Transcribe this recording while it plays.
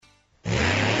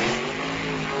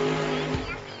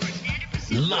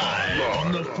Live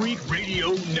on the Freak Radio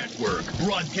Network,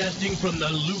 broadcasting from the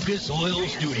Lucas Oil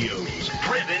Studios.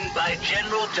 Driven by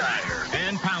General Tire.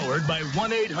 And powered by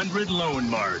 1-800-LOAN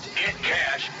Mart. Get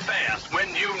cash fast when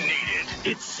you need it.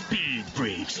 It's Speed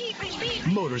Freaks.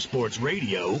 Motorsports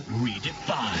Radio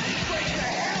redefined.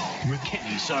 With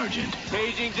Kenny Sargent.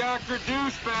 Paging Dr.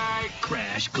 Douchebag.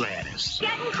 Crash Gladys.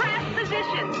 Getting crash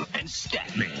position. And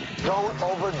Statman. Don't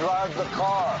overdrive the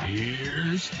car.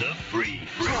 Here's the Freak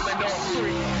Freaks.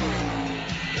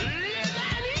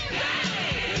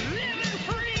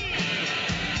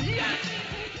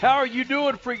 How are you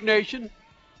doing, Freak Nation?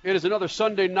 It is another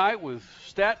Sunday night with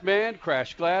Statman,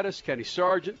 Crash Gladys, Kenny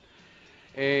Sargent.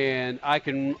 And I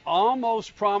can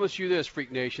almost promise you this,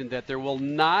 Freak Nation, that there will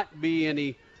not be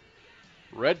any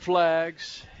red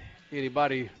flags,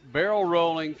 anybody barrel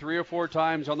rolling 3 or 4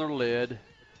 times on their lid.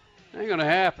 Ain't going to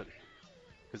happen.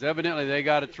 Because evidently they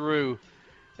got it through.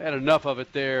 They had enough of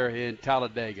it there in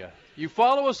Talladega. You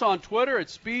follow us on Twitter at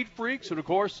Speed Freaks, and of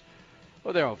course,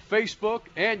 we're there on Facebook.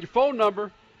 And your phone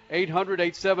number,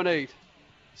 800-878-7529.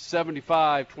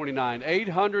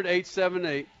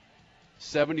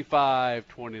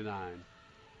 800-878-7529.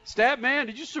 Statman,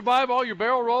 did you survive all your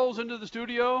barrel rolls into the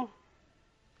studio?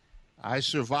 I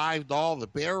survived all the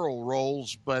barrel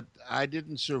rolls, but I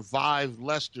didn't survive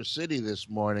Leicester City this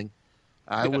morning.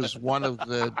 I was one of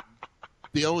the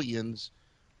billions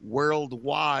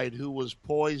worldwide who was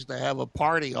poised to have a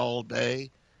party all day,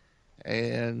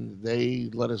 and they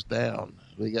let us down.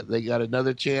 They got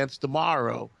another chance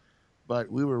tomorrow, but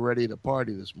we were ready to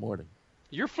party this morning.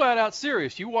 You're flat out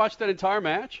serious. You watched that entire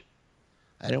match?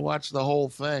 I didn't watch the whole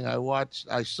thing.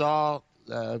 I saw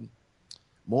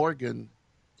Morgan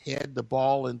head the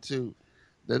ball into,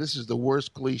 this is the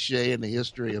worst cliche in the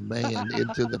history of man,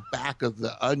 into the back of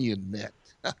the onion net.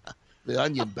 the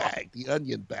onion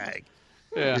bag.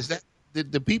 Yeah. Is that,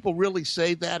 did the people really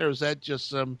say that, or is that just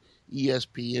some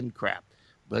ESPN crap?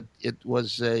 But it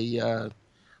was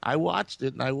I watched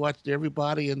it, and I watched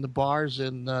everybody in the bars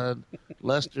in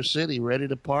Leicester City ready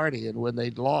to party. And when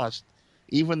they'd lost,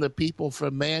 even the people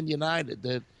from Man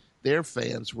United, their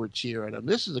fans were cheering them.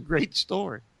 This is a great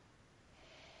story.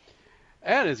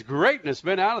 And it's greatness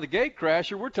been out of the gate,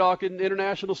 Crasher. We're talking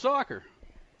international soccer.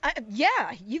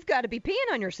 Yeah, you've got to be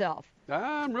peeing on yourself.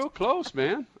 I'm real close,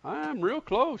 man. I'm real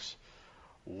close.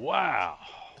 Wow.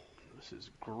 This is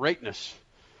greatness.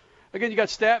 Again, you got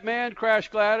Statman, Crash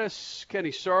Gladys,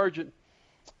 Kenny Sargent,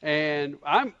 and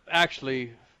I'm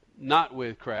actually not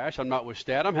with Crash. I'm not with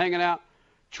Stat. I'm hanging out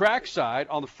trackside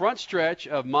on the front stretch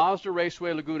of Mazda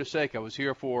Raceway Laguna Seca. I was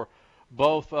here for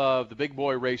both of the big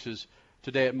boy races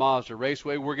today at Mazda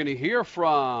Raceway. We're going to hear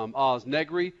from Oz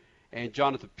Negri and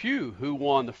Jonathan Pugh, who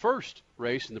won the first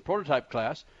race in the prototype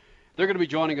class. They're going to be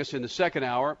joining us in the second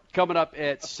hour. Coming up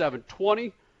at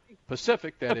 7:20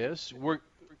 Pacific, that is.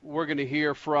 We're going to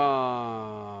hear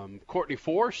from Courtney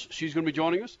Force. She's going to be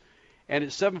joining us. And at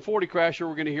 7:40, Crasher,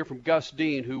 we're going to hear from Gus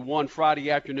Dean, who won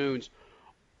Friday afternoon's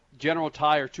General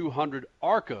Tire 200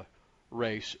 ARCA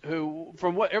race, who,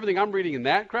 from everything I'm reading in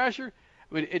that, Crasher,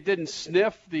 I mean, it didn't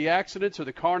sniff the accidents or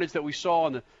the carnage that we saw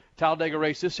in the Talladega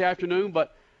race this afternoon,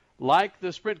 but like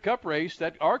the Sprint Cup race,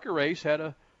 that ARCA race had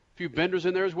a few benders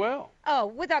in there as well. Oh,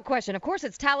 without question. Of course,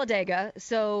 it's Talladega,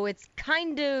 so it's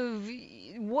kind of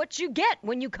what you get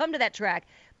when you come to that track.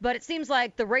 But it seems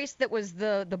like the race that was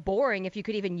the boring, if you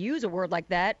could even use a word like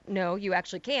that, no, you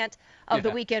actually can't, of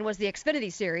the weekend was the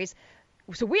Xfinity Series.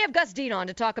 So we have Gus Dean on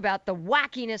to talk about the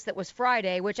wackiness that was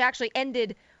Friday, which actually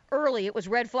ended early. It was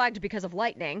red flagged because of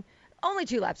lightning. Only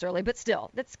 2 laps early, but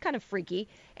still, that's kind of freaky.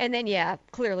 And then, yeah,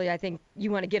 clearly I think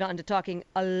you want to get on to talking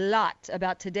a lot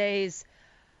about today's,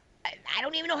 I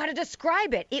don't even know how to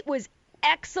describe it. It was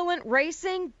excellent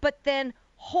racing, but then,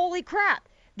 holy crap,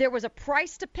 there was a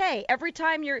price to pay. Every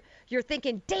time you're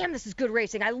thinking, damn, this is good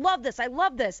racing. I love this.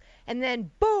 And then,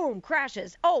 boom,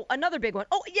 crashes. Oh, another big one.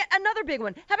 Oh, yeah, another big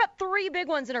one. How about 3 big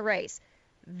ones in a race?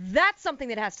 That's something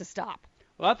that has to stop.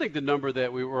 Well, I think the number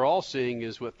that we were all seeing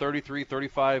is, 33,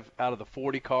 35 out of the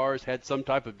 40 cars had some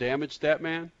type of damage,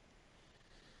 Statman?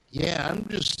 Yeah, I'm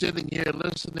just sitting here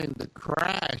listening to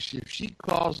Crash. If she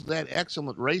calls that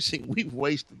excellent racing, we've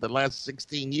wasted the last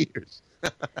 16 years.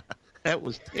 That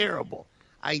was terrible.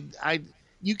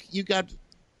 You got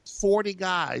 40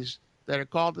 guys that are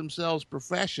called themselves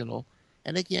professional,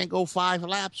 and they can't go 5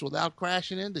 laps without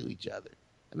crashing into each other.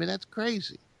 I mean, that's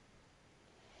crazy.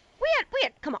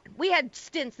 We had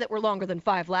stints that were longer than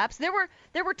 5 laps. There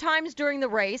were times during the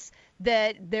race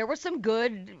that there was some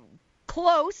good,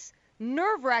 close,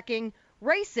 nerve-wracking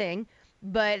racing,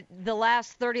 but the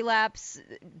last 30 laps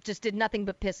just did nothing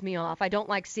but piss me off. I don't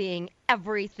like seeing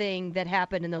everything that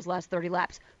happened in those last 30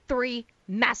 laps. 3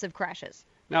 massive crashes.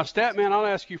 Now, Statman, I'll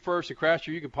ask you first, and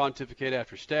Crasher, you can pontificate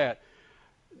after Stat.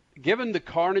 Given the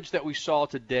carnage that we saw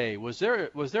today, was there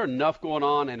enough going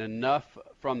on and enough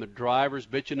from the drivers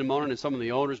bitching and moaning and some of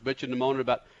the owners bitching and moaning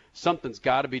about something's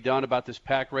got to be done about this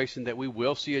pack racing that we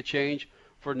will see a change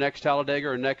for next Talladega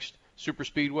or next Super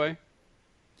Speedway?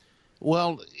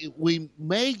 Well, we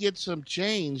may get some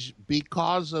change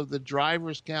because of the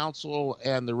Drivers' Council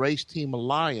and the Race Team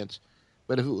Alliance,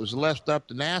 but if it was left up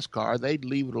to NASCAR, they'd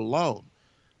leave it alone.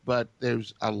 But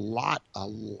there's a lot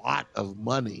of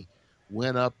money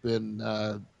went up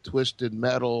in Twisted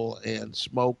Metal and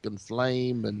Smoke and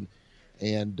Flame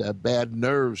and Bad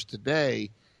Nerves today.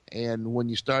 And when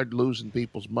you start losing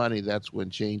people's money, that's when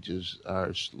changes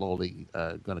are slowly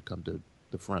going to come to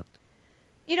the front.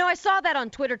 You know, I saw that on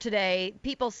Twitter today,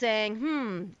 people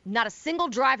saying, not a single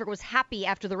driver was happy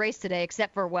after the race today,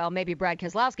 except for, well, maybe Brad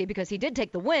Keselowski, because he did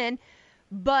take the win.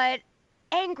 But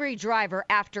angry driver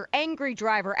after angry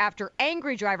driver after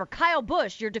angry driver, Kyle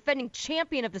Busch, your defending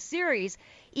champion of the series,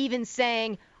 even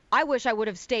saying, I wish I would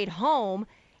have stayed home.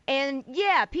 And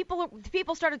yeah, people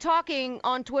started talking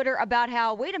on Twitter about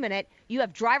how, wait a minute, you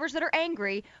have drivers that are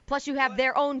angry, plus you have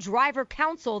their own driver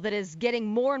council that is getting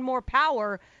more and more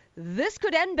power. This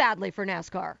could end badly for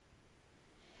NASCAR.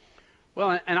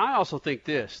 Well, and I also think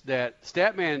that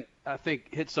Statman, I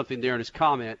think, hit something there in his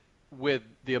comment with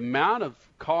the amount of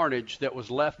carnage that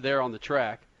was left there on the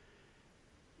track.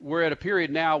 We're at a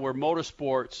period now where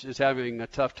motorsports is having a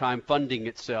tough time funding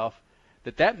itself.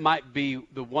 That might be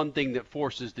the one thing that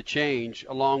forces the change,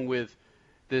 along with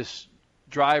this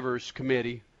drivers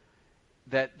committee,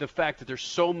 that the fact that there's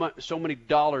so many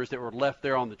dollars that were left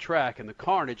there on the track and the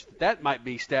carnage, that might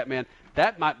be, Statman,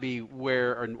 that might be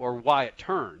where or why it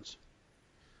turns.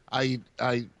 I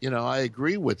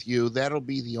agree with you. That'll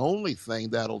be the only thing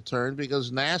that'll turn,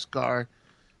 because NASCAR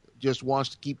just wants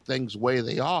to keep things the way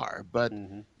they are. But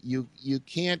you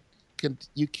can't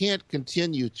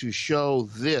continue to show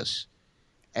this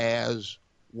as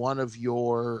one of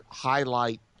your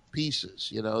highlight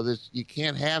pieces. You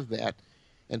can't have that.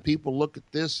 And people look at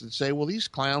this and say, well, these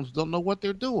clowns don't know what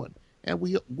they're doing. And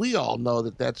we all know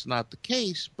that that's not the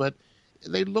case, but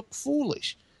they look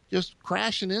foolish, just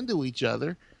crashing into each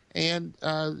other, and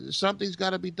something's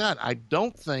got to be done. I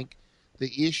don't think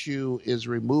the issue is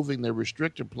removing the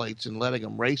restrictor plates and letting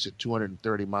them race at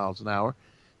 230 miles an hour,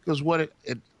 because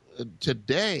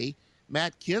today,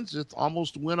 Matt Kenseth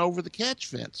almost went over the catch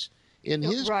fence in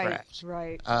his crash.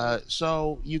 Right.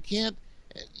 So you can't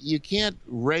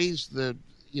raise the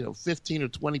 15 or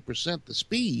 20% the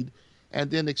speed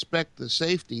and then expect the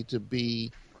safety to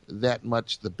be that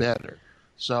much the better.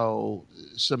 So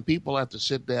some people have to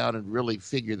sit down and really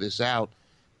figure this out.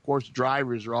 Of course,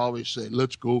 drivers are always saying,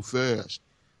 let's go fast.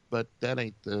 But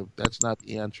that's not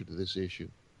the answer to this issue.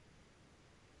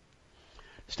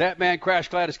 Statman, Crash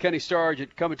Gladys, Kenny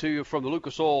Sargent coming to you from the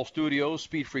Lucas Oil Studios,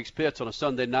 Speed Freaks Pits on a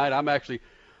Sunday night. I'm actually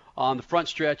on the front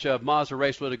stretch of Mazda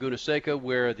Raceway Laguna Seca,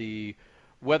 where the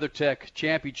WeatherTech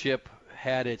Championship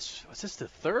had its, was this the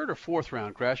third or fourth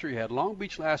round, Crasher? You had Long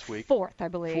Beach last week. Fourth, I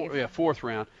believe. Fourth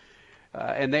round.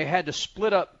 And they had to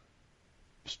split up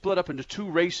into 2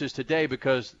 races today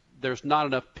because there's not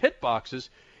enough pit boxes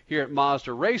here at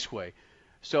Mazda Raceway.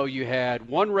 So you had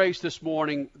one race this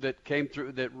morning that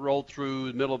rolled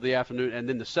through the middle of the afternoon, and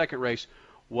then the second race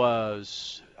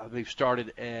was, I believe,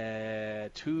 started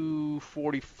at 2:45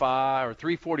 or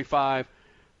 3:45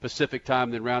 Pacific time,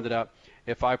 then rounded up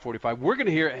at 5:45. We're going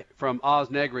to hear from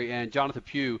Oz Negri and Jonathan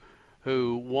Pugh,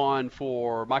 who won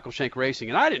for Michael Shank Racing.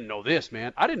 And I didn't know this,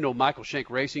 man. I didn't know Michael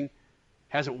Shank Racing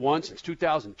hasn't won since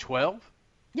 2012.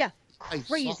 Yeah,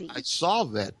 crazy. I saw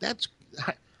that.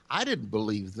 I didn't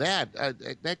believe that.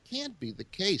 That can't be the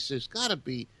case. There's got to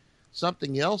be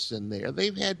something else in there.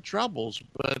 They've had troubles,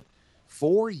 but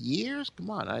 4 years? Come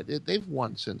on, they've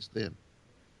won since then.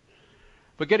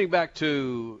 But getting back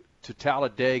to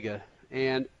Talladega,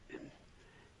 and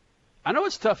I know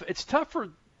it's tough. It's tough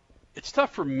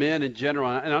for men in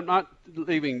general, and I'm not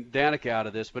leaving Danica out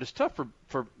of this, but it's tough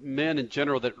for men in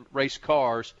general that race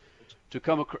cars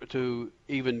to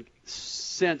even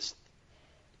sense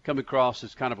come across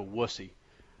as kind of a wussy.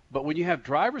 But when you have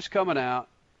drivers coming out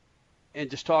and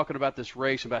just talking about this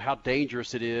race, about how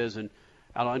dangerous it is and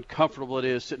how uncomfortable it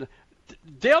is,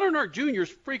 Dale Earnhardt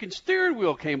Jr.'s freaking steering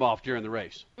wheel came off during the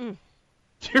race.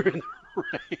 During the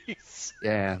race.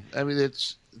 Yeah, I mean,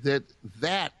 it's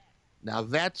that. Now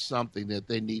that's something that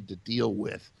they need to deal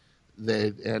with.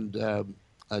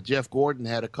 Jeff Gordon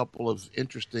had a couple of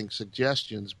interesting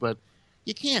suggestions, but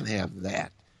You can't have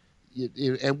that.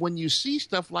 And when you see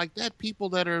stuff like that, people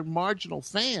that are marginal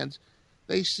fans,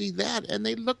 they see that and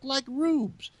they look like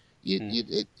rubes.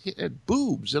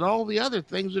 Boobs and all the other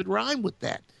things that rhyme with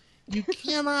that. You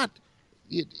cannot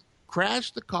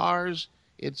crash the cars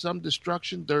in some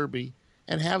destruction derby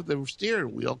and have the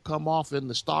steering wheel come off in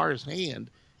the star's hand,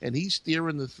 and he's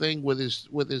steering the thing with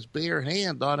his bare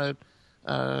hand on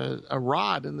a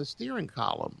rod in the steering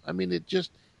column. I mean,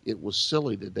 it was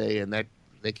silly today, and that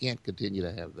they can't continue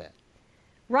to have that.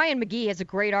 Ryan McGee has a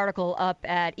great article up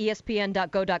at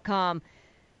espn.go.com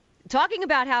talking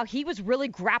about how he was really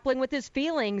grappling with his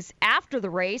feelings after the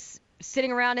race,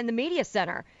 sitting around in the media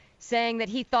center, saying that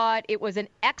he thought it was an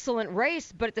excellent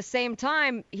race, but at the same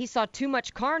time, he saw too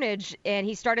much carnage, and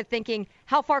he started thinking,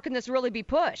 how far can this really be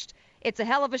pushed? It's a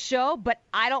hell of a show, but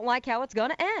I don't like how it's going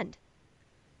to end.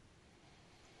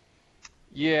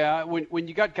 Yeah, when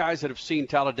you got guys that have seen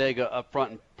Talladega up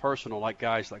front and personal, like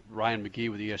guys like Ryan McGee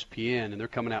with ESPN, and they're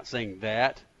coming out saying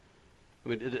that, I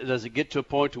mean, does it get to a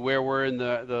point to where we're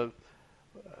in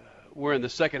we're in the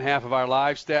second half of our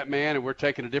lives, Stat Man, and we're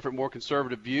taking a different, more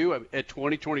conservative view at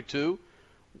 2022?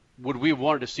 Would we have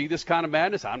wanted to see this kind of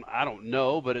madness? I don't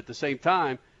know, but at the same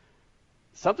time,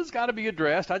 something's got to be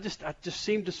addressed. I just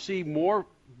seem to see more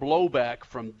blowback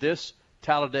from this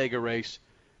Talladega race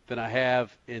than I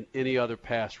have in any other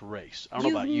past race. I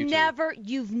don't know about you two.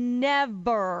 You've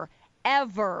never,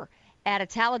 ever at a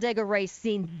Talladega race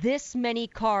seen this many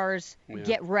cars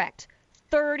get wrecked.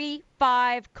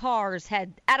 35 cars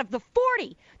out of the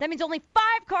 40. That means only 5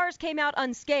 cars came out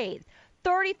unscathed.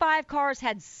 35 cars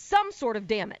had some sort of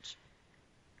damage.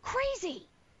 Crazy.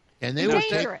 And they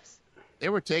dangerous. They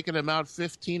were taking them out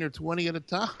 15 or 20 at a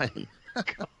time. I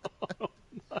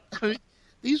mean,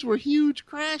 these were huge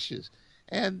crashes.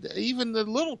 And even the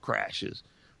little crashes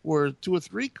were 2 or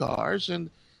 3 cars, and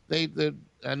the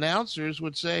announcers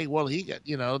would say, well, he got,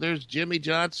 there's Jimmy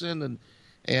Johnson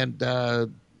and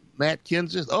Matt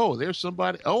Kenseth. Oh, there's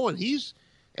somebody. Oh, and you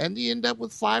end up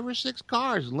with 5 or 6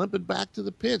 cars limping back to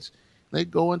the pits. They'd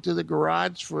go into the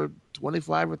garage for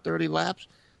 25 or 30 laps,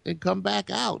 then come back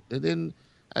out. And then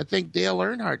I think Dale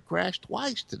Earnhardt crashed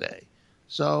twice today.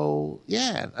 So,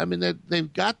 yeah, I mean,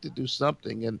 they've got to do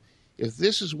something. And if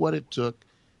this is what it took,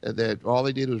 that all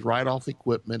they did was write off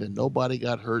equipment and nobody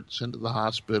got hurt, sent to the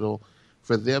hospital,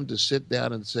 for them to sit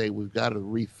down and say, we've got to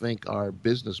rethink our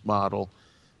business model,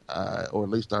 or at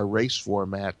least our race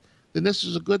format, then this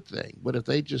is a good thing. But if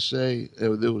they just say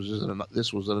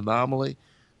this was an anomaly,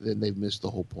 then they've missed the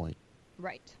whole point.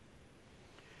 Right.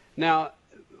 Now,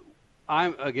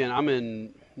 I'm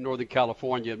in Northern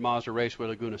California at Mazda Raceway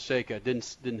Laguna Seca.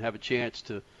 Didn't have a chance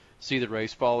to see the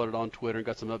race, followed it on Twitter, and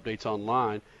got some updates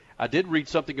online. I did read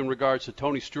something in regards to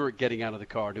Tony Stewart getting out of the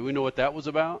car. Do we know what that was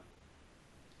about?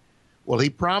 Well,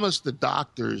 he promised the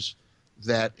doctors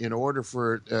that in order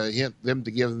for them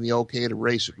to give him the okay to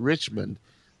race at Richmond,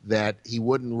 that he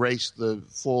wouldn't race the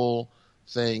full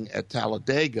thing at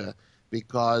Talladega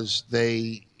because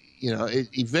eventually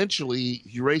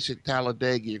if you race at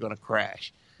Talladega, you're going to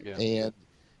crash. Yeah. And,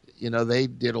 they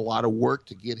did a lot of work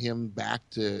to get him back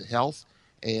to health,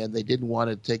 and they didn't want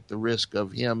to take the risk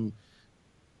of him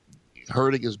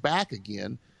hurting his back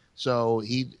again. So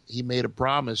he made a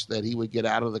promise that he would get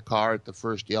out of the car at the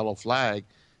first yellow flag.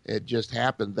 It just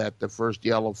happened that the first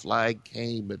yellow flag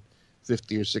came at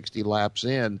 50 or 60 laps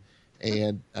in,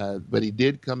 but he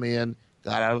did come in,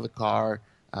 got out of the car,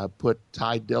 put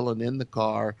Ty Dillon in the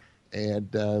car, and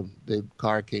the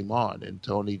car came on, and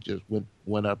Tony just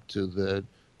went up to the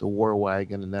war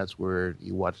wagon, and that's where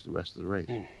you watched the rest of the race.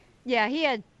 Yeah, he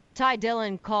had Ty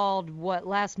Dillon called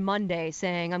last Monday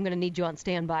saying, I'm going to need you on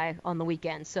standby on the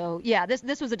weekend. So, yeah,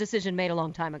 this was a decision made a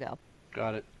long time ago.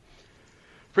 Got it.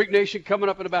 Freak Nation, coming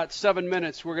up in about 7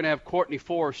 minutes, we're going to have Courtney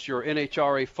Force, your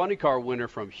NHRA Funny Car winner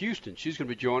from Houston. She's going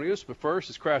to be joining us. But first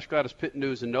is Crash Gladys Pit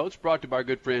News and Notes, brought to you by our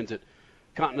good friends at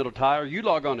Continental Tire. You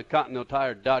log on to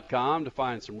ContinentalTire.com to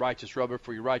find some righteous rubber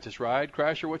for your righteous ride.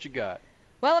 Crasher, what you got?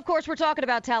 Well, of course, we're talking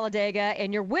about Talladega,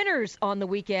 and your winners on the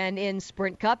weekend in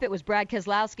Sprint Cup. It was Brad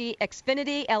Keselowski,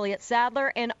 Xfinity, Elliott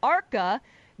Sadler, and ARCA,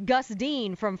 Gus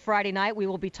Dean from Friday night. We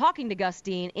will be talking to Gus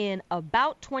Dean in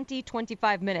about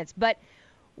 20-25 minutes. But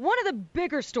one of the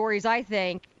bigger stories, I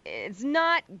think, it's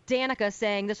not Danica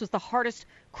saying this was the hardest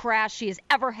crash she has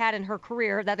ever had in her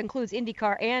career. That includes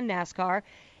IndyCar and NASCAR.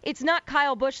 It's not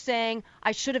Kyle Busch saying,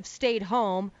 I should have stayed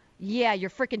home. Yeah, your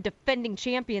freaking defending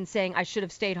champion saying, I should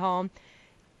have stayed home.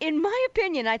 In my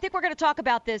opinion, I think we're going to talk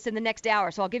about this in the next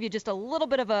hour, so I'll give you just a little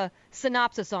bit of a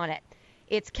synopsis on it.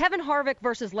 It's Kevin Harvick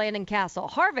versus Landon Cassill.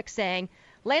 Harvick saying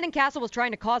Landon Cassill was trying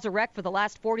to cause a wreck for the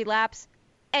last 40 laps,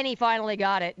 and he finally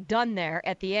got it done there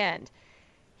at the end.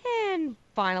 And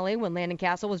finally, when Landon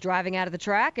Castle was driving out of the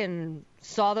track and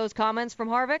saw those comments from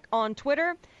Harvick on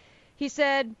Twitter, he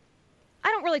said, I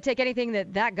don't really take anything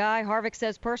that guy Harvick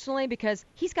says personally because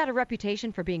he's got a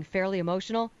reputation for being fairly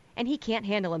emotional and he can't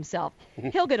handle himself.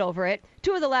 He'll get over it.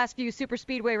 2 of the last few super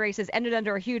speedway races ended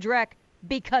under a huge wreck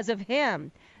because of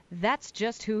him. That's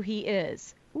just who he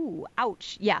is. Ooh,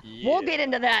 ouch. Yeah, we'll get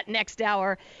into that next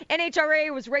hour.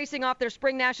 NHRA was racing off their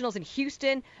spring nationals in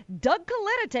Houston. Doug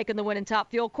Coletta taking the win in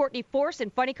Top Fuel. Courtney Force in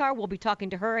Funny Car. We'll be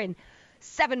talking to her in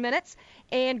 7 minutes.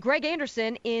 And Greg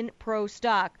Anderson in Pro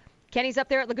Stock. Kenny's up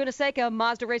there at Laguna Seca,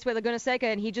 Mazda Raceway Laguna Seca,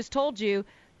 and he just told you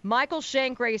Michael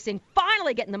Shank Racing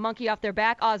finally getting the monkey off their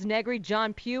back. Oz Negri,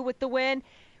 John Pugh with the win.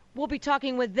 We'll be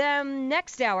talking with them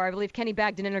next hour. I believe Kenny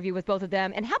bagged an interview with both of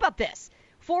them. And how about this?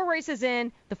 4 races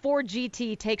in, the Ford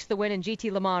GT takes the win in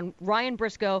GT Le Mans. Ryan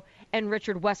Briscoe and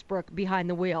Richard Westbrook behind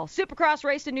the wheel. Supercross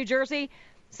race in New Jersey,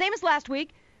 same as last week.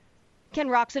 Ken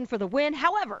Roczen for the win.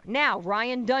 However, now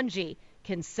Ryan Dungey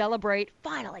can celebrate.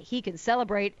 Finally, he can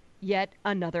celebrate yet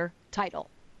another title.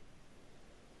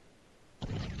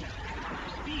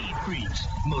 Speed Freaks,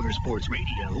 Motorsports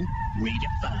Radio,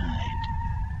 redefined.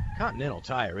 Continental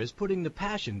Tire is putting the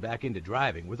passion back into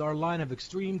driving with our line of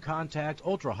extreme contact,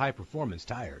 ultra-high performance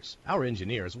tires. Our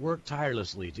engineers work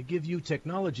tirelessly to give you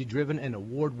technology-driven and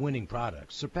award-winning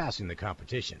products, surpassing the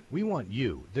competition. We want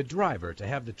you, the driver, to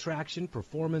have the traction,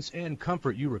 performance, and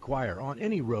comfort you require on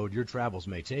any road your travels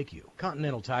may take you.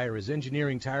 Continental Tire is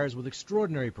engineering tires with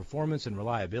extraordinary performance and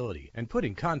reliability and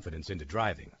putting confidence into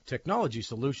driving. Technology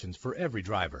solutions for every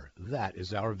driver. That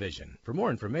is our vision. For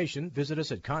more information, visit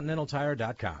us at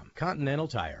ContinentalTire.com. Continental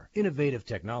Tire. Innovative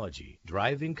technology.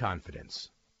 Driving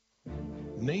confidence.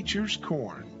 Nature's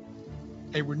corn.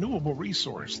 A renewable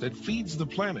resource that feeds the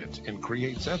planet and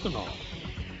creates ethanol.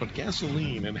 But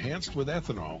gasoline enhanced with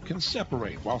ethanol can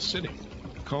separate while sitting,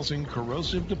 causing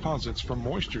corrosive deposits from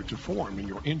moisture to form in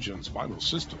your engine's vital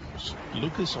systems.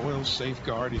 Lucas Oil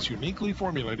Safeguard is uniquely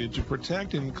formulated to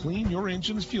protect and clean your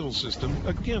engine's fuel system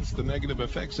against the negative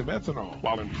effects of ethanol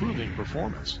while improving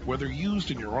performance. Whether used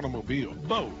in your automobile,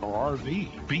 boat, or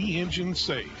RV, be engine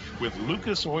safe with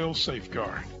Lucas Oil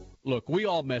Safeguard. Look, we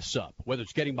all mess up, whether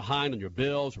it's getting behind on your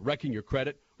bills, wrecking your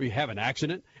credit, or you have an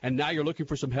accident, and now you're looking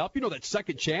for some help. You know that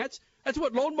second chance? That's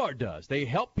what Loan Mart does. They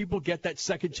help people get that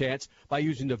second chance by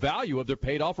using the value of their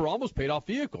paid-off or almost paid-off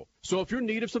vehicle. So if you're in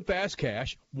need of some fast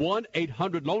cash,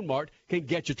 1-800-LOAN-MART can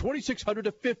get you $2,600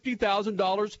 to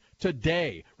 $50,000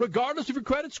 today, regardless of your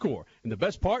credit score. And the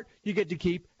best part, you get to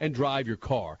keep and drive your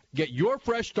car. Get your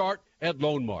fresh start at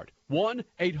Loan Mart.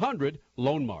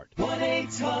 1-800-LOAN-MART.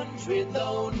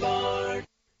 1-800-LOAN-MART.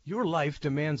 Your life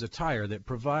demands a tire that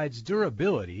provides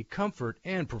durability, comfort,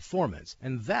 and performance,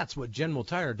 and that's what General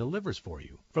Tire delivers for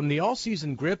you. From the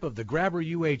all-season grip of the Grabber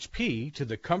UHP to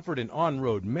the comfort and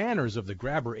on-road manners of the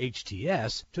Grabber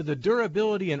HTS to the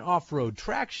durability and off-road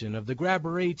traction of the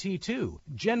Grabber AT2,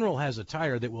 General has a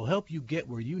tire that will help you get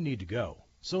where you need to go.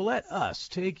 So let us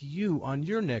take you on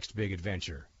your next big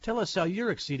adventure. Tell us how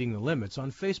you're exceeding the limits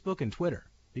on Facebook and Twitter,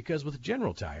 because with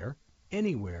General Tire,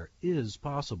 anywhere is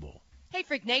possible. Hey,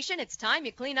 Freak Nation, it's time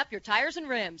you clean up your tires and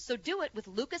rims, so do it with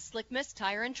Lucas Slick Mist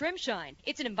Tire and Trim Shine.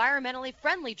 It's an environmentally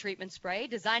friendly treatment spray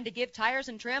designed to give tires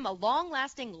and trim a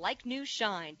long-lasting, like-new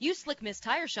shine. Use Slick Mist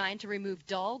Tire Shine to remove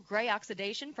dull, gray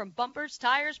oxidation from bumpers,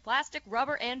 tires, plastic,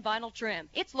 rubber, and vinyl trim.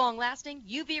 It's long-lasting,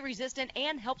 UV-resistant,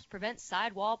 and helps prevent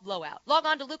sidewall blowout. Log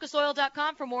on to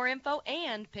lucasoil.com for more info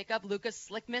and pick up Lucas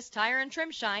Slick Mist Tire and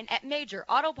Trim Shine at major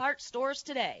auto parts stores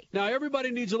today. Now,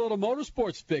 everybody needs a little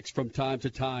motorsports fix from time to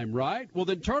time, right? Well,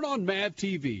 then turn on MAV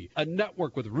TV, a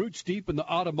network with roots deep in the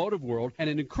automotive world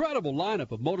and an incredible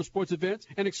lineup of motorsports events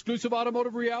and exclusive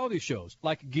automotive reality shows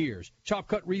like Gears, Chop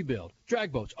Cut Rebuild,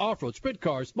 drag boats, off-road, sprint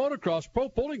cars, motocross, pro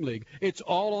bowling league. It's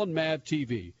all on MAV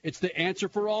TV. It's the answer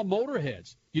for all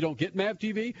motorheads. You don't get MAV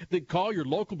TV? Then call your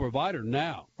local provider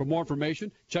now. For more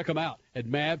information, check them out at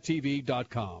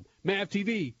mavtv.com. MAV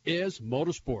TV is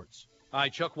motorsports. Hi,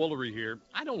 Chuck Woolery here.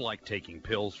 I don't like taking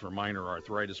pills for minor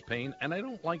arthritis pain, and I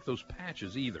don't like those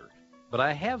patches either. But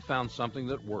I have found something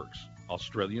that works.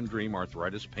 Australian Dream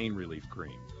Arthritis Pain Relief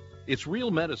Cream. It's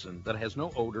real medicine that has no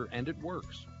odor, and it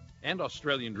works. And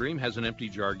Australian Dream has an empty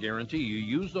jar guarantee. You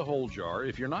use the whole jar.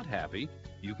 If you're not happy,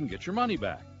 you can get your money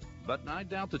back. But I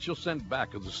doubt that you'll send it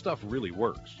back because the stuff really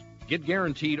works. Get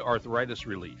guaranteed arthritis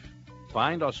relief.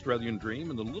 Find Australian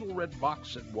Dream in the little red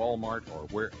box at Walmart or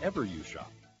wherever you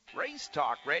shop. Race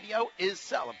Talk Radio is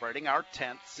celebrating our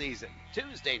 10th season.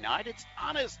 Tuesday night, it's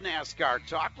Honest NASCAR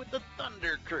Talk with the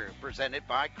Thunder Crew, presented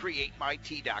by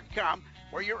CreateMyT.com,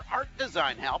 where your art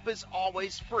design help is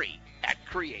always free at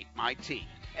CreateMyT.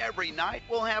 Every night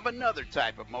we'll have another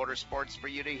type of motorsports for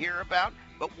you to hear about,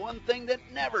 but one thing that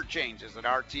never changes at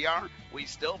RTR, we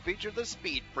still feature the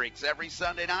Speed Freaks every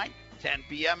Sunday night, 10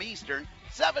 p.m. Eastern,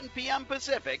 7 p.m.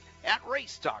 Pacific at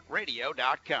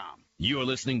racetalkradio.com. You're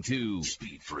listening to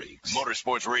Speed Freaks,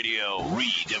 Motorsports Radio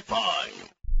Redefined.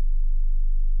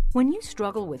 When you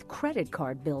struggle with credit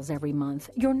card bills every month,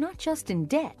 you're not just in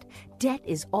debt. Debt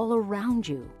is all around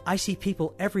you. I see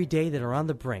people every day that are on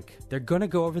the brink. They're going to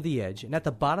go over the edge, and at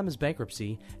the bottom is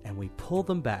bankruptcy, and we pull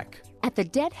them back. At the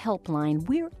Debt Helpline,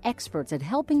 we're experts at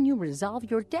helping you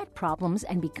resolve your debt problems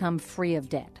and become free of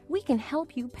debt. We can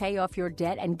help you pay off your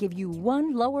debt and give you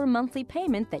one lower monthly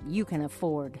payment that you can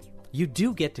afford. You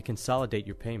do get to consolidate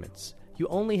your payments. You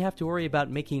only have to worry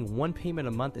about making one payment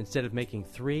a month instead of making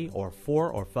 3 or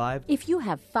 4 or 5. If you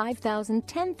have $5,000,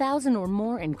 $10,000 or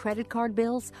more in credit card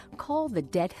bills, call the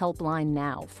Debt Helpline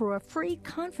now for a free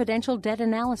confidential debt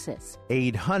analysis.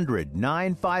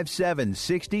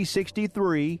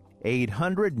 800-957-6063.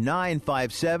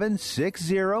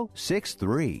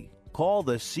 800-957-6063. Call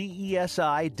the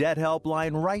CESI Debt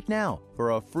Helpline right now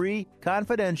for a free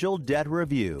confidential debt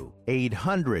review.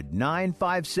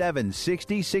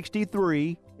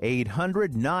 800-957-6063.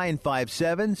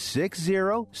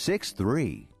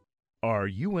 800-957-6063. Are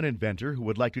you an inventor who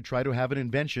would like to try to have an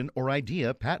invention or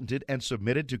idea patented and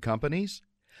submitted to companies,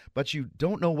 but you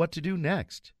don't know what to do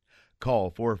next? Call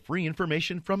for free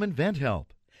information from InventHelp.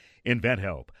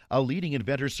 InventHelp, a leading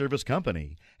inventor service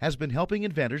company, has been helping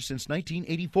inventors since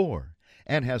 1984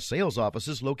 and has sales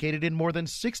offices located in more than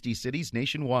 60 cities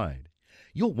nationwide.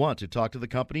 You'll want to talk to the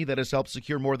company that has helped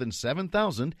secure more than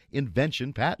 7,000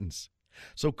 invention patents.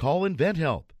 So call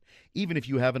InventHelp. Even if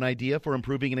you have an idea for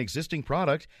improving an existing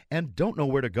product and don't know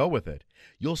where to go with it,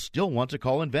 you'll still want to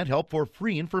call InventHelp for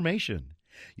free information.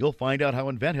 You'll find out how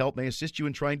InventHelp may assist you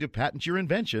in trying to patent your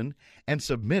invention and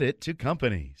submit it to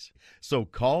companies. So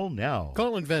call now.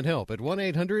 Call InventHelp at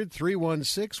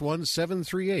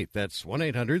 1-800-316-1738. That's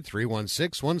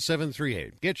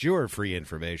 1-800-316-1738. Get your free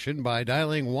information by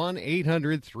dialing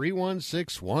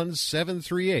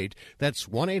 1-800-316-1738. That's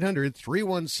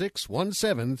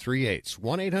 1-800-316-1738.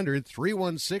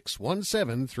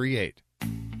 1-800-316-1738.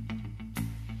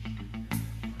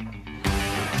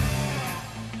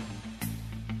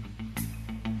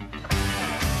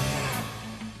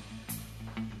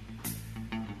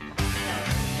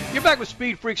 You're back with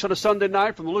Speed Freaks on a Sunday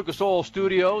night from the Lucas Oil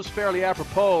Studios. Fairly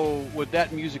apropos with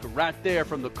that music right there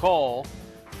from the call.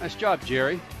 Nice job,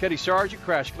 Jerry. Kenny Sargent,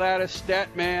 Crash Gladys,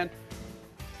 Statman.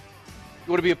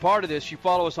 You want to be a part of this, you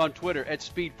follow us on Twitter at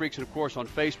Speed Freaks and, of course, on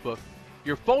Facebook.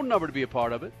 Your phone number to be a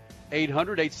part of it,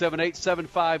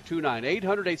 800-878-7529.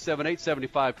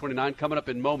 800-878-7529. Coming up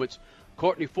in moments,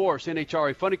 Courtney Force,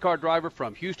 NHRA funny car driver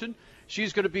from Houston.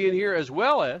 She's going to be in here, as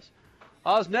well as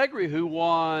Oz Negri, who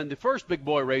won the first big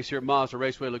boy race here at Mazda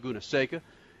Raceway Laguna Seca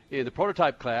in the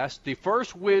prototype class. The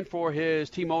first win for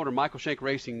his team owner, Michael Shank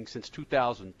Racing, since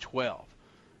 2012.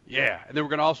 Yeah, and then we're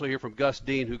going to also hear from Gus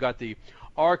Dean, who got the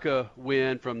ARCA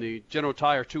win from the General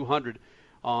Tire 200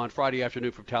 on Friday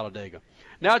afternoon from Talladega.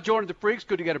 Now joining the Freaks,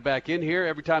 good to get her back in here.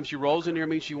 Every time she rolls in here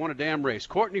means she won a damn race.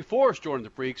 Courtney Force joining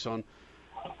the Freaks on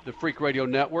the Freak Radio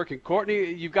Network. And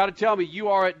Courtney, you've got to tell me you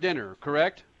are at dinner,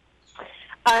 correct?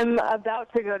 I'm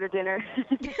about to go to dinner.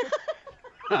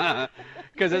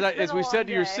 Because as we said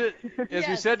to your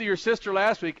we said to your sister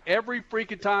last week, every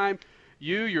freaking time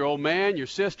you, your old man, your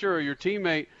sister, or your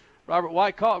teammate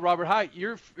Robert Hight,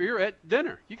 you're at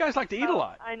dinner. You guys like to eat a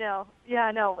lot. I know. Yeah,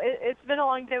 I know. It's been a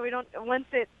long day. Once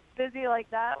it's busy like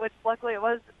that, which luckily it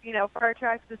was, for our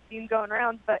tracks, this team going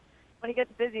around. But when it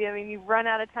gets busy, I mean, you run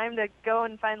out of time to go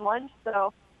and find lunch.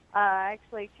 So I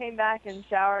actually came back and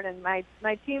showered, and my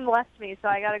team left me, so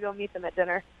I got to go meet them at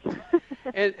dinner.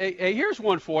 And here's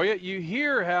one for you. You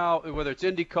hear how, whether it's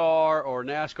IndyCar or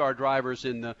NASCAR drivers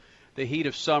in the heat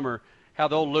of summer, how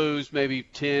they'll lose maybe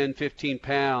 10, 15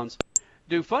 pounds.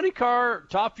 Do funny car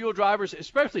top fuel drivers,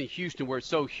 especially in Houston where it's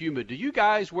so humid, do you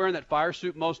guys wearing that fire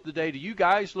suit most of the day, do you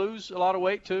guys lose a lot of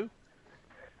weight too?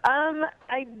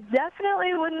 I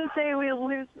definitely wouldn't say we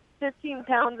lose 15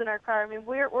 pounds in our car. I mean,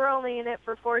 we're only in it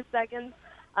for 4 seconds,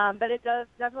 but it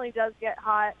definitely does get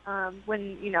hot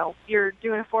when you're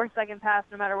doing a 4-second pass,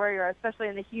 no matter where you are, especially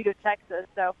in the heat of Texas.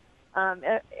 So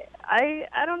I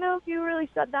don't know if you really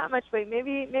shed that much weight.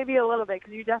 Maybe a little bit,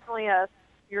 because you definitely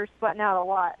you're sweating out a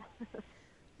lot.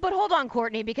 But hold on,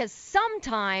 Courtney, because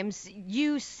sometimes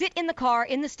you sit in the car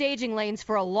in the staging lanes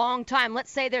for a long time. Let's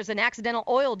say there's an accidental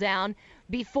oil down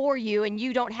before you and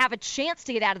you don't have a chance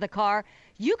to get out of the car.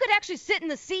 You could actually sit in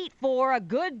the seat for a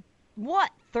good,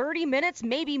 30 minutes,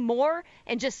 maybe more,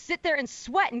 and just sit there and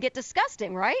sweat and get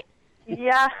disgusting, right?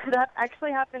 Yeah, that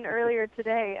actually happened earlier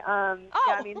today. Yeah,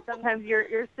 I mean, sometimes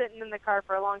you're sitting in the car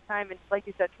for a long time, and like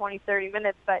you said, 20, 30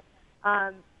 minutes, but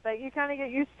you kind of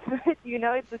get used to it. You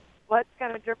know, it's the sweat's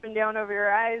kind of dripping down over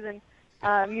your eyes, and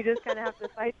you just kind of have to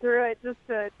fight through it just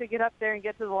to get up there and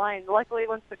get to the line. Luckily,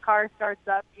 once the car starts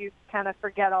up, you kind of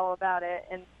forget all about it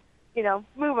and, you know,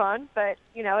 move on. But,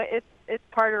 you know, it's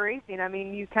part of racing. I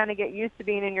mean, you kind of get used to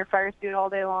being in your fire suit all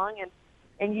day long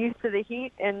and used to the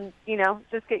heat and, you know,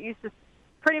 just get used to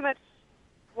pretty much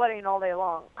sweating all day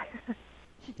long.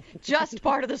 Just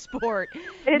part of the sport.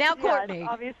 Now, Courtney. Yeah,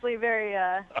 it's obviously very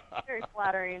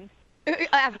flattering.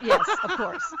 Yes, of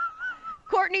course.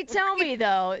 Courtney, tell me,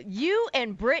 though, you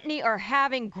and Brittany are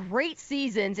having great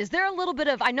seasons. Is there a little bit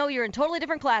of, I know you're in totally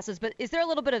different classes, but is there a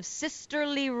little bit of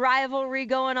sisterly rivalry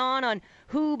going on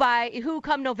who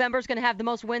come November is going to have the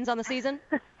most wins on the season?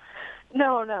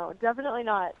 No, definitely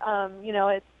not. You know,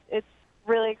 it's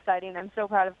really exciting. I'm so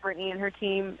proud of Brittany and her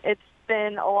team. It's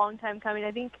been a long time coming.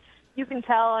 I think you can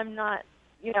tell I'm not,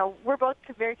 you know, we're both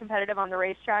very competitive on the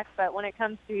racetrack, but when it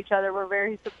comes to each other, we're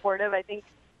very supportive. I think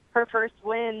her first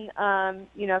win,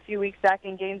 you know, a few weeks back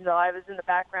in Gainesville, I was in the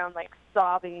background, like,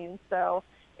 sobbing. So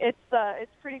it's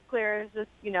pretty clear. I was just,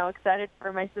 you know, excited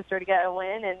for my sister to get a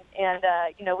win. And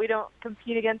you know, we don't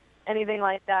compete against anything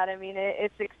like that. I mean,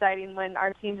 it's exciting when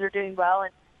our teams are doing well.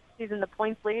 And she's in the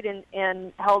points lead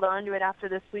and held on to it after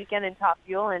this weekend in Top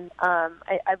Fuel. And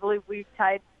I believe we've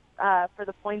tied for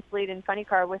the points lead in Funny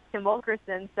Car with Tim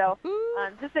Wilkerson. So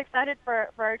I'm just excited for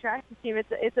our tracking team.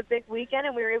 It's a big weekend,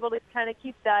 and we were able to kind of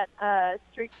keep that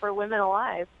streak for women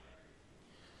alive.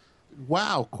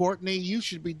 Wow, Courtney, you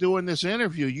should be doing this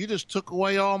interview. You just took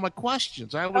away all my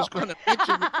questions. I was going to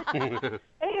mention.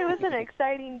 Hey, it was an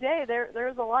exciting day. There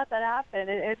was a lot that happened.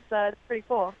 It's pretty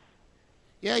cool.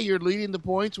 Yeah, you're leading the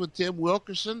points with Tim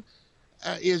Wilkerson.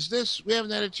 We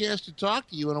haven't had a chance to talk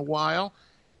to you in a while.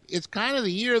 It's kind of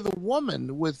the year of the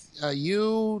woman with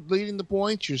you leading the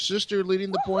points, your sister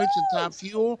leading the points in Top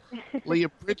Fuel. Leah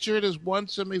Pritchard has won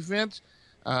some events.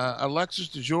 Alexis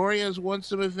DeJoria has won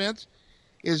some events.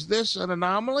 Is this an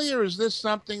anomaly, or is this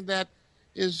something that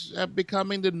is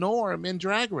becoming the norm in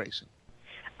drag racing?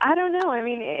 I don't know. I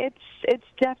mean, it's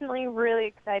definitely really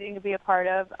exciting to be a part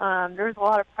of. There was a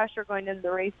lot of pressure going into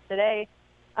the race today,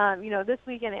 you know, this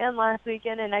weekend and last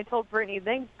weekend. And I told Brittany,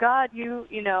 thank God you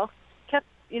know, kept,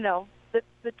 you know,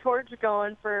 the torch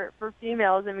going for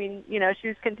females. I mean, you know, she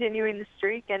was continuing the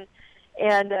streak and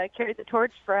carried the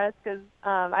torch for us because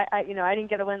I didn't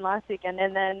get a win last weekend.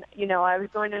 And then, you know, I was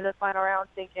going into the final round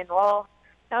thinking, well,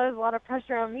 that was a lot of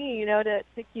pressure on me, you know, to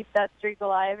keep that streak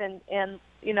alive. And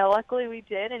you know, luckily we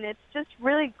did. And it's just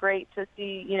really great to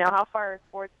see, you know, how far our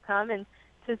sport's come and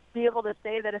to be able to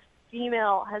say that a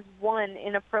female has won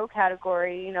in a pro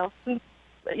category, you know, since,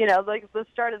 you know, like the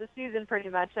start of the season pretty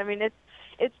much. I mean,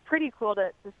 it's pretty cool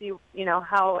to see, you know,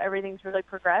 how everything's really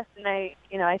progressed. And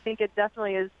I think it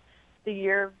definitely is the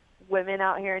year of women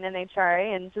out here in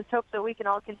NHRA, and just hope that we can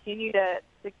all continue to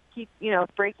keep, you know,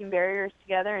 breaking barriers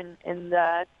together and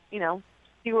you know,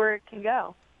 see where it can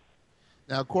go.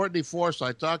 Now, Courtney Force,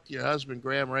 I talked to your husband,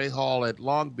 Graham Rahal, at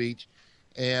Long Beach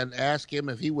and asked him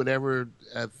if he would ever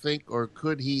think, or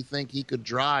could he think he could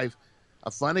drive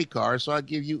a funny car. So I'll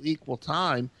give you equal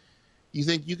time. You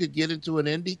think you could get into an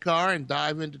Indy car and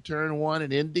dive into turn one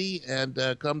in Indy and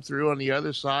come through on the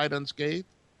other side unscathed?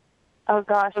 Oh,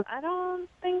 gosh, I don't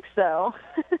think so.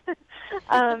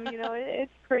 You know,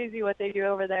 it's crazy what they do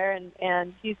over there,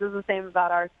 and he says the same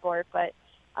about our sport. But,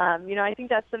 you know, I think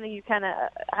that's something you kind of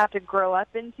have to grow up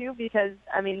into because,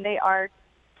 I mean, they are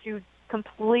two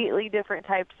completely different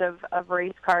types of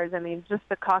race cars. I mean, just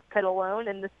the cockpit alone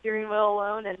and the steering wheel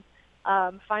alone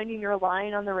and finding your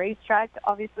line on the racetrack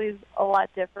obviously is a lot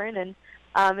different. And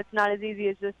it's not as easy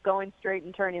as just going straight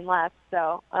and turning left.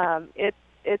 So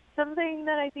it's something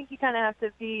that I think you kind of have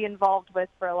to be involved with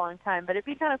for a long time. But it'd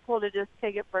be kind of cool to just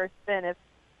take it for a spin. If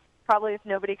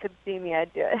nobody could see me,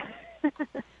 I'd do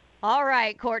it. All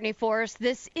right, Courtney Force,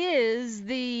 this is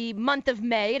the month of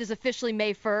May. It is officially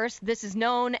May 1st. This is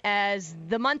known as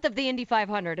the month of the Indy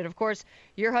 500. And, of course,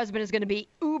 your husband is going to be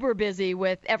uber busy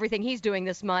with everything he's doing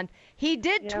this month. He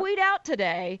did tweet out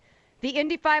today, the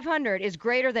Indy 500 is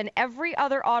greater than every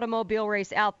other automobile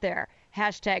race out there.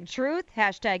 Hashtag truth,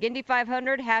 hashtag Indy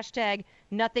 500, hashtag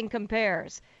nothing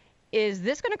compares. Is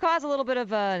this going to cause a little bit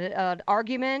of an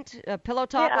argument, a pillow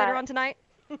talk later on tonight?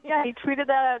 Yeah, he tweeted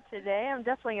that out today. I'm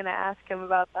definitely going to ask him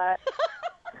about that.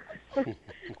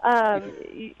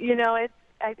 You know,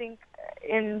 I think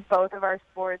in both of our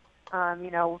sports,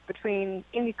 you know, between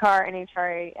IndyCar,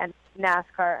 NHRA, and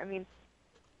NASCAR, I mean,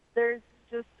 there's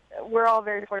just we're all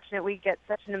very fortunate. We get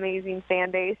such an amazing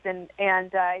fan base, and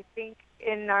I think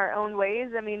in our own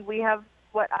ways, I mean, we have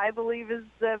what I believe is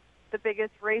the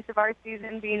biggest race of our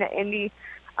season, being at Indy,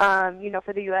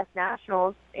 for the U.S.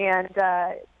 Nationals, and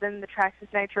then the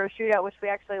Traxxas Nitro Shootout, which we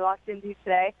actually locked into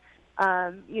today.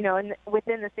 And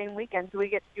within the same weekend, so we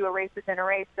get to do a race within a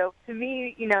race. So to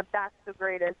me, that's the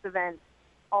greatest event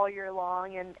all year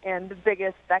long and the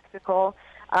biggest spectacle.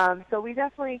 So we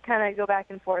definitely kind of go back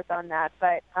and forth on that.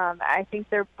 But I think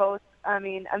they're both,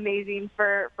 amazing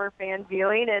for fan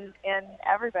viewing and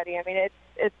everybody. I mean,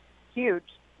 it's huge.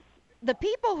 The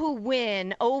people who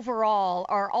win overall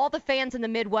are all the fans in the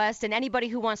Midwest and anybody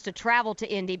who wants to travel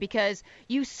to Indy, because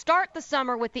you start the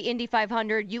summer with the Indy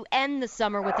 500, you end the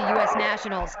summer with the U.S.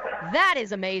 Nationals. That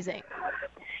is amazing.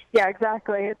 Yeah,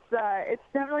 exactly. It's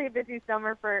definitely a busy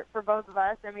summer for both of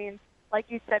us. I mean, like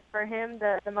you said, for him,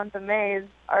 the month of May is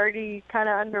already kind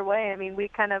of underway. I mean, we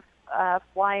kind of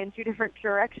fly in two different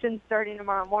directions starting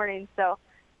tomorrow morning, so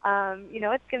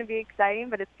it's going to be exciting,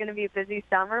 but it's going to be a busy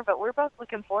summer, but we're both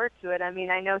looking forward to it. I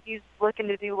mean, I know he's looking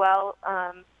to do well,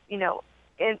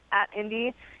 at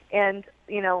Indy, and,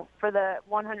 for the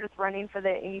 100th running for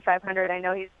the Indy 500, I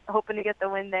know he's hoping to get the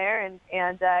win there,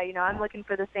 and I'm looking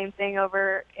for the same thing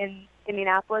over in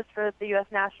Indianapolis for the U.S.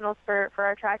 Nationals for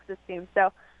our Traxxas team.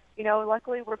 So,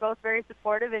 luckily we're both very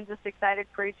supportive and just excited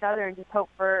for each other and just hope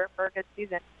for a good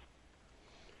season.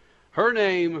 Her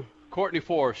name, Courtney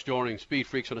Forrest, joining Speed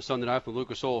Freaks on a Sunday night from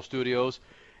Lucas Oil Studios.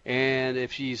 And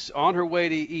if she's on her way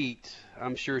to eat,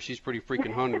 I'm sure she's pretty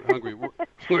freaking hungry.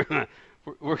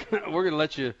 We're gonna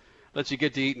let you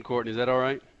get to eating, Courtney. Is that all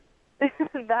right?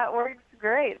 That works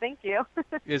great. Thank you.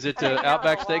 Is it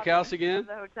Outback Steakhouse again?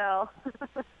 The hotel.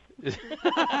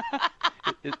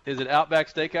 Is it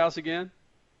Outback Steakhouse again?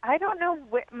 I don't know.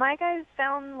 My guys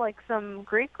found like some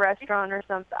Greek restaurant or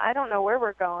something. I don't know where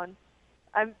we're going.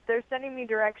 They're sending me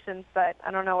directions, but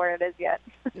I don't know where it is yet.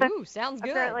 Ooh, sounds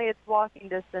good. Apparently it's walking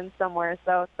distance somewhere,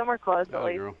 so somewhere close at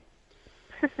least. Girl.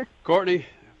 Courtney,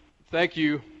 thank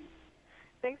you.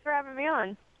 Thanks for having me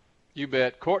on. You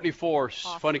bet. Courtney Force,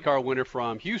 awesome. Funny Car winner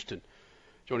from Houston,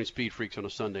 joining Speed Freaks on a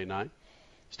Sunday night.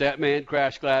 Statman,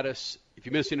 Crash Gladys. If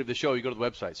you missed any of the show, you go to the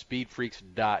website,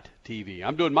 speedfreaks.tv.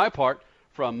 I'm doing my part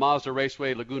from Mazda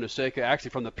Raceway, Laguna Seca, actually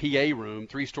from the PA room,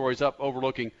 3 stories up,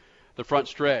 overlooking the front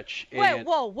stretch. Wait,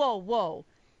 whoa.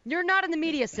 You're not in the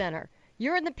media center.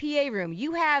 You're in the PA room.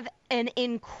 You have an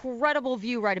incredible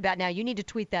view right about now. You need to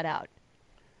tweet that out.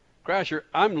 Crasher,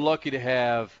 I'm lucky to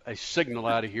have a signal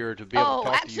out of here to be able to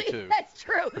talk to you, too. That's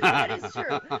true. That is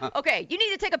true. Okay, you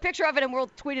need to take a picture of it, and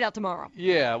we'll tweet it out tomorrow.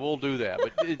 Yeah, we'll do that.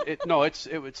 But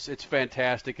it's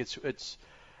fantastic. It's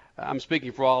I'm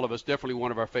speaking for all of us, definitely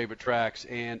one of our favorite tracks.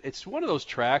 And it's one of those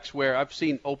tracks where I've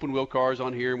seen open-wheel cars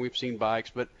on here, and we've seen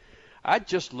bikes, but I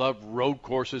just love road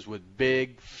courses with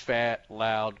big, fat,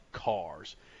 loud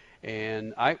cars.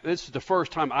 And this is the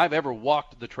first time I've ever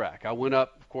walked the track. I went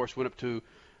up to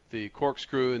the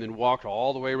corkscrew and then walked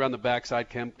all the way around the backside,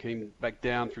 came back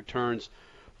down through turns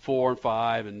 4 and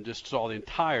 5 and just saw the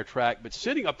entire track. But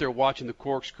sitting up there watching the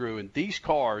corkscrew and these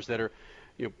cars that are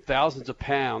thousands of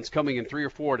pounds coming in 3 or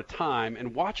 4 at a time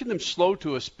and watching them slow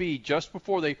to a speed just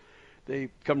before they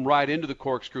come right into the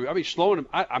corkscrew. I mean, slowing them,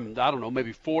 I don't know,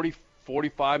 maybe 40,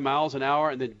 45 miles an hour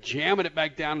and then jamming it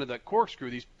back down to the corkscrew.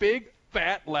 These big,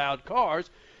 fat, loud cars.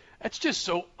 That's just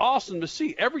so awesome to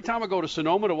see. Every time I go to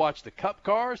Sonoma to watch the Cup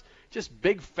cars, just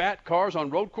big, fat cars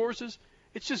on road courses,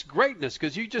 it's just greatness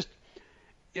because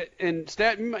and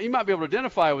Stat, you might be able to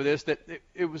identify with this, that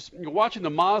it was watching the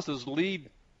Mazdas lead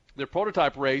their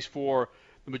prototype race for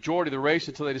the majority of the race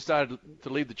until they decided to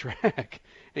leave the track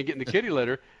and get in the kitty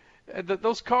litter.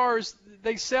 Those cars,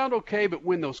 they sound okay, but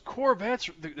when those Corvettes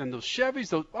and those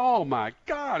Chevys, oh my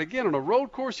God, again on a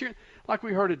road course here, like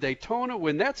we heard at Daytona,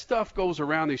 when that stuff goes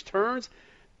around these turns,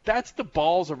 that's the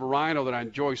balls of a rhino that I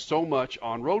enjoy so much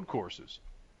on road courses.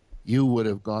 You would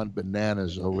have gone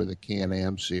bananas over the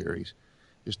Can-Am series.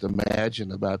 Just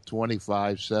imagine about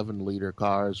 25 7-liter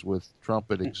cars with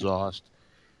trumpet exhaust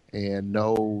and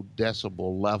no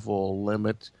decibel level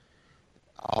limit,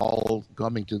 all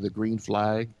coming to the green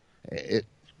flag. It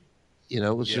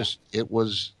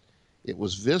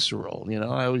was visceral.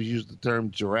 I always use the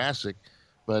term Jurassic,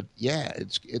 but yeah,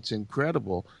 it's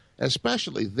incredible,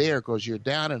 especially there because you're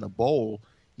down in a bowl.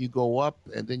 You go up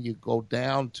and then you go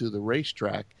down to the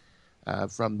racetrack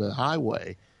from the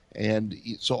highway, and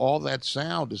so all that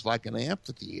sound is like an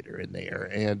amphitheater in there,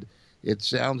 and it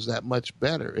sounds that much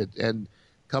better. And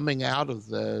coming out of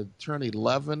the turn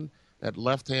 11, that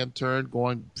left-hand turn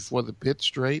going before the pit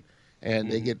straight,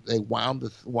 and they wind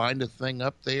the thing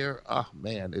up there. Oh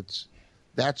man,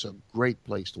 that's a great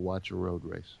place to watch a road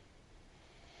race.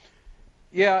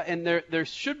 Yeah, and there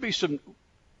should be some.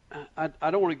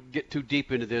 I don't want to get too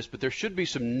deep into this, but there should be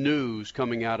some news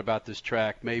coming out about this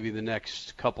track maybe the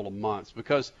next couple of months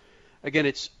because, again,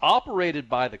 it's operated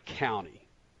by the county.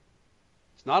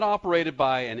 It's not operated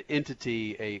by an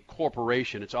entity, a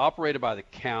corporation. It's operated by the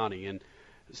county, and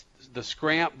the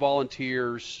Scramp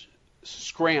volunteers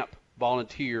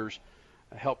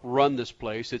help run this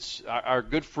place. It's our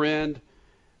good friend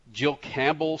Jill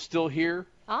Campbell still here,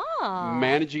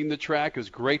 managing the track. It was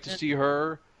great to see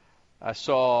her. I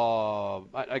saw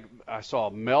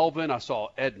Melvin. I saw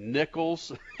Ed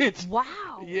Nichols. Wow.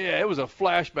 Yeah, it was a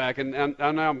flashback, and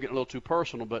I know I'm getting a little too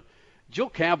personal, but Jill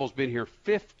Campbell's been here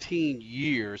 15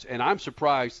 years, and I'm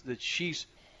surprised that she's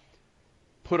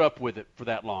put up with it for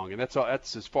that long, and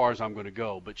that's as far as I'm going to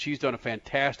go. But she's done a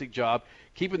fantastic job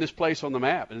keeping this place on the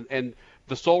map, and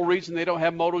the sole reason they don't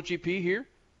have MotoGP here,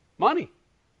 money.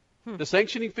 The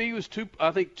sanctioning fee was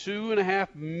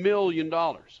 $2.5 million.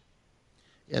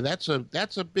 Yeah,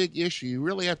 that's a big issue. You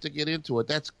really have to get into it.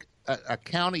 That's a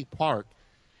county park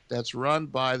that's run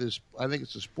by this. I think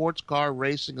it's the Sports Car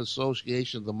Racing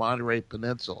Association of the Monterey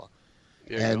Peninsula,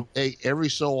 and every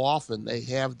so often they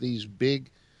have these big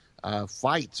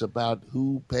fights about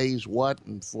who pays what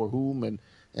and for whom, and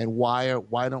why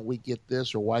don't we get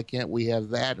this or why can't we have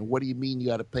that, and what do you mean you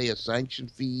got to pay a sanction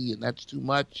fee and that's too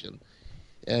much,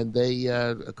 and they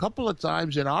a couple of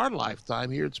times in our lifetime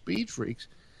here at Speed Freaks,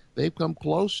 they've come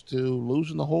close to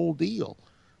losing the whole deal.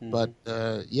 But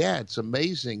it's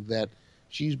amazing that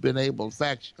she's been able. In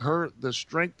fact, the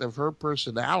strength of her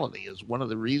personality is one of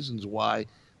the reasons why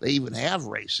they even have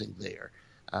racing there.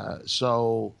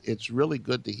 So it's really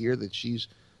good to hear that she's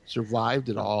survived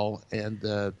it all, and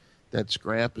that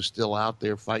Scramp is still out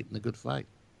there fighting a good fight.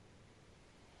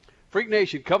 Freak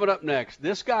Nation coming up next.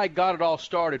 This guy got it all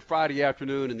started Friday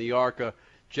afternoon in the ARCA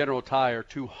General Tire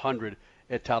 200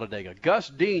 at Talladega. Gus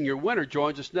Dean, your winner,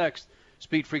 joins us next.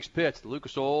 Speed Freaks Pits, the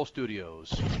Lucas Oil Studios.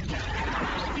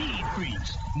 Speed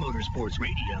Freaks, Motorsports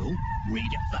Radio,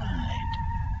 redefined.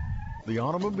 The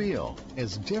automobile,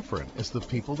 as different as the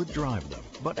people that drive them,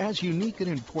 but as unique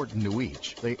and important to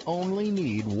each, they only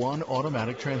need one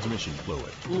automatic transmission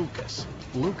fluid, Lucas.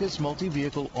 Lucas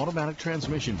Multi-Vehicle Automatic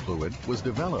Transmission Fluid was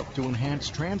developed to enhance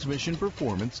transmission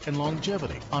performance and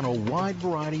longevity on a wide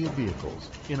variety of vehicles.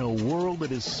 In a world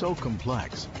that is so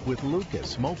complex, with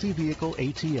Lucas Multi-Vehicle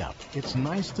ATF, it's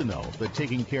nice to know that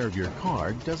taking care of your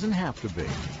car doesn't have to be.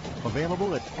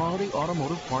 Available at quality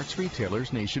automotive parts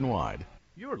retailers nationwide.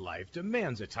 Your life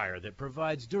demands a tire that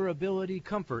provides durability,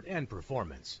 comfort, and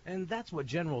performance. And that's what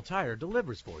General Tire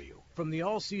delivers for you. From the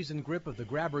all-season grip of the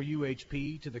Grabber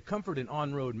UHP, to the comfort and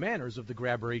on-road manners of the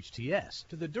Grabber HTS,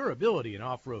 to the durability and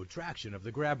off-road traction of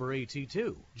the Grabber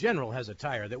AT2, General has a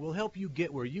tire that will help you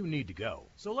get where you need to go.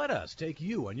 So let us take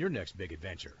you on your next big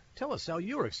adventure. Tell us how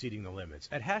you're exceeding the limits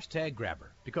at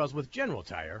 #Grabber. Because with General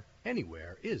Tire,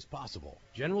 anywhere is possible.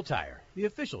 General Tire, the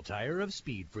official tire of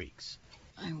Speed Freaks.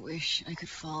 I wish I could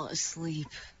fall asleep.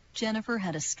 Jennifer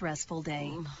had a stressful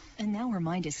day, and now her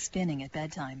mind is spinning at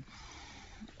bedtime.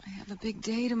 I have a big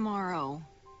day tomorrow.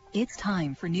 It's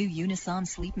time for new Unisom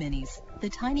Sleep Minis. The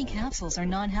tiny capsules are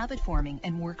non-habit forming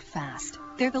and work fast.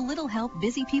 They're the little help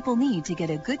busy people need to get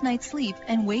a good night's sleep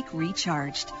and wake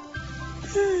recharged.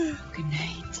 Good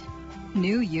night.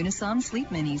 New Unisom Sleep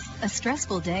Minis. A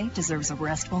stressful day deserves a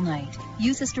restful night.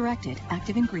 Use as directed.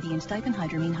 Active ingredient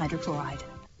diphenhydramine hydrochloride.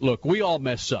 Look, we all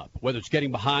mess up, whether it's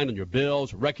getting behind on your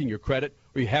bills, wrecking your credit,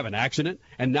 or you have an accident,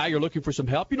 and now you're looking for some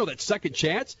help. You know that second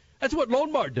chance? That's what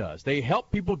Loan Mart does. They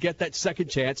help people get that second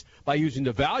chance by using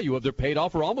the value of their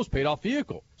paid-off or almost paid-off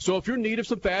vehicle. So if you're in need of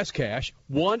some fast cash,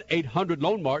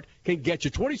 1-800-LOAN-MART can get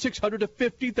you $2,600 to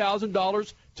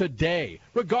 $50,000 today,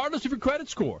 regardless of your credit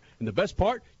score. And the best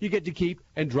part, you get to keep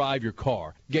and drive your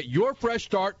car. Get your fresh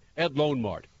start at Loan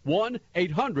Mart.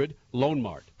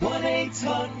 1-800-LOAN-MART.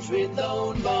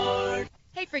 1-800-LOAN-MART.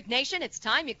 Hey, Freak Nation, it's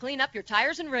time you clean up your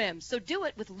tires and rims, so do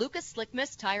it with Lucas Slick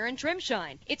Mist Tire and Trim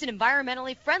Shine. It's an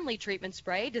environmentally friendly treatment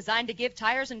spray designed to give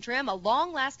tires and trim a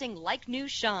long-lasting, like-new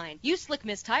shine. Use Slick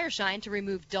Mist Tire Shine to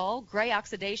remove dull, gray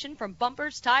oxidation from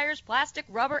bumpers, tires, plastic,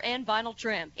 rubber, and vinyl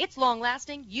trim. It's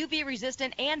long-lasting,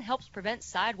 UV-resistant, and helps prevent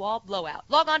sidewall blowout.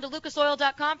 Log on to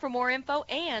lucasoil.com for more info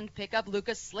and pick up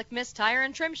Lucas Slick Mist Tire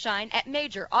and Trim Shine at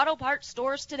major auto parts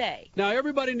stores today. Now,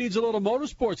 everybody needs a little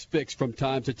motorsports fix from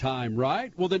time to time, right?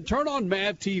 right? Well, then turn on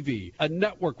MAV TV, a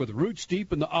network with roots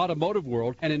deep in the automotive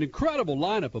world and an incredible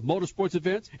lineup of motorsports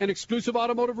events and exclusive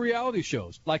automotive reality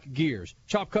shows like Gears,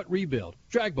 Chop Cut Rebuild,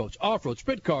 drag boats, off-road,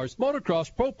 sprint cars, motocross,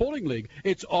 pro bowling league.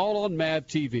 It's all on MAV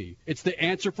TV. It's the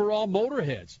answer for all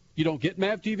motorheads. You don't get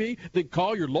MAV TV? Then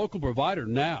call your local provider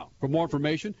now. For more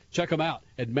information, check them out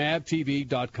at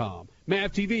mavtv.com.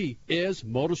 MAV TV is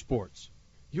motorsports.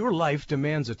 Your life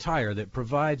demands a tire that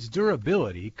provides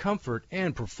durability, comfort,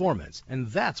 and performance, and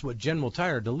that's what General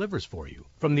Tire delivers for you.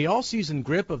 From the all-season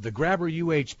grip of the Grabber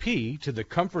UHP to the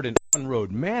comfort and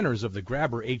on-road manners of the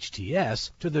Grabber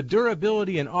HTS to the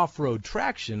durability and off-road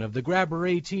traction of the Grabber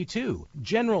AT2,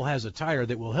 General has a tire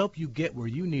that will help you get where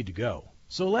you need to go.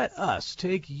 So let us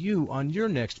take you on your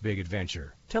next big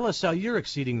adventure. Tell us how you're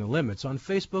exceeding the limits on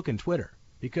Facebook and Twitter,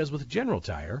 because with General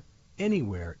Tire,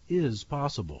 anywhere is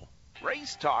possible.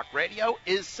 Race Talk Radio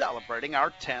is celebrating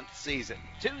our 10th season.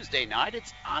 Tuesday night,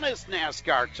 it's Honest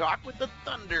NASCAR Talk with the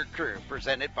Thunder Crew,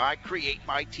 presented by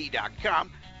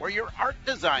CreateMyT.com, where your art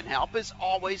design help is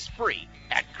always free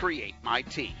at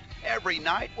CreateMyT. Every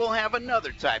night, we'll have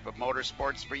another type of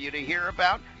motorsports for you to hear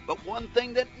about, but one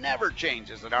thing that never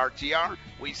changes at RTR,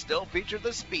 we still feature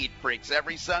the Speed Freaks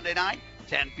every Sunday night,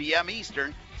 10 p.m.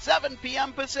 Eastern, 7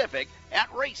 p.m. Pacific, at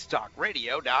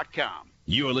RaceTalkRadio.com.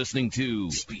 You're listening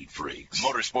to Speed Freaks,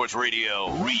 Motorsports Radio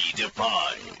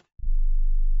Redefined.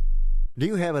 Do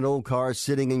you have an old car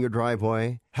sitting in your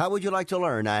driveway? How would you like to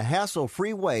learn a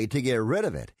hassle-free way to get rid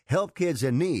of it, help kids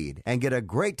in need, and get a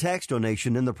great tax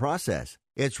donation in the process?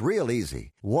 It's real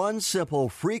easy. One simple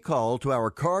free call to our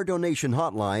car donation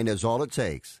hotline is all it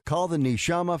takes. Call the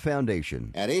Neshama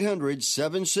Foundation at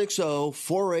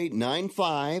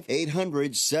 800-760-4895,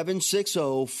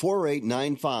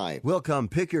 800-760-4895. We'll come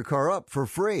pick your car up for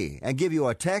free and give you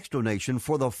a tax donation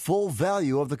for the full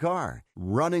value of the car,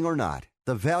 running or not.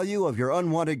 The value of your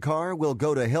unwanted car will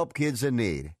go to help kids in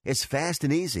need. It's fast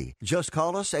and easy. Just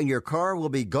call us and your car will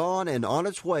be gone and on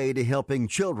its way to helping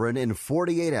children in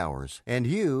 48 hours. And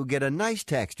you get a nice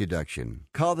tax deduction.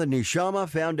 Call the Neshama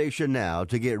Foundation now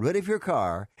to get rid of your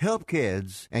car, help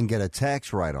kids, and get a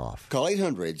tax write-off. Call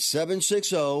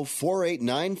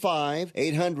 800-760-4895,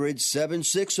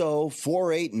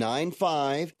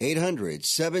 800-760-4895,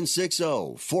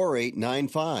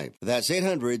 800-760-4895. That's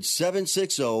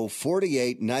 800-760-4895.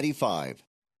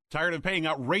 Tired of paying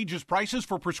outrageous prices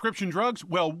for prescription drugs?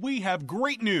 Well, we have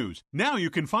great news. Now you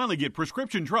can finally get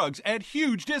prescription drugs at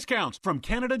huge discounts from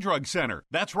Canada Drug Center.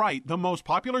 That's right, the most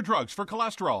popular drugs for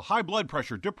cholesterol, high blood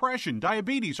pressure, depression,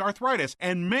 diabetes, arthritis,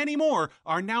 and many more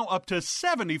are now up to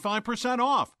 75%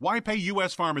 off. Why pay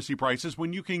U.S. pharmacy prices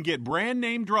when you can get brand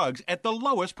name drugs at the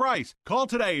lowest price? Call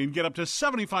today and get up to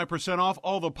 75% off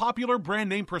all the popular brand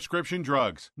name prescription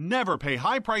drugs. Never pay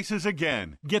high prices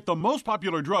again. Get the most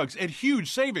popular drugs at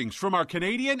huge savings from our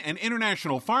Canadian and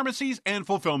international pharmacies and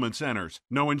fulfillment centers.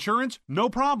 No insurance? No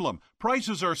problem.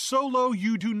 Prices are so low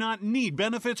you do not need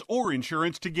benefits or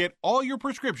insurance to get all your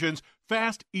prescriptions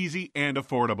fast, easy, and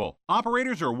affordable.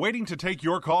 Operators are waiting to take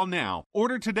your call now.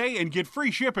 Order today and get free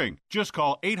shipping. Just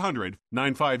call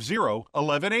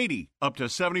 800-950-1180. Up to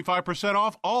 75%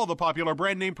 off all the popular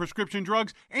brand name prescription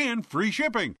drugs and free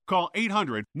shipping. Call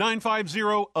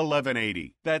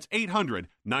 800-950-1180. That's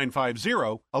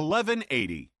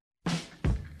 800-950-1180.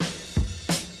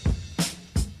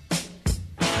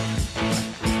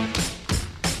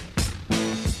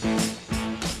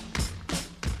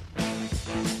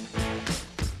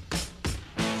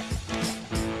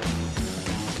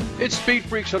 It's Speed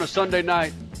Freaks on a Sunday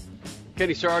night.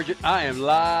 Kenny Sargent, I am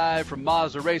live from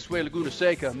Mazda Raceway, Laguna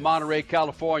Seca, Monterey,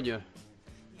 California.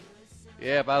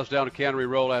 Yeah, I was down at Cannery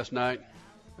Row last night.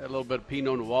 Had a little bit of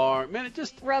Pinot Noir. Man, it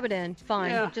just... Rub it in.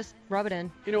 Fine. Yeah. Just rub it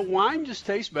in. You know, wine just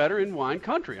tastes better in wine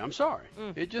country. I'm sorry.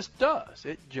 It just does.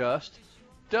 It just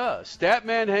does.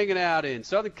 Statman hanging out in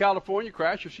Southern California.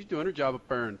 Crasher, she's doing her job up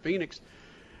there in Phoenix.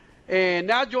 And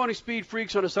now joining Speed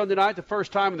Freaks on a Sunday night, the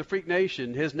first time in the Freak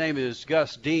Nation. His name is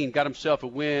Gus Dean. Got himself a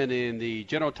win in the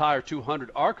General Tire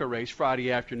 200 ARCA race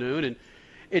Friday afternoon. And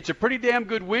it's a pretty damn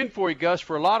good win for you, Gus,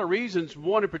 for a lot of reasons.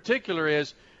 One in particular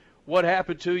is what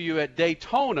happened to you at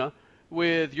Daytona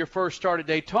with your first start at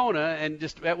Daytona. And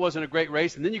just that wasn't a great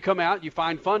race. And then you come out, you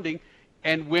find funding,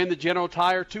 and win the General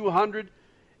Tire 200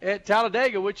 at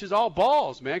Talladega, which is all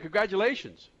balls, man.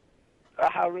 Congratulations.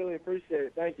 I really appreciate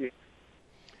it. Thank you.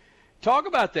 Talk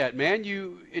about that, man.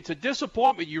 It's a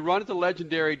disappointment. You run at the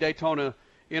legendary Daytona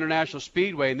International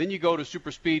Speedway, and then you go to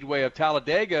Super Speedway of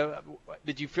Talladega.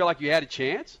 Did you feel like you had a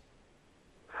chance?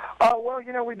 Well,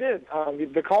 you know, we did.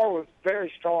 The car was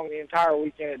very strong the entire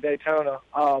weekend at Daytona.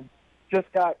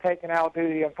 Just got taken out due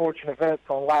to the unfortunate events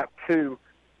on lap 2.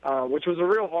 which was a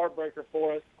real heartbreaker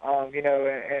for us.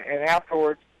 And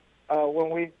afterwards, when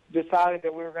we decided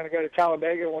that we were going to go to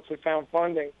Talladega once we found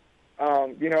funding,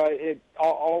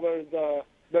 all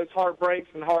those heartbreaks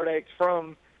and heartaches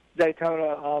from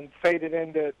Daytona faded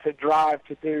into drive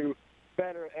to do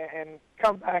better and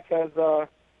come back as a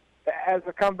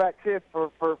comeback kid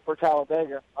for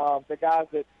Talladega. The guys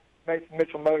at Mason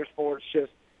Mitchell Motorsports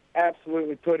just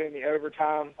absolutely put in the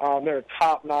overtime. They're a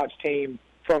top-notch team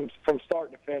from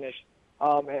start to finish,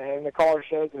 and the car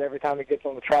shows it every time it gets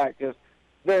on the track. Just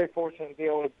very fortunate to be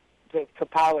able to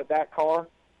pilot that car.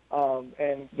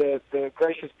 And the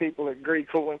gracious people at Gree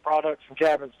Cooling Products and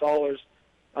Cab Installers,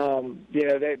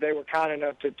 they were kind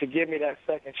enough to give me that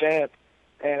second chance.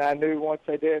 And I knew once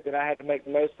they did that I had to make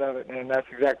the most of it, and that's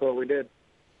exactly what we did.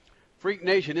 Freak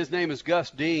Nation, his name is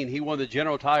Gus Dean. He won the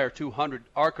General Tire 200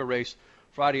 ARCA race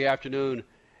Friday afternoon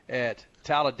at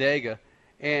Talladega.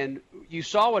 And you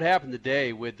saw what happened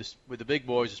today with the big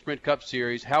boys, the Sprint Cup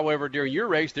Series. However, during your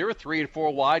race, they were 3 and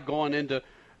 4 wide going into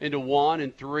 1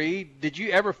 and 3. Did you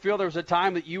ever feel there was a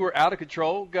time that you were out of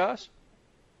control, Gus?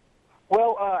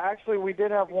 Well, actually, we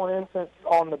did have one instance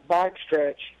on the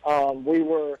backstretch. We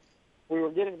were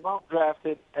getting bump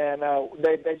drafted, and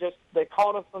they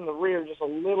caught us from the rear just a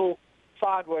little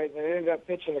sideways, and they ended up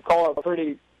pitching the car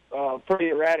pretty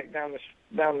erratic down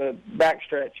the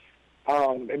backstretch.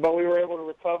 But we were able to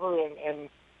recover and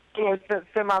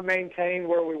semi-maintain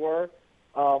where we were.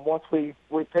 Once we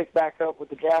picked back up with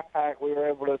the draft pack, we were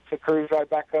able to cruise right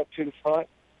back up to the front.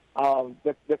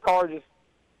 The car just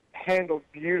handled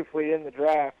beautifully in the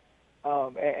draft,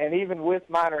 and even with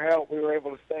minor help, we were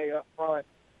able to stay up front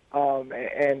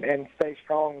and stay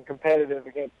strong and competitive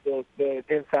against the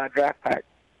inside draft pack.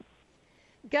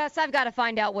 Gus, I've got to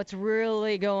find out what's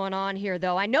really going on here,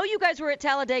 though. I know you guys were at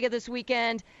Talladega this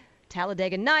weekend.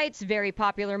 Talladega Nights, very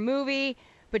popular movie.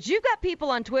 But you've got people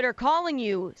on Twitter calling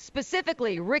you,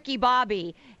 specifically Ricky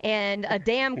Bobby and a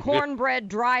damn cornbread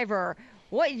driver.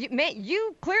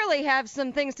 You clearly have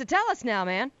some things to tell us now,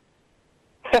 man.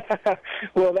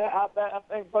 Well, I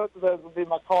think both of those would be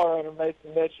my car owner,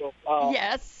 Mason Mitchell.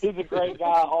 Yes. He's a great guy,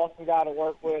 awesome guy to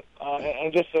work with,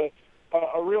 and just a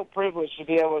real privilege to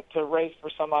be able to race for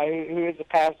somebody who is a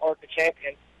past ARCA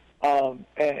champion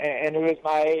and who is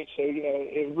my age. So,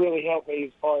 it really helped me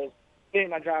as far as being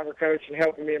my driver coach and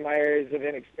helping me in my areas of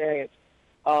inexperience.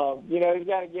 He's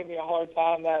got to give me a hard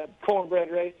time. That cornbread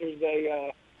racer is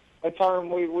a term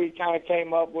we kind of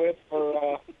came up with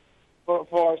for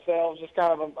ourselves, just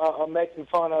kind of a making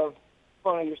fun of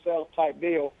yourself type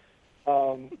deal.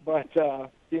 But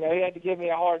he had to give me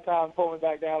a hard time pulling me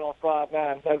back down on slide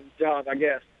 9. That's his job, I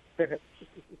guess.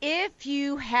 If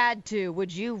you had to,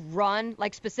 would you run,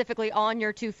 like specifically on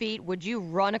your 2 feet, would you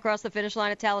run across the finish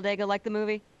line at Talladega like the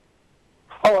movie?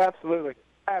 Oh, absolutely.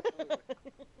 Absolutely.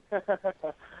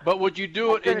 But would you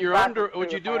do it in your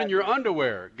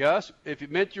underwear, Gus? If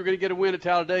it meant you were going to get a win at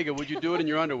Talladega, would you do it in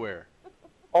your underwear?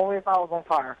 Only if I was on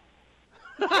fire.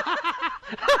 Help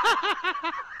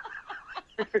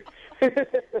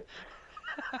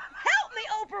me,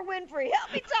 Oprah Winfrey.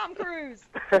 Help me, Tom Cruise.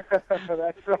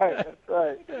 That's right.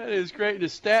 That is great. And the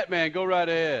stat man, go right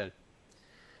ahead.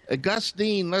 Gus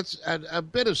Dean, let's a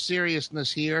bit of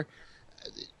seriousness here.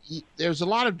 There's a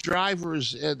lot of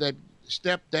drivers that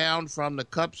step down from the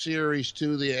Cup Series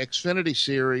to the Xfinity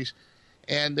Series,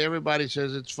 and everybody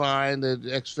says it's fine. The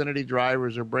Xfinity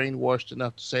drivers are brainwashed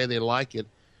enough to say they like it.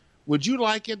 Would you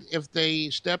like it if they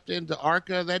stepped into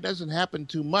ARCA? That doesn't happen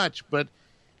too much, but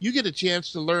you get a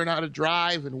chance to learn how to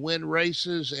drive and win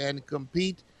races and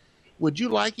compete. Would you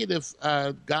like it if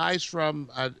guys from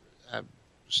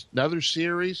another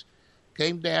series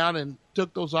came down and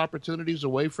took those opportunities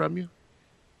away from you?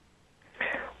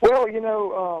 Well,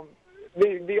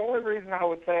 the only reason I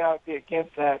would say I would be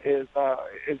against that is the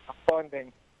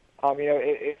funding.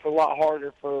 It's a lot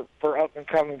harder for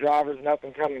up-and-coming drivers and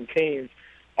up-and-coming teams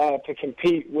to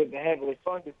compete with the heavily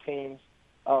funded teams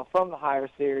from the higher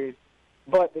series.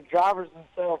 But the drivers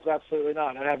themselves, absolutely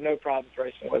not. I have no problems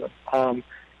racing with them.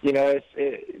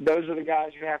 Those are the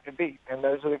guys you have to beat, and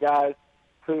those are the guys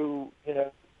who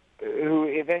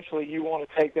eventually you want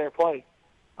to take their place.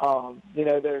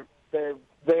 They're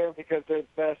there because they're the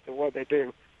best at what they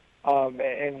do.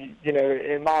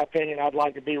 In my opinion, I'd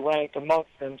like to be ranked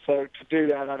amongst them. So to do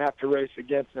that, I'd have to race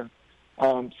against them.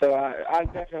 So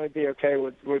I'd definitely be okay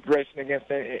with racing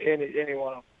against any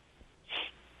one of them.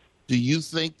 Do you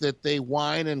think that they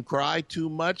whine and cry too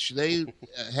much? They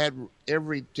had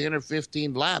every 10 or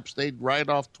 15 laps, they'd ride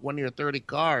off 20 or 30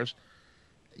 cars.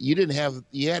 You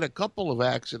had a couple of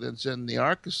accidents in the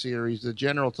ARCA series, the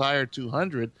General Tire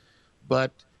 200,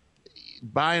 but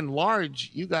by and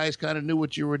large, you guys kind of knew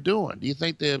what you were doing. Do you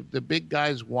think the big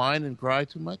guys whine and cry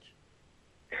too much?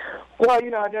 Well, I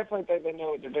definitely think they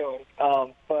know what they're doing.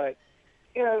 But,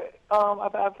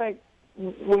 I think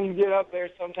when you get up there,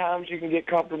 sometimes you can get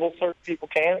comfortable. Certain people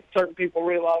can't. Certain people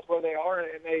realize where they are,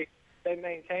 and they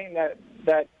maintain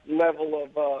that level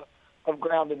of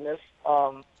groundedness.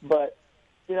 But,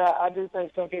 I do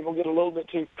think some people get a little bit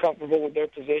too comfortable with their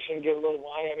position, get a little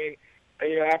whiny. I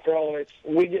mean, after all,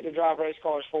 we get to drive race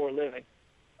cars for a living.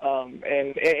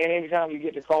 And any time you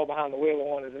get to crawl behind the wheel of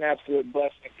one is an absolute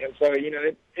blessing. And so,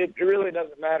 it really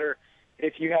doesn't matter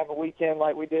if you have a weekend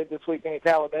like we did this weekend at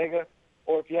Talladega,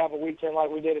 or if you have a weekend like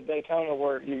we did at Daytona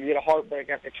where you get a heartbreak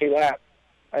after 2 laps.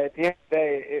 At the end of the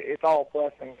day, it's all a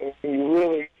blessing.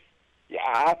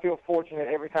 I feel fortunate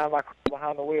every time I crawl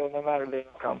behind the wheel, no matter the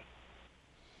outcome.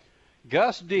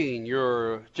 Gus Dean,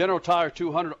 your General Tire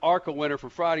 200 ARCA winner for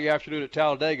Friday afternoon at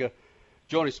Talladega,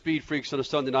 joining Speed Freaks on a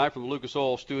Sunday night from the Lucas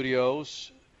Oil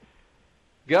Studios.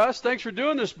 Gus, thanks for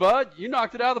doing this, bud. You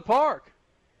knocked it out of the park.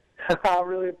 I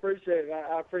really appreciate it.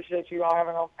 I appreciate you all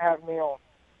having me on.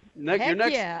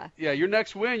 Your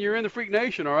next win, you're in the Freak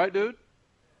Nation, all right, dude?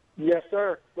 Yes,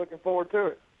 sir. Looking forward to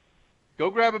it. Go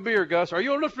grab a beer, Gus. Are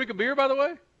you old enough to drink a beer, by the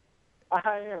way?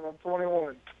 I am. I'm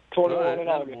 21. 21 in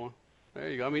August. There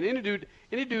you go. I mean,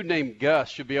 any dude named Gus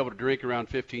should be able to drink around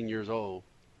 15 years old.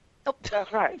 Oh.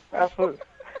 That's right. Absolutely.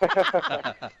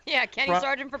 Yeah, Kenny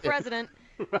Sargent for president.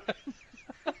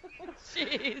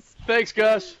 Jeez. Thanks,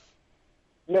 Gus.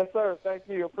 Yes, sir. Thank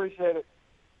you. Appreciate it.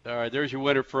 All right, there's your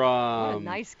winner from. What a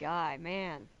nice guy,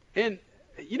 man. And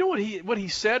you know what he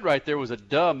said right there was a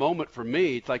duh moment for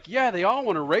me. It's like, yeah, they all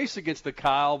want to race against the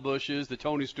Kyle Bushes, the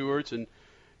Tony Stewarts, and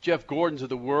Jeff Gordons of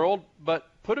the world, but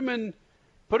put them in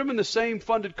the same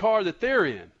funded car that they're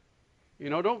in.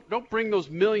 Don't bring those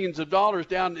millions of dollars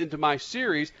down into my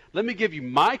series. Let me give you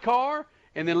my car,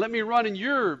 and then let me run in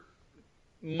your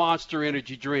Monster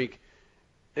Energy drink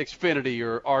Xfinity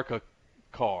or ARCA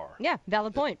car. Yeah,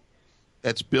 valid point.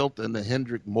 That's built in the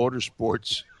Hendrick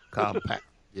Motorsports compact,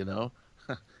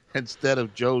 instead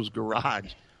of Joe's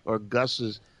garage or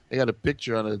Gus's. They got a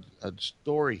picture on a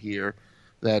story here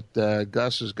that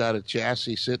Gus has got a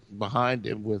chassis sitting behind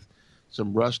him with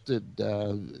some rusted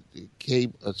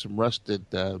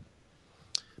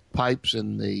pipes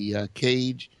in the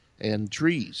cage and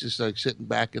trees. Just like sitting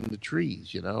back in the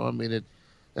trees, I mean,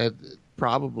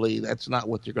 probably that's not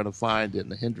what you're going to find in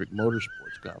the Hendrick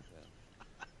Motorsports compound.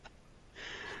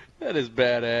 That is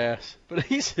badass. But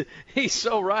he's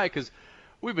so right, because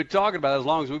we've been talking about it as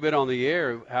long as we've been on the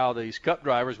air, how these Cup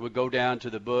drivers would go down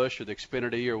to the Busch or the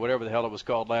Xfinity or whatever the hell it was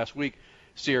called last week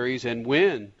series and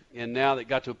win. And now they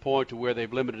got to a point to where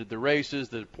they've limited the races,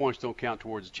 the points don't count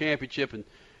towards the championship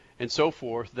and so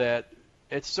forth, that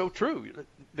it's so true.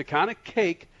 The kind of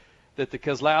cake that the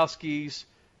Keselowskis,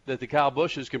 that the Kyle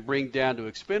Bushes can bring down to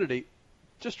Xfinity,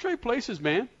 just trade places,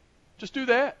 man. Just do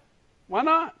that. Why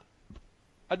not?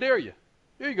 I dare you.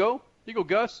 Here you go. You go,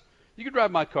 Gus. You can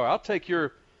drive my car. I'll take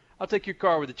your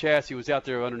car where the chassis was out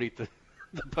there underneath the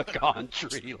pecan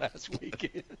tree last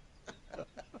weekend.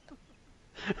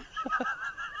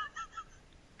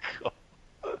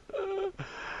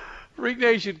 Freak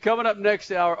Nation, coming up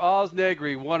next hour, Oz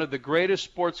Negri, one of the greatest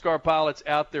sports car pilots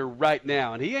out there right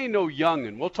now. And he ain't no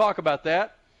youngin'. We'll talk about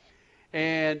that.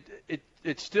 And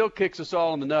it still kicks us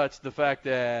all in the nuts, the fact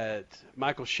that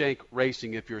Michael Shank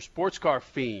Racing, if you're a sports car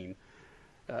fiend,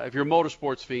 if you're a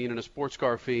motorsports fiend and a sports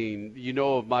car fiend, you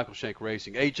know of Michael Shank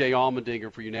Racing. A.J.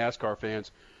 Allmendinger, for you NASCAR fans,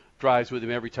 drives with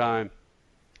him every time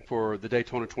for the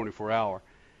Daytona 24-hour.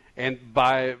 And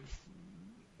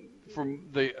from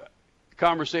the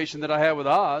conversation that I had with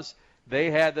Oz, they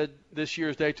had this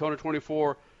year's Daytona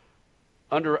 24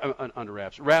 under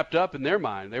wraps, wrapped up in their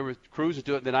mind. They were cruising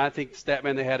to it. Then I think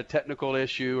Statman, they had a technical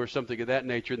issue or something of that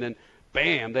nature, and then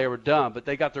bam, they were done. But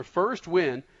they got their first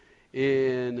win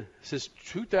since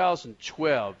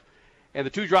 2012. And the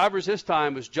two drivers this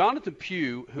time was Jonathan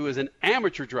Pugh, who is an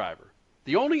amateur driver,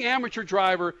 the only amateur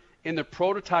driver in the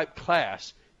prototype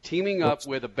class, teaming up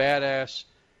with a badass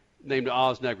named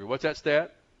Oz Negri. What's that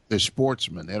stat? They're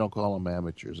sportsmen. They don't call them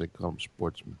amateurs. They call them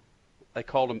sportsmen. They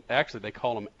call them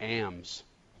AMs.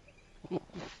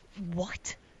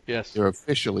 What? Yes. They're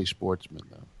officially sportsmen,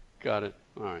 though. Got it.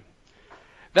 All right.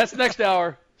 That's next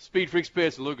hour. Speed Freaks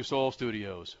Pits at Lucas Oil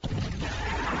Studios.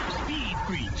 Speed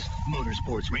Freaks,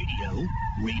 Motorsports Radio,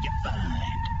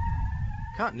 redefined.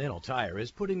 Continental Tire is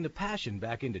putting the passion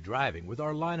back into driving with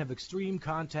our line of extreme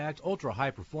contact,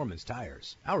 ultra-high performance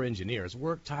tires. Our engineers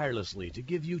work tirelessly to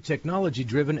give you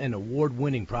technology-driven and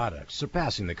award-winning products,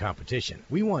 surpassing the competition.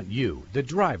 We want you, the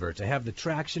driver, to have the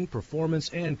traction, performance,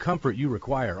 and comfort you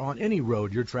require on any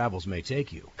road your travels may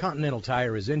take you. Continental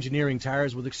Tire is engineering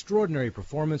tires with extraordinary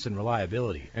performance and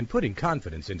reliability and putting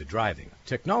confidence into driving.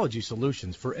 Technology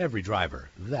solutions for every driver.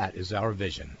 That is our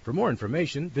vision. For more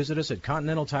information, visit us at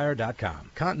ContinentalTire.com.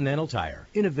 Continental Tire.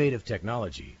 Innovative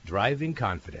technology. Driving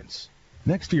confidence.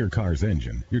 Next to your car's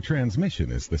engine, your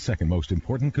transmission is the second most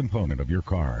important component of your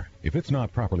car. If it's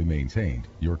not properly maintained,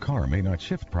 your car may not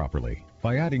shift properly.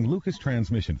 By adding Lucas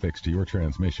Transmission Fix to your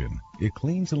transmission, it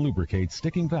cleans and lubricates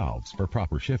sticking valves for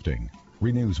proper shifting,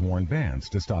 renews worn bands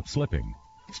to stop slipping,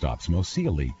 stops most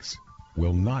seal leaks,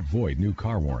 will not void new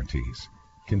car warranties,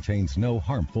 contains no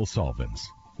harmful solvents.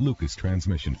 Lucas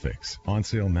Transmission Fix. On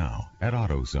sale now at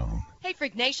AutoZone. Hey,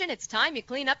 Freak Nation, it's time you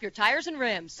clean up your tires and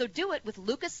rims, so do it with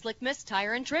Lucas Slick Mist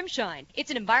Tire and Trim Shine. It's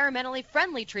an environmentally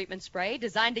friendly treatment spray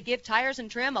designed to give tires and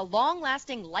trim a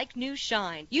long-lasting, like-new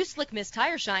shine. Use Slick Mist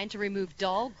Tire Shine to remove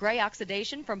dull, gray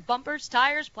oxidation from bumpers,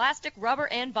 tires, plastic, rubber,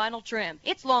 and vinyl trim.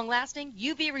 It's long-lasting,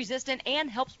 UV-resistant, and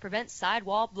helps prevent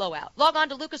sidewall blowout. Log on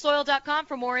to lucasoil.com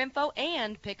for more info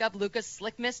and pick up Lucas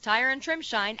Slick Mist Tire and Trim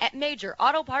Shine at major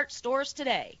auto parts stores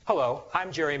today. Hello,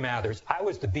 I'm Jerry Mathers. I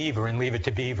was the Beaver in Leave It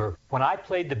to Beaver. When I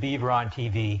played the Beaver on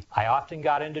TV, I often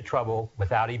got into trouble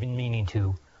without even meaning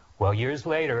to. Well, years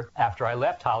later, after I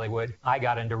left Hollywood, I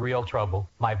got into real trouble.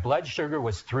 My blood sugar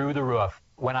was through the roof.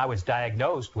 When I was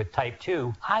diagnosed with type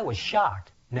 2, I was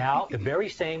shocked. Now, the very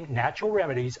same natural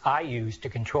remedies I use to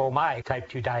control my type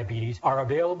 2 diabetes are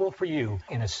available for you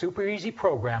in a super easy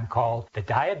program called the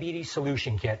Diabetes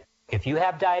Solution Kit. If you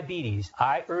have diabetes,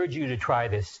 I urge you to try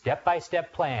this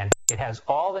step-by-step plan. It has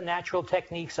all the natural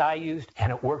techniques I used,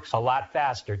 and it works a lot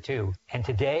faster, too. And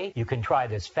today, you can try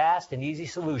this fast and easy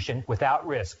solution without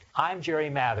risk. I'm Jerry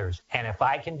Mathers, and if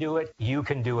I can do it, you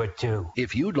can do it, too.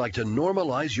 If you'd like to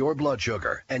normalize your blood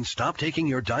sugar and stop taking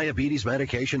your diabetes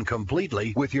medication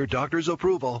completely with your doctor's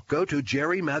approval, go to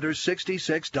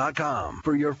JerryMathers66.com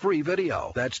for your free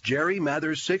video. That's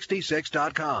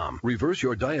JerryMathers66.com. Reverse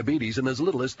your diabetes in as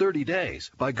little as 30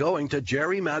 days by going to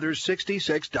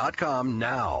JerryMathers66.com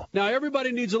now. Now,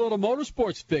 everybody needs a little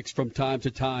motorsports fix from time to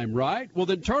time, right? Well,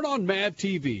 then turn on MAV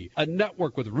TV, a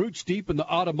network with roots deep in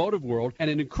the automotive world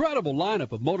and an incredible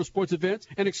lineup of motorsports events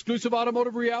and exclusive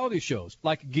automotive reality shows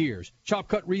like Gears, Chop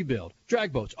Cut Rebuild,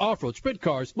 drag boats, off-road, sprint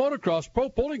cars, motocross, pro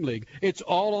bowling league. It's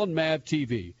all on MAV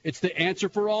TV. It's the answer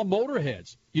for all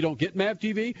motorheads. You don't get MAV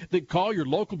TV? Then call your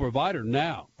local provider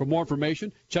now. For more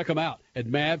information, check them out at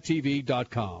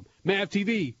mavtv.com. MAV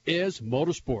TV is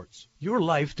motorsports. Your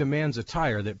life demands a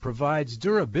tire that provides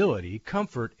durability,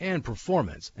 comfort, and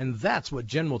performance, and that's what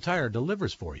General Tire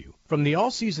delivers for you. From the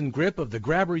all-season grip of the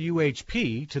Grabber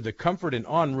UHP to the comfort and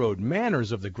on-road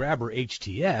manners of the Grabber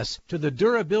HTS to the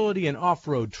durability and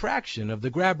off-road traction of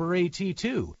the Grabber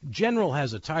AT2, General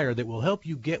has a tire that will help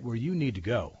you get where you need to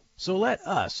go. So let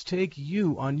us take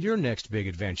you on your next big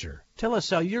adventure. Tell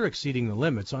us how you're exceeding the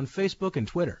limits on Facebook and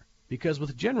Twitter, because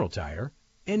with General Tire,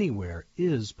 anywhere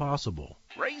is possible.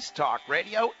 Race Talk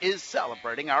Radio is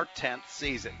celebrating our 10th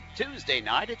season. Tuesday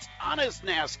night, it's Honest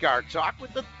NASCAR Talk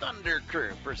with the Thunder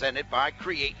Crew, presented by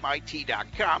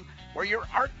CreateMyT.com, where your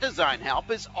art design help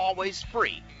is always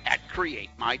free at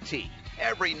CreateMyT.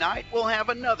 Every night, we'll have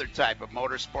another type of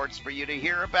motorsports for you to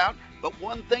hear about, but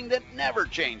one thing that never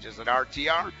changes at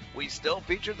RTR, we still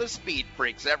feature the Speed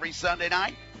Freaks every Sunday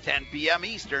night, 10 p.m.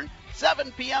 Eastern,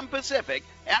 7 p.m. Pacific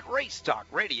at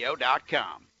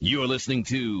RaceTalkRadio.com. You're listening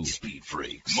to Speed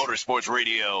Freaks, Motorsports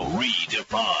Radio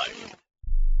Redefined.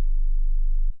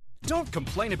 Don't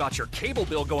complain about your cable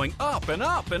bill going up and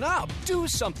up and up. Do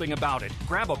something about it.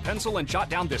 Grab a pencil and jot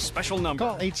down this special number.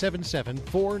 Call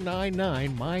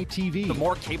 877-499-MY-TV. The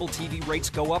more cable TV rates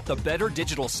go up, the better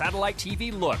digital satellite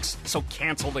TV looks. So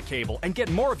cancel the cable and get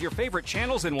more of your favorite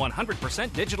channels in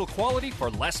 100% digital quality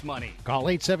for less money. Call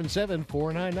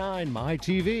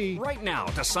 877-499-MY-TV. Right now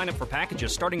to sign up for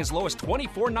packages starting as low as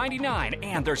 $24.99,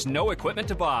 and there's no equipment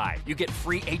to buy. You get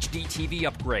free HD TV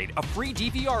upgrade, a free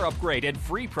DVR upgrade, and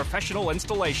free professional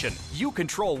installation. You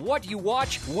control what you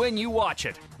watch when you watch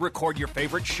it. Record your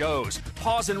favorite shows,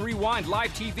 pause and rewind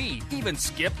live TV, even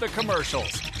skip the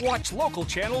commercials. Watch local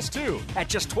channels too. At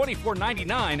just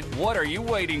 $24.99, what are you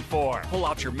waiting for? Pull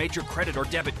out your major credit or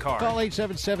debit card. Call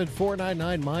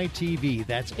 877-499-MY-TV.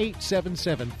 That's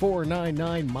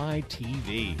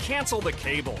 877-499-MY-TV. Cancel the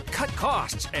cable, cut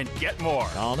costs, and get more.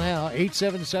 Call now,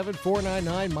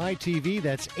 877-499-MY-TV.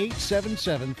 That's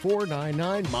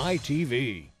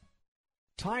 877-499-MY-TV.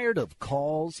 Tired of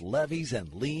calls, levies,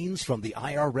 and liens from the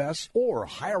IRS or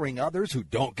hiring others who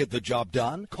don't get the job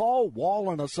done? Call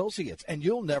Wall & Associates and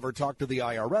you'll never talk to the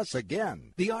IRS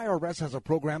again. The IRS has a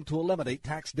program to eliminate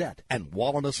tax debt, and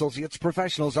Wall & Associates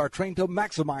professionals are trained to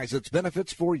maximize its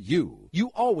benefits for you. You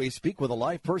always speak with a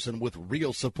live person with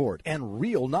real support and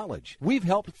real knowledge. We've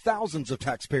helped thousands of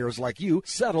taxpayers like you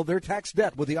settle their tax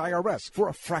debt with the IRS for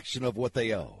a fraction of what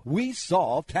they owe. We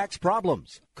solve tax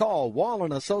problems. Call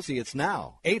Wall & Associates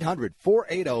now,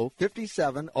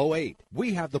 800-480-5708.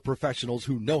 We have the professionals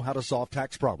who know how to solve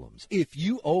tax problems. If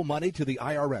you owe money to the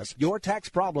IRS, your tax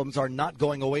problems are not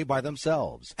going away by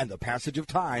themselves, and the passage of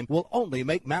time will only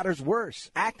make matters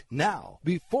worse. Act now,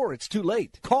 before it's too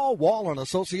late. Call Wall &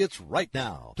 Associates right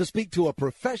now to speak to a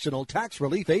professional tax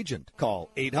relief agent. Call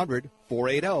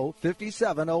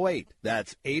 800-480-5708.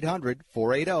 That's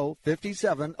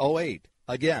 800-480-5708.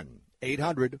 Again,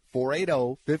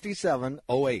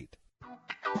 800-480-5708.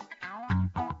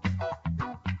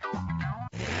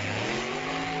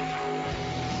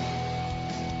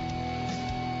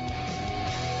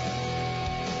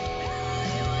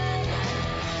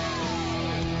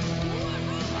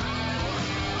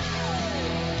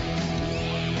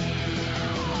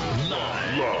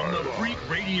 On the Freak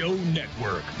Radio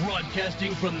Network,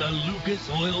 broadcasting from the Lucas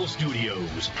Oil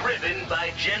Studios. Driven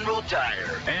by General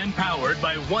Tire. And powered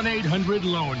by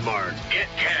 1-800-LOAN-MART. Get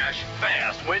cash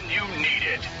fast when you need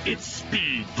it. It's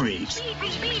Speed Freaks.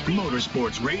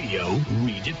 Motorsports Radio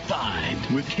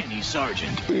redefined with Kenny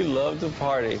Sargent. We love to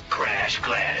party. Crash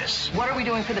Gladys. What are we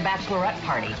doing for the bachelorette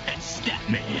party? And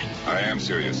Statman. I am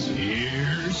serious.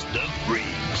 Here's the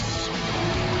Freaks.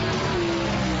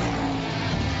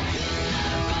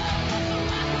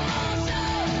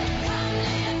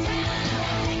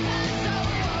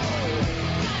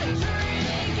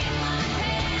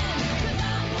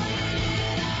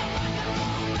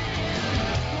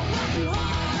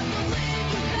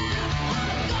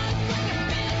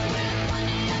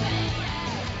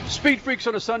 Speed Freaks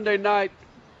on a Sunday night.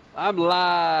 I'm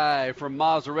live from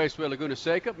Mazda Raceway, Laguna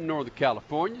Seca, Northern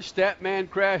California. Statman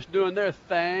Crash doing their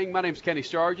thing. My name's Kenny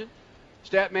Sargent.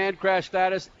 Statman Crash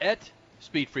Gladys at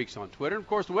Speed Freaks on Twitter. And, of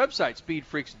course, the website,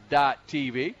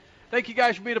 speedfreaks.tv. Thank you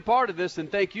guys for being a part of this,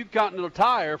 and thank you, Continental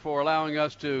Tire, for allowing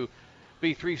us to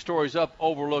be 3 stories up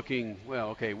overlooking, well,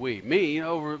 okay,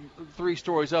 over 3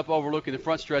 stories up overlooking the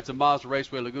front stretch of Mazda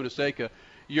Raceway, Laguna Seca.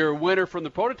 Your winner from the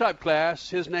prototype class,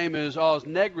 his name is Oz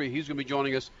Negri. He's going to be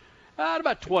joining us in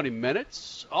about 20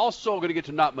 minutes. Also going to get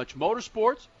to Not Much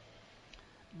Motorsports.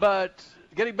 But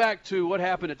getting back to what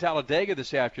happened at Talladega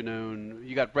this afternoon,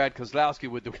 you got Brad Keselowski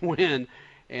with the win.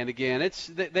 And, again,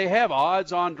 they have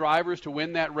odds on drivers to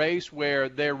win that race where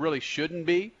there really shouldn't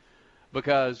be,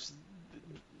 because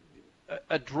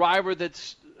a driver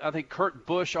that's, I think, Kurt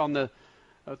Busch on the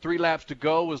 3 laps to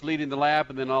go was leading the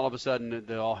lap, and then all of a sudden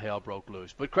all hell broke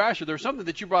loose. But, Crasher, there's something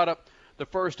that you brought up the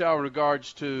first hour in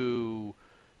regards to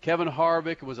Kevin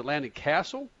Harvick. Was it Landon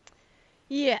Castle?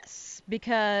 Yes,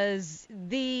 because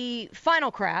the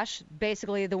final crash,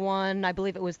 basically the one, I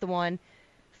believe it was the one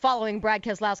following Brad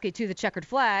Keselowski to the checkered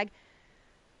flag,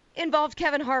 involved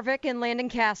Kevin Harvick and Landon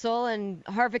Castle, and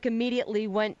Harvick immediately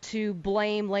went to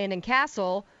blame Landon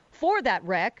Castle for that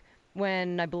wreck,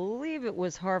 when I believe it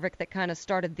was Harvick that kind of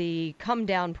started the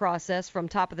come-down process from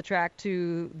top of the track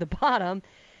to the bottom.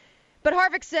 But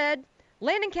Harvick said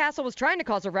Landon Castle was trying to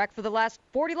cause a wreck for the last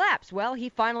 40 laps. Well, he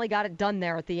finally got it done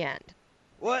there at the end.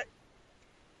 What?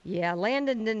 Yeah,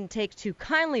 Landon didn't take too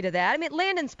kindly to that. I mean,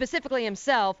 Landon specifically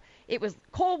himself, it was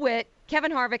Cole Witt,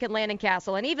 Kevin Harvick, and Landon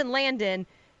Castle. And even Landon,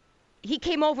 he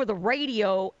came over the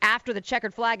radio after the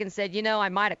checkered flag and said, I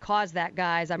might have caused that,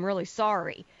 guys. I'm really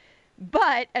sorry.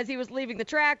 But as he was leaving the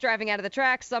track, driving out of the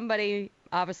track, somebody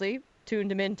obviously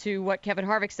tuned him into what Kevin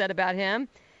Harvick said about him,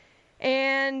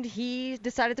 and he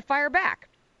decided to fire back.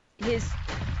 His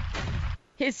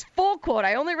full quote,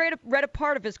 I only read a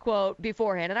part of his quote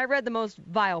beforehand, and I read the most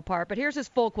vile part, but here's his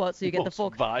full quote so you get the full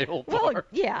vile part? Well,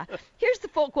 yeah. Here's the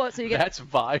full quote so you get... That's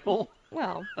vile?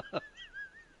 Well,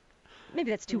 maybe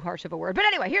that's too harsh of a word. But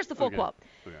anyway, here's the full quote.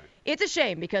 Okay. It's a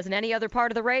shame because in any other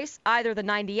part of the race, either the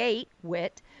 98,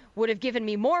 Witt, would have given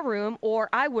me more room or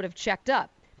I would have checked up.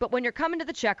 But when you're coming to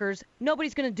the checkers,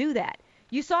 nobody's going to do that.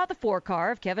 You saw the 4 car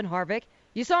of Kevin Harvick.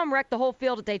 You saw him wreck the whole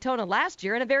field at Daytona last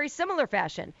year in a very similar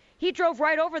fashion. He drove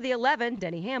right over the 11,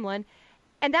 Denny Hamlin,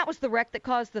 and that was the wreck that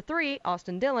caused the 3,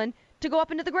 Austin Dillon, to go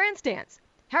up into the grandstands.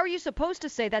 How are you supposed to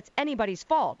say that's anybody's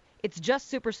fault? It's just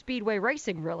super speedway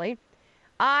racing, really.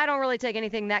 I don't really take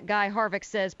anything that guy Harvick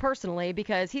says personally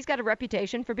because he's got a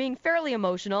reputation for being fairly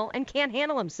emotional and can't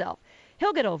handle himself.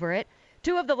 He'll get over it.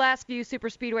 2 of the last few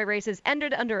superspeedway races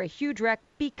ended under a huge wreck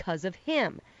because of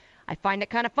him. I find it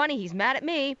kind of funny he's mad at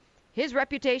me. His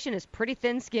reputation is pretty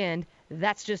thin-skinned.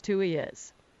 That's just who he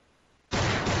is.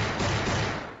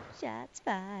 Shots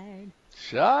fired.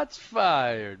 Shots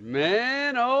fired.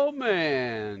 Man, oh,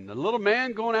 man. The little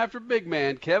man going after big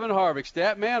man, Kevin Harvick.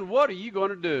 Stat man, what are you going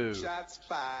to do? Shots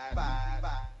fired.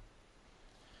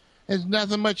 There's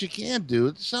nothing much you can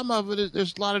do. Some of it,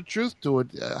 there's a lot of truth to it.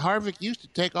 Harvick used to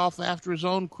take off after his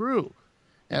own crew.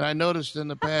 And I noticed in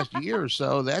the past year or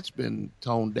so, that's been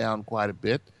toned down quite a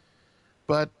bit.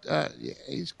 But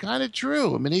it's kind of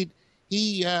true. I mean,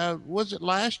 he was it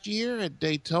last year at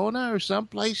Daytona or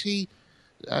someplace, he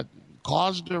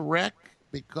caused a wreck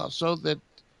so that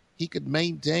he could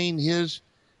maintain his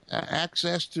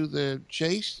access to the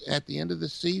chase at the end of the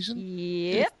season.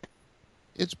 Yep.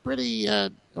 It's pretty,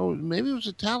 maybe it was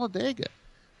at Talladega.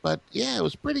 But, yeah, it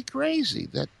was pretty crazy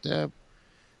that, I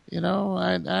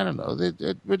don't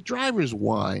know. But drivers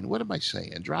whine. What am I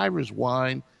saying? Drivers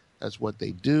whine. That's what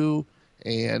they do.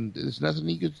 And there's nothing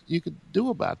you could do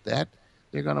about that.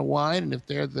 They're going to whine, and if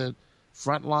they're the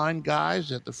frontline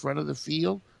guys at the front of the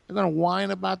field, they're going to whine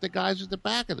about the guys at the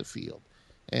back of the field.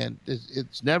 And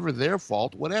it's never their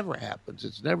fault. Whatever happens,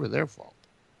 it's never their fault.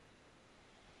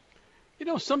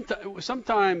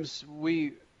 Sometimes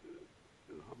we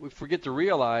forget to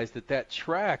realize that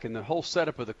track and the whole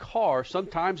setup of the car,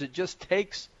 sometimes it just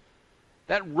takes –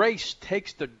 that race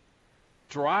takes the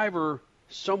driver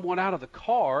somewhat out of the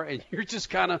car, and you're just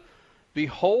kind of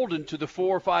beholden to the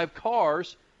 4 or 5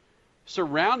 cars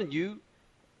surrounding you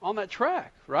on that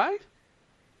track, right?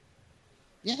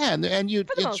 Yeah, and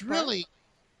it's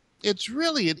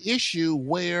really an issue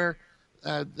where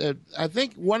I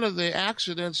think one of the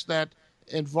accidents that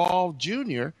involved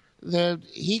Junior, that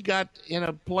he got in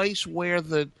a place where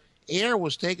the air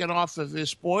was taken off of his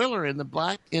spoiler in the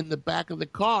back of the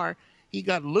car. He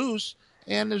got loose,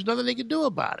 and there's nothing he could do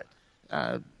about it.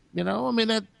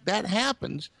 That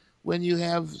happens when you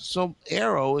have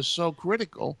aero is so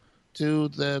critical to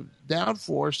the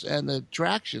downforce and the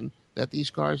traction that these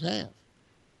cars have.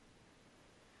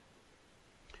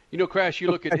 Crash, you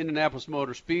look at Indianapolis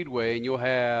Motor Speedway, and you'll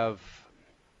have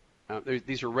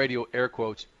these are radio air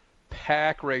quotes,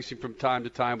 pack racing from time to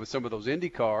time with some of those Indy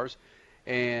cars,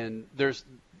 and there's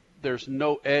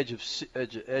no edge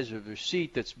of your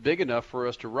seat that's big enough for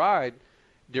us to ride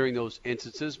during those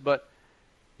instances, but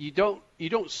you don't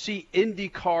see Indy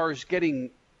cars getting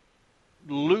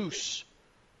loose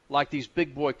like these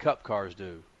big boy Cup cars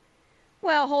do.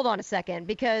 Well, hold on a second,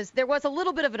 because there was a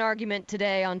little bit of an argument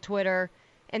today on Twitter,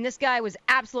 and this guy was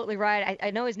absolutely right.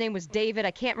 I know his name was David.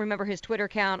 I can't remember his Twitter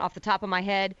account off the top of my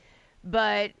head,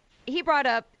 but he brought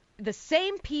up the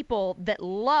same people that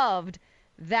loved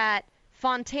that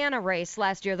Fontana race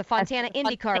last year, the Fontana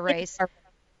IndyCar race,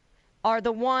 are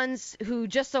the ones who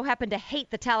just so happen to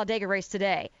hate the Talladega race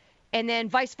today. And then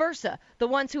vice versa, the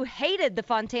ones who hated the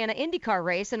Fontana IndyCar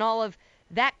race and all of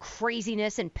that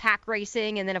craziness and pack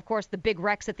racing, and then, of course, the big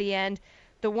wrecks at the end,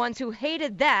 the ones who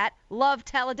hated that loved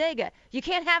Talladega. You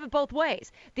can't have it both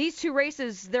ways. These two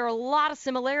races, there are a lot of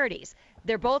similarities.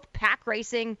 They're both pack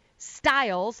racing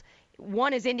styles.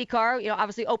 One is IndyCar,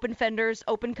 obviously open fenders,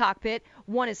 open cockpit.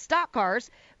 One is stock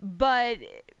cars, but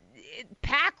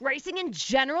pack racing in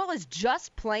general is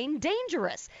just plain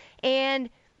dangerous. And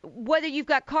whether you've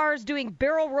got cars doing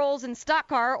barrel rolls in stock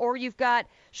car or you've got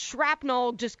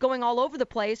shrapnel just going all over the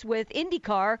place with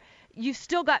IndyCar, you've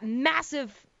still got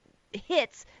massive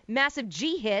hits, massive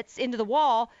G hits into the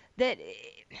wall that,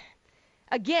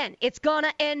 again, it's going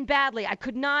to end badly. I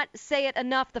could not say it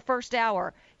enough the first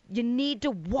hour. You need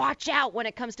to watch out when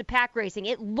it comes to pack racing.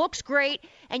 It looks great,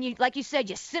 and you, like you said,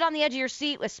 you sit on the edge of your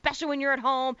seat, especially when you're at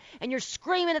home, and you're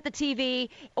screaming at the TV,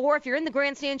 or if you're in the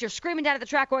grandstands, you're screaming down at the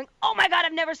track going, oh my God,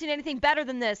 I've never seen anything better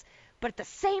than this. But at the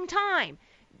same time,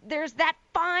 there's that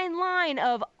fine line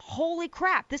of, holy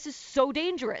crap, this is so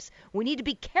dangerous. We need to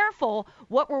be careful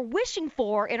what we're wishing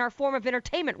for in our form of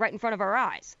entertainment right in front of our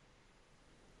eyes.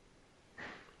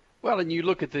 Well, and you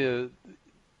look at the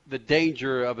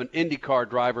danger of an IndyCar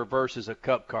driver versus a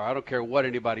Cup car. I don't care what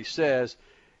anybody says.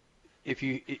 If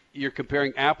you're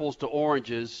comparing apples to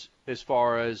oranges as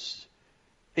far as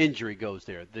injury goes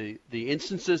there. The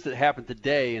instances that happened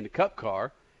today in the Cup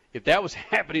car, if that was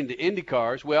happening to Indy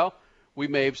cars, well, we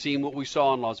may have seen what we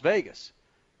saw in Las Vegas.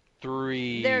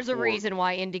 There's a reason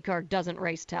why IndyCar doesn't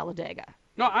race Talladega.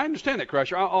 No, I understand that,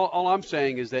 Crusher. All I'm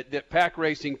saying is that pack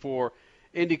racing for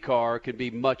IndyCar can be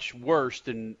much worse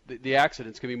than the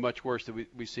accidents can be much worse than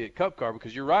we see at Cup car,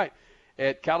 because you're right.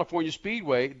 At California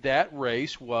Speedway, that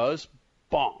race was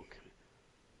bonk.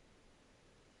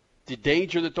 The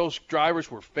danger that those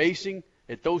drivers were facing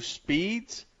at those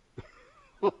speeds.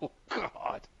 Oh,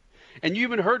 God. And you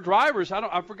even heard drivers,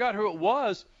 I forgot who it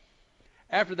was,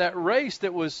 after that race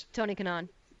that was Tony Kanaan.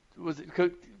 Was it?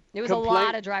 It was a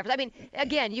lot of drivers. I mean,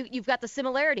 again, you've got the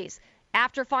similarities.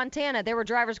 After Fontana, there were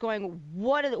drivers going,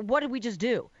 what did we just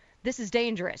do? This is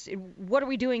dangerous. What are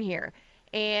we doing here?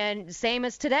 And same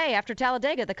as today after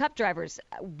Talladega, the Cup drivers,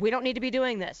 we don't need to be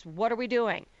doing this. What are we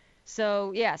doing?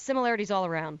 So, yeah, similarities all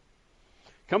around.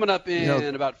 Coming up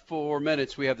in about 4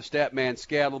 minutes, we have the Statman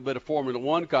Scat, a little bit of Formula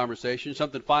One conversation.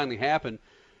 Something finally happened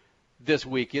this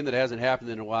weekend that hasn't happened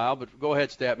in a while. But go ahead,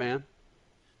 Statman.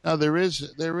 Now, there is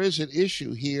an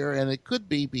issue here, and it could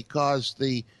be because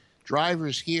the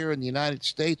drivers here in the United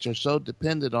States are so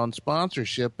dependent on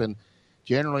sponsorship and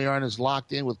generally aren't as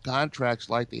locked in with contracts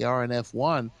like they are in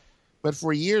F1. But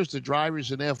for years, the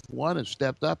drivers in F1 have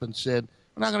stepped up and said,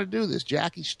 we're not going to do this.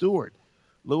 Jackie Stewart,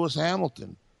 Lewis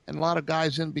Hamilton, and a lot of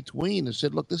guys in between have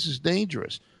said, look, this is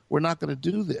dangerous. We're not going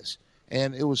to do this.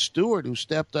 And it was Stewart who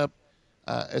stepped up,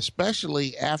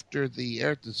 especially after the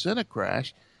Ayrton Senna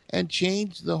crash, and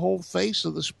changed the whole face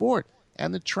of the sport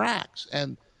and the tracks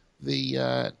and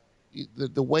the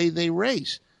way they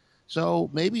race. So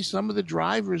maybe some of the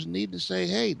drivers need to say,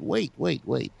 hey, wait. We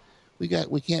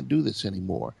can't do this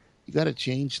anymore. You got to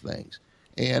change things.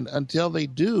 And until they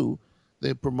do,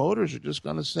 the promoters are just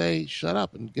going to say, shut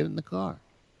up and get in the car.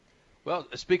 Well,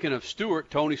 speaking of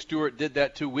Stewart, Tony Stewart did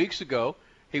that 2 weeks ago.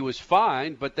 He was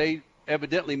fine, but they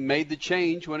evidently made the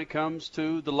change when it comes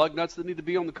to the lug nuts that need to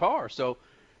be on the car. So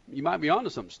you might be onto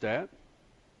something, Stat.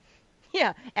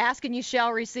 Yeah, ask and you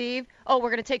shall receive. Oh,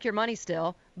 we're going to take your money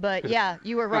still. But, yeah,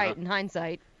 you were right in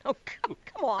hindsight. Oh, come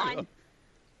on.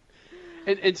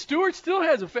 And Stewart still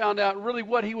hasn't found out really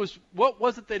what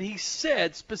was it that he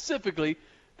said specifically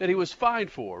that he was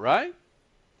fined for, right?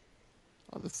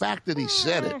 Well, the fact that he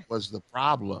said it was the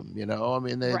problem, you know. I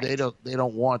mean, they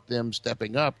don't want them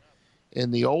stepping up.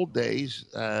 In the old days,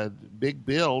 Big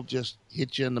Bill just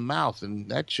hit you in the mouth and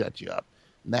that shut you up.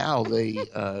 Now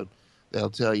they'll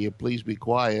tell you, please be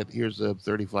quiet. Here's a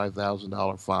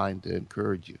 $35,000 fine to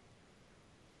encourage you.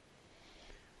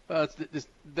 It's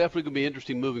definitely going to be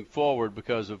interesting moving forward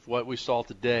because of what we saw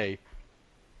today.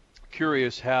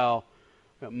 Curious how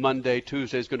Monday,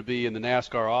 Tuesday is going to be in the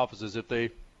NASCAR offices if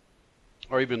they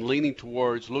are even leaning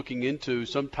towards looking into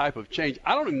some type of change.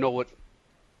 I don't even know what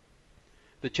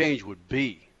the change would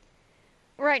be.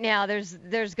 Right now,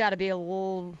 there's got to be a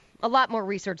lot more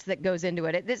research that goes into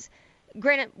it.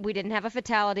 Granted, we didn't have a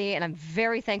fatality, and I'm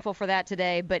very thankful for that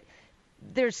today, but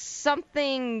there's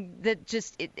something that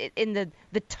just in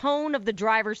the tone of the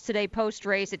drivers today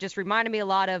post-race, it just reminded me a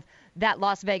lot of that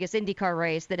Las Vegas IndyCar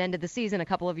race that ended the season a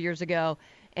couple of years ago.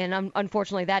 And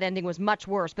unfortunately, that ending was much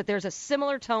worse. But there's a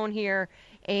similar tone here,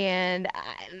 and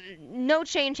no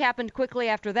change happened quickly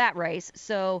after that race.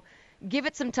 So give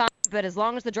it some time, but as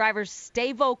long as the drivers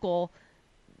stay vocal,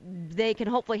 they can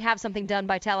hopefully have something done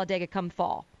by Talladega come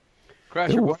fall.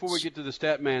 Crasher, before we get to the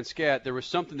Statman Scat, there was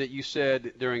something that you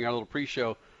said during our little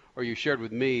pre-show, or you shared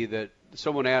with me, that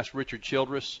someone asked Richard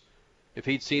Childress if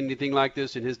he'd seen anything like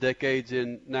this in his decades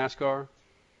in NASCAR.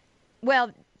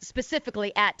 Well,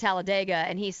 specifically at Talladega,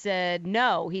 and he said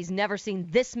no, he's never seen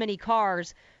this many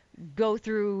cars go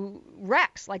through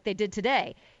wrecks like they did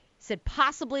today. He said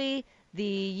possibly the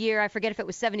year, I forget if it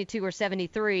was 72 or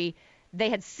 73, they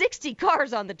had 60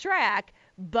 cars on the track,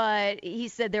 but he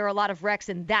said there were a lot of wrecks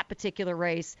in that particular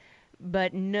race.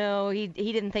 But no, he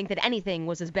didn't think that anything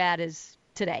was as bad as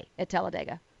today at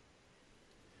Talladega.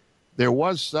 There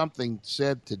was something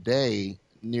said today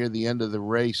near the end of the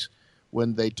race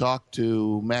when they talked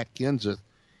to Matt Kenseth.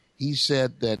 He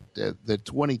said that the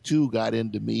 22 got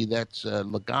into me. That's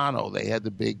Logano. They had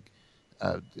the big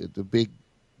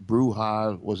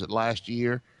brouhaha. Was it last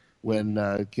year when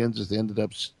Kenseth ended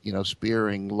up,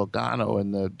 spearing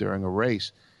Logano during a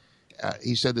race?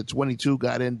 He said the 22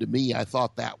 got into me. I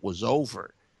thought that was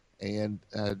over, and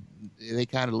they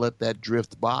kind of let that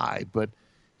drift by. But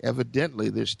evidently,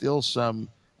 there's still some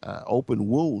open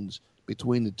wounds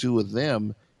between the two of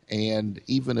them. And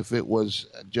even if it was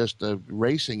just a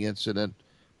racing incident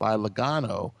by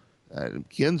Logano,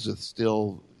 Kenseth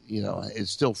still,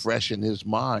 is still fresh in his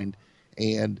mind.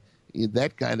 And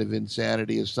that kind of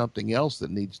insanity is something else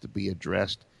that needs to be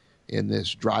addressed in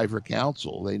this driver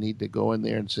council. They need to go in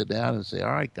there and sit down and say,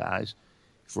 all right, guys,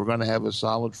 if we're going to have a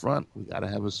solid front, we got to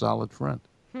have a solid front.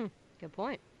 Good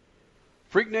point.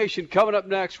 Freak Nation coming up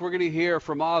next. We're going to hear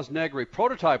from Oz Negri,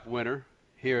 prototype winner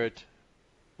here at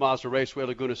Mazda Raceway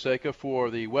Laguna Seca for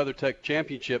the WeatherTech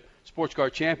Championship, Sports Car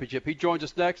Championship. He joins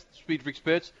us next, Speed Freaks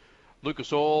Pits,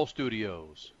 Lucas Oil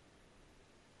Studios.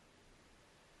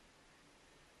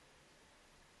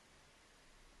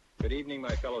 Good evening,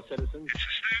 my fellow citizens. It's the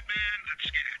Snapman.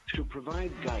 Let's get it. To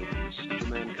provide guidance to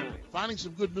mankind. Finding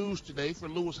some good news today for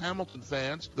Lewis Hamilton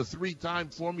fans. The three-time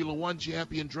Formula One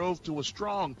champion drove to a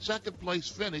strong second-place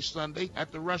finish Sunday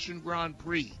at the Russian Grand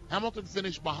Prix. Hamilton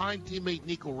finished behind teammate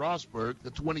Nico Rosberg,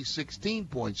 the 2016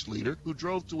 points leader, who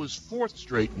drove to his fourth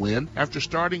straight win after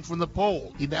starting from the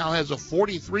pole. He now has a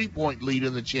 43-point lead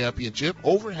in the championship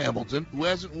over Hamilton, who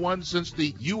hasn't won since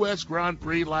the U.S. Grand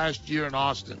Prix last year in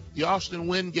Austin. The Austin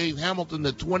win gave Hamilton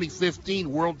the 2015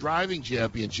 World Driving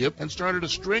Championship and started a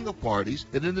string of parties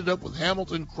that ended up with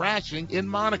Hamilton crashing in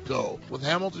Monaco, with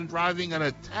Hamilton driving an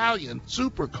Italian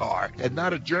supercar and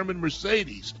not a German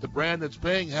Mercedes, the brand that's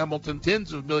paying Hamilton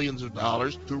tens of millions of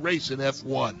dollars to race in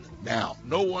F1. Now,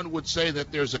 no one would say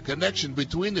that there's a connection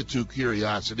between the two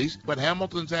curiosities, but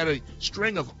Hamilton's had a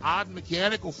string of odd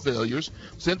mechanical failures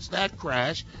since that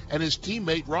crash, and his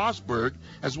teammate Rosberg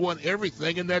has won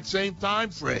everything in that same time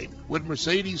frame. Would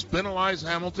Mercedes penalize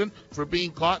Hamilton for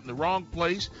being caught in the wrong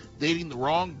place, dating the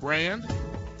wrong brand?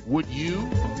 Would you?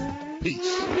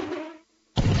 Peace.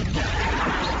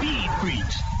 Speed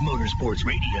Freaks, Motorsports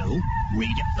Radio,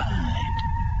 redefined.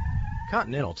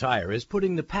 Continental Tire is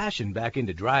putting the passion back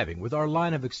into driving with our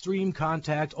line of extreme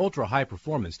contact, ultra-high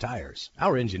performance tires.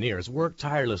 Our engineers work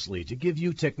tirelessly to give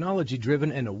you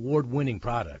technology-driven and award-winning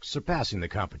products, surpassing the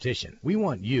competition. We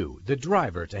want you, the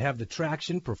driver, to have the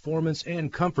traction, performance,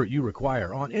 and comfort you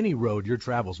require on any road your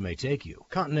travels may take you.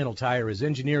 Continental Tire is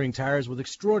engineering tires with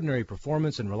extraordinary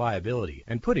performance and reliability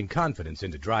and putting confidence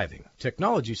into driving.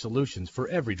 Technology solutions for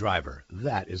every driver.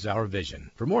 That is our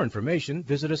vision. For more information,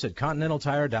 visit us at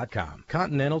ContinentalTire.com.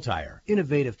 Continental Tire.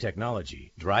 Innovative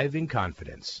technology. Driving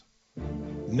confidence.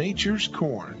 Nature's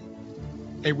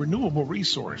corn. A renewable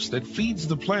resource that feeds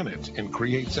the planet and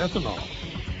creates ethanol.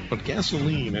 But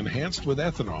gasoline enhanced with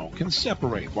ethanol can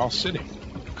separate while sitting,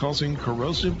 causing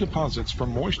corrosive deposits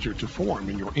from moisture to form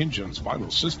in your engine's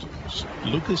vital systems.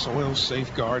 Lucas Oil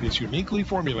Safeguard is uniquely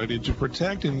formulated to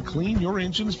protect and clean your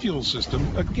engine's fuel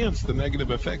system against the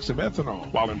negative effects of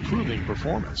ethanol while improving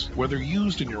performance. Whether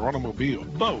used in your automobile,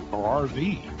 boat, or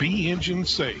RV, be engine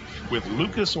safe with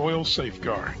Lucas Oil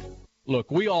Safeguard.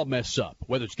 Look, we all mess up,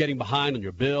 whether it's getting behind on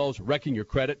your bills, wrecking your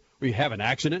credit, or you have an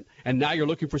accident, and now you're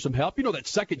looking for some help. You know that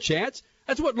second chance?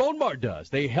 That's what Loan Mart does.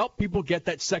 They help people get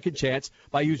that second chance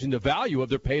by using the value of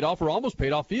their paid-off or almost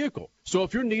paid-off vehicle. So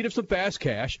if you're in need of some fast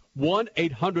cash,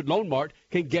 1-800-LOAN-MART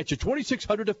can get you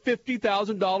 $2,600 to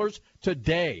 $50,000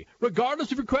 today,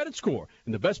 regardless of your credit score.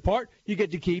 And the best part, you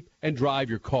get to keep and drive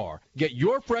your car. Get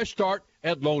your fresh start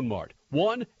at Loan Mart.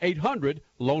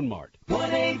 1-800-LOAN-MART.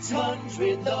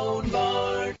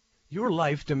 1-800-LOAN-MART. Your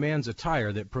life demands a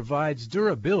tire that provides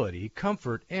durability,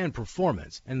 comfort, and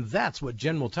performance, and that's what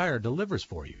General Tire delivers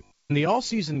for you. From the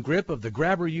all-season grip of the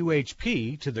Grabber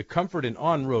UHP to the comfort and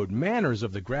on-road manners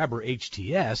of the Grabber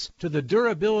HTS to the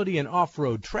durability and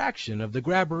off-road traction of the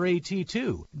Grabber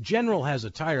AT2, General has a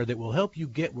tire that will help you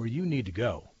get where you need to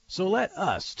go. So let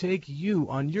us take you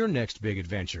on your next big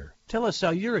adventure. Tell us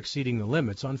how you're exceeding the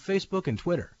limits on Facebook and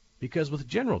Twitter, because with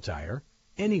General Tire,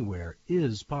 anywhere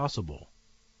is possible.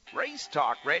 Race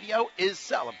Talk Radio is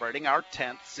celebrating our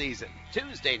 10th season.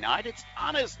 Tuesday night, it's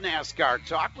Honest NASCAR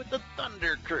Talk with the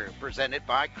Thunder Crew, presented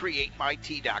by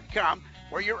CreateMyT.com,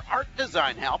 where your art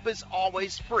design help is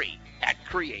always free at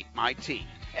CreateMyT.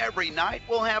 Every night,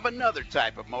 we'll have another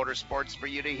type of motorsports for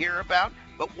you to hear about,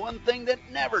 but one thing that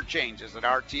never changes at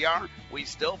RTR, we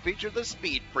still feature the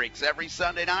Speed Freaks every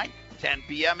Sunday night, 10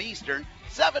 p.m. Eastern,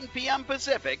 7 p.m.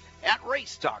 Pacific at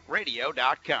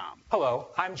racetalkradio.com. Hello,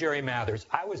 I'm Jerry Mathers.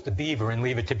 I was the Beaver in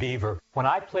Leave It to Beaver. When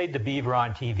I played the Beaver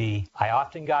on TV, I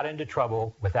often got into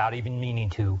trouble without even meaning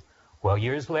to. Well,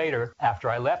 years later, after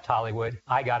I left Hollywood,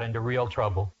 I got into real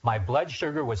trouble. My blood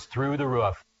sugar was through the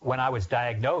roof. When I was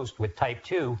diagnosed with type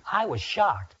 2, I was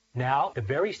shocked. Now, the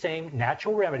very same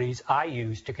natural remedies I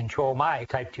use to control my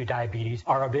type 2 diabetes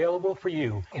are available for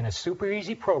you in a super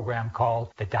easy program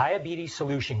called the Diabetes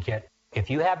Solution Kit. If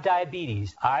you have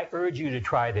diabetes, I urge you to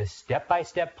try this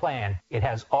step-by-step plan. It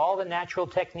has all the natural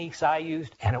techniques I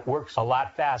used, and it works a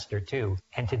lot faster, too.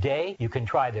 And today, you can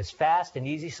try this fast and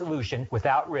easy solution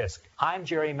without risk. I'm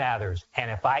Jerry Mathers,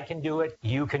 and if I can do it,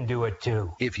 you can do it,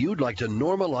 too. If you'd like to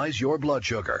normalize your blood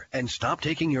sugar and stop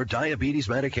taking your diabetes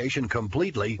medication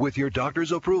completely with your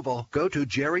doctor's approval, go to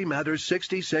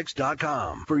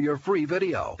JerryMathers66.com for your free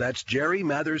video. That's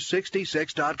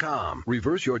JerryMathers66.com.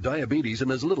 Reverse your diabetes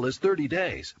in as little as 30 30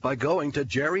 days by going to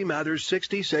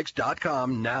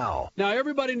jerrymathers66.com now. Now,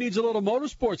 everybody needs a little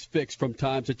motorsports fix from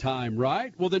time to time,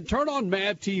 right? Well, then turn on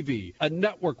MAV TV, a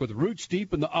network with roots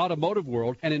deep in the automotive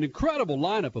world and an incredible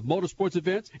lineup of motorsports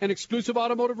events and exclusive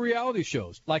automotive reality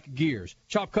shows like Gears,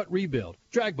 Chop Cut Rebuild,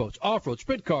 Drag Boats, Off-Road,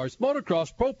 Sprint Cars,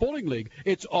 Motocross, Pro Bowling League.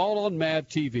 It's all on MAV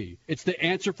TV. It's the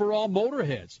answer for all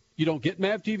motorheads. You don't get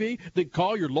MAV TV? Then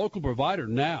call your local provider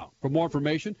now. For more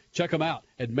information, check them out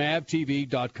at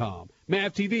mavtv.com.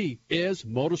 MAV TV is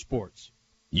motorsports.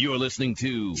 You're listening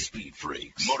to Speed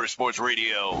Freaks Motorsports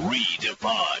Radio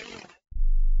Redefined.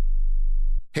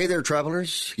 Hey there,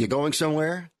 travelers. You going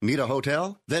somewhere? Need a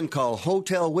hotel? Then call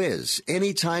Hotel Wiz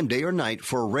anytime, day or night,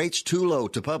 for rates too low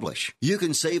to publish. You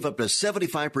can save up to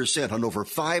 75% on over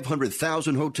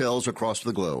 500,000 hotels across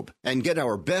the globe and get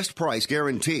our best price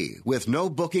guarantee with no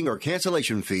booking or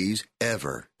cancellation fees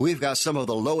ever. We've got some of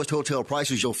the lowest hotel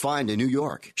prices you'll find in New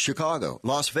York, Chicago,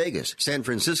 Las Vegas, San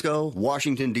Francisco,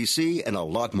 Washington, D.C., and a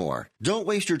lot more. Don't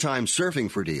waste your time surfing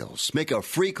for deals. Make a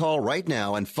free call right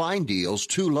now and find deals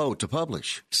too low to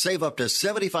publish. Save up to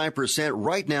 75%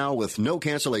 right now with no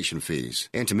cancellation fees.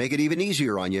 And to make it even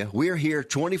easier on you, we're here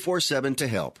 24/7 to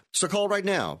help. So call right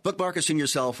now. Bookmark us in your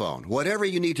cell phone. Whatever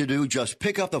you need to do, just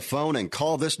pick up the phone and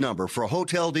call this number for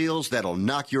hotel deals that'll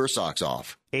knock your socks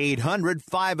off.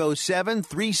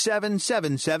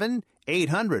 800-507-3777.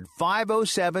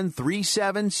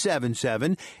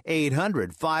 800-507-3777.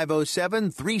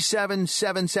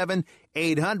 800-507-3777.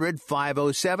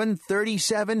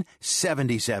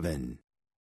 800-507-3777.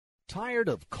 Tired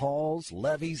of calls,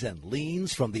 levies, and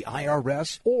liens from the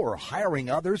IRS or hiring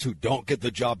others who don't get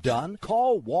the job done?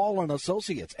 Call Wall &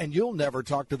 Associates and you'll never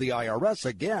talk to the IRS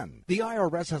again. The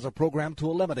IRS has a program to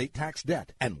eliminate tax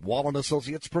debt, and Wall &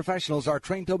 Associates professionals are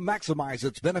trained to maximize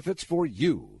its benefits for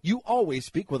you. You always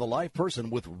speak with a live person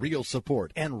with real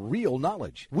support and real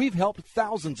knowledge. We've helped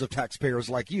thousands of taxpayers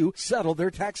like you settle their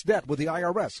tax debt with the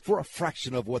IRS for a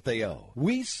fraction of what they owe.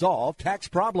 We solve tax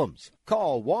problems.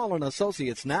 Call Wall &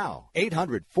 Associates now,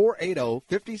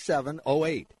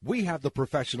 800-480-5708. We have the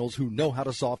professionals who know how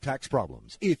to solve tax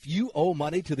problems. If you owe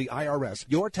money to the IRS,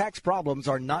 your tax problems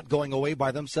are not going away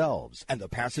by themselves, and the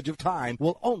passage of time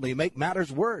will only make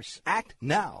matters worse. Act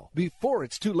now, before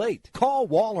it's too late. Call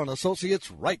Wall & Associates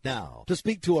right now to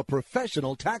speak to a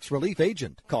professional tax relief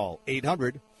agent. Call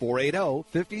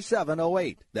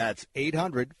 800-480-5708. That's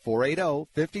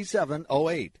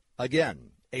 800-480-5708.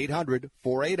 Again,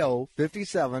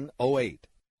 800-480-5708.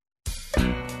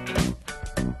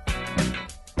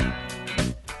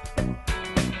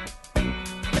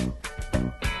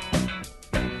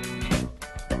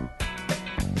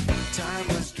 Time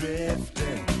was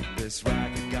drifting, this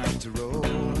rocket got to roll,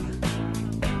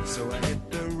 so I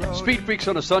hit the road. Speed Freaks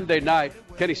on a Sunday night.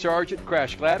 Kenny Sargent,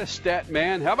 Crash Gladys, Stat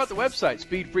Man. How about the website,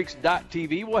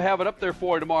 speedfreaks.tv? We'll have it up there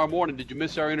for you tomorrow morning. Did you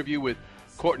miss our interview with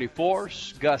Courtney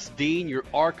Force, Gus Dean, your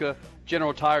ARCA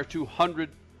General Tire 200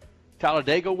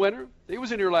 Talladega winner? He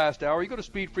was in here last hour. You go to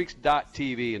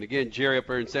speedfreaks.tv. And again, Jerry up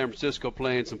there in San Francisco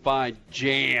playing some fine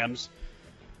jams.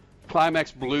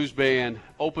 Climax Blues Band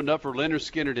opened up for Leonard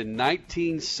Skinner in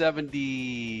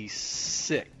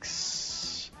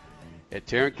 1976 at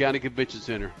Tarrant County Convention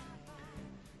Center.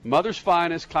 Mother's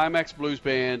Finest, Climax Blues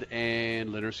Band,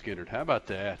 and Leonard Skinner. How about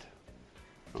that?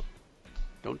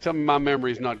 Don't tell me my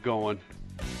memory's not going.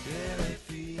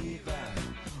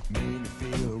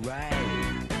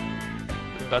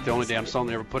 About the only damn song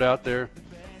they ever put out there.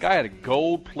 Guy had a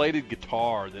gold-plated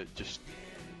guitar that just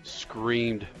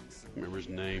screamed. I remember his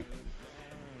name.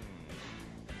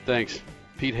 Thanks,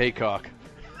 Pete Haycock.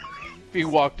 If he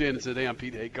walked in and said, "Hey, I'm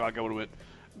Pete Haycock," I would have went,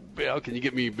 "Bill, can you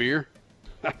get me a beer?"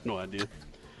 I have no idea.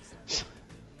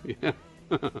 Yeah.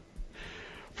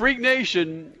 Freak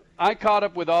Nation. I caught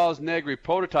up with Oz Negri,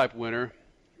 prototype winner,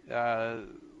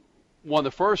 won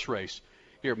the first race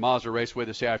here at Mazda Raceway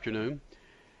this afternoon.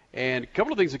 And a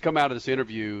couple of things that come out of this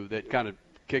interview that kind of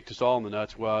kicked us all in the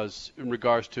nuts was in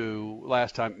regards to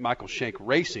last time Michael Shank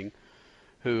Racing,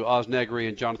 who Oz Negri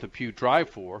and Jonathan Pugh drive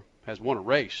for, has won a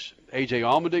race. A.J.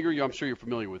 Allmendinger, I'm sure you're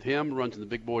familiar with him, runs in the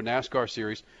Big Boy NASCAR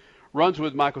Series, runs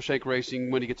with Michael Shank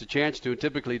Racing when he gets a chance to, and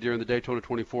typically during the Daytona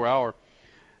 24-hour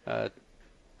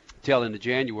tail end of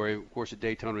January, of course, at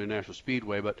Daytona International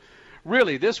Speedway. But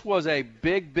really, this was a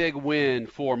big, big win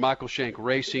for Michael Shank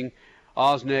Racing,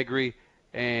 Oz Negri,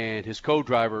 and his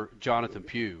co-driver, Jonathan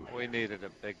Pugh. We needed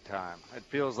it big time. It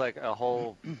feels like a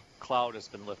whole cloud has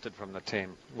been lifted from the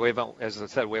team. We haven't, as I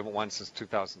said, we haven't won since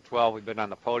 2012. We've been on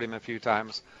the podium a few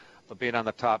times, but being on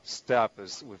the top step,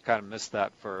 we've kind of missed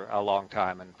that for a long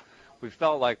time. And we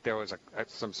felt like there was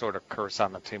some sort of curse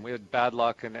on the team. We had bad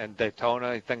luck in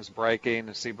Daytona, things breaking,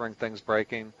 Sebring things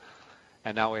breaking.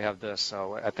 and now we have this.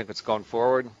 So I think it's going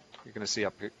forward. You're going to see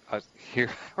here.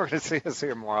 We're going to see us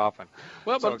here more often.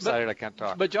 Well, so excited I can't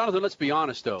talk. But Jonathan, let's be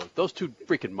honest though. Those two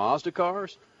freaking Mazda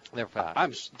cars, they're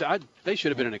fast. They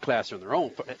should have been in a class on their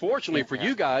own. Fortunately for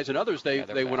you guys and others,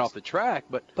 they went off the track.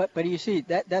 But you see,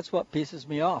 that's what pisses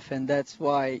me off, and that's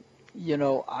why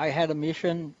I had a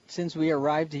mission since we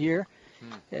arrived here.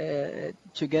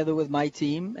 Together with my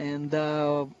team, and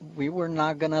we were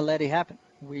not going to let it happen.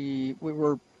 We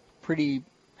were pretty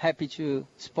happy to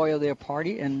spoil their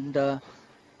party, and,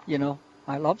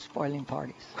 I love spoiling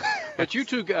parties. But you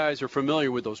two guys are familiar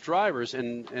with those drivers,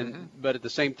 but at the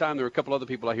same time, there are a couple other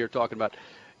people I hear talking about,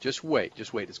 just wait.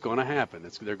 It's going to happen.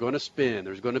 They're going to spin.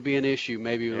 There's going to be an issue,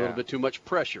 maybe a little bit too much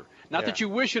pressure. Not that you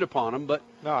wish it upon them, but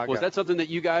was that something that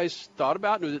you guys thought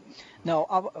about? No,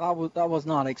 I was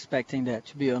not expecting that,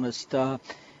 to be honest. I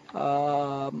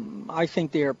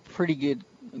think they're a pretty good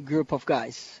group of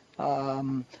guys.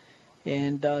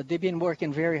 And they've been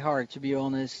working very hard, to be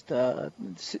honest. The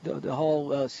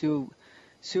whole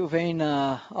Sylvain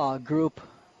group,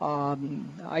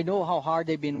 I know how hard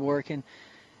they've been working.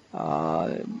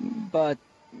 But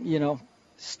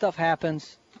stuff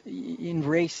happens in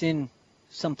racing.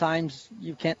 Sometimes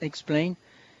you can't explain.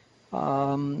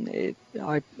 I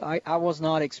was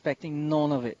not expecting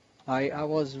none of it. I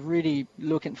was really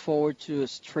looking forward to a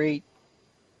straight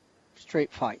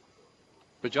fight.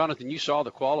 But Jonathan, you saw the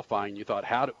qualifying. You thought,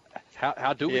 how do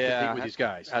we compete with these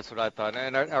guys? That's what I thought.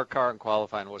 And our car in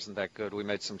qualifying wasn't that good. We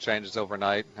made some changes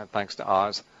overnight, thanks to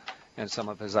Oz and some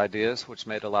of his ideas, which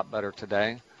made it a lot better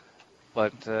today.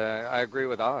 But I agree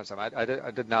with Oz. I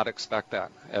did not expect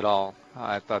that at all.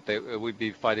 I thought we'd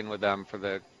be fighting with them for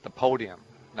the podium,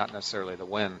 not necessarily the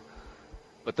win.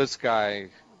 But this guy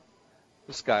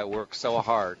works so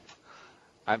hard.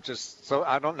 I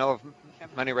don't know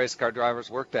if many race car drivers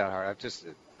work that hard.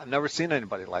 I've never seen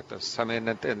anybody like this. I mean,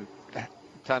 at 10,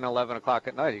 11 o'clock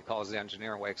at night, he calls the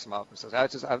engineer and wakes him up and says, I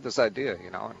have this idea,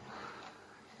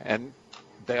 And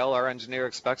Dale, our engineer,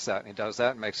 expects that, and he does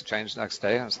that and makes a change the next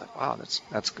day. And I was like, wow,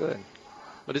 that's good.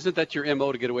 But isn't that your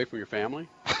MO to get away from your family?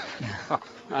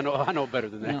 I know better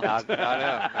than that. No.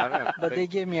 I know. But they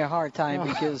give me a hard time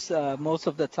because most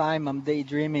of the time I'm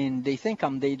daydreaming. They think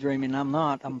I'm daydreaming. I'm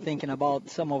not. I'm thinking about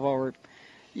some of our,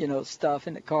 stuff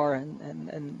in the car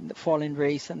and the falling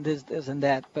race and this and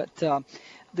that. But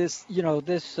this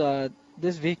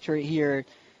victory here,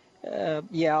 I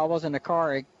was in the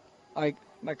car. I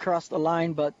crossed the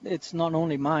line, but it's not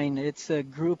only mine. It's a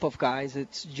group of guys.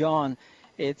 It's John.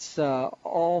 It's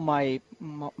all my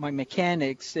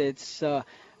mechanics. It's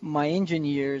my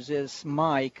engineers. It's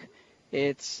Mike.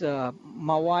 It's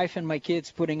my wife and my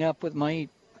kids putting up with my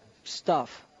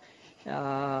stuff,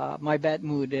 my bad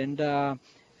mood, and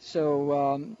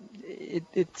so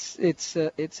it's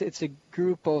a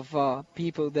group of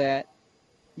people that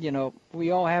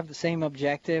we all have the same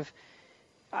objective.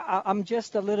 I'm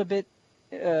just a little bit.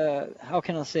 How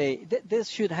can I say? This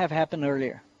should have happened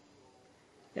earlier.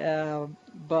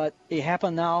 But it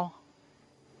happened now.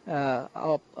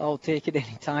 I'll take it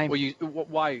anytime. Well,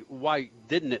 why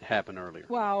didn't it happen earlier?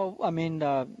 Well, I mean,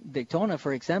 Daytona,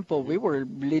 for example, we were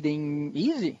leading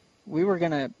easy. We were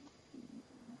gonna,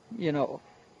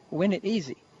 win it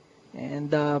easy,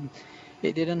 and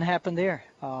it didn't happen there.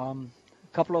 A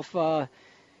couple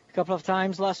of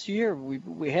times last year,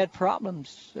 we had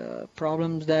problems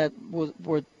that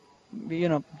were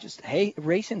just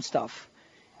racing stuff.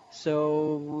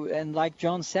 So, and like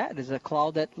John said, there's a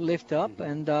cloud that lifts up,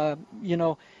 and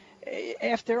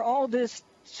after all this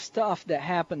stuff that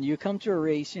happened, you come to a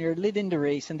race and you're leading the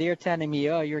race, and they're telling me,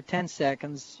 oh, you're 10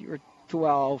 seconds, you're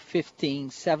 12, 15,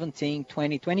 17,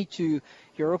 20, 22,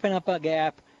 you're opening up a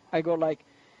gap. I go like,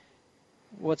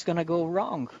 what's going to go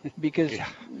wrong? Because,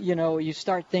 you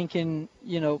start thinking,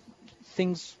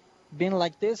 things been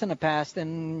like this in the past,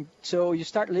 and so you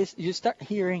start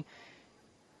hearing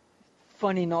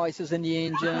funny noises in the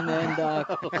engine and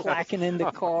clacking in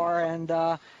the car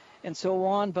and so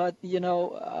on. But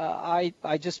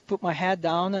I just put my head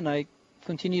down and I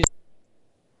continued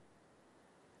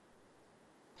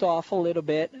off a little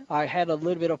bit. I had a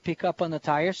little bit of pickup on the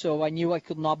tire, so I knew I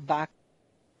could not back.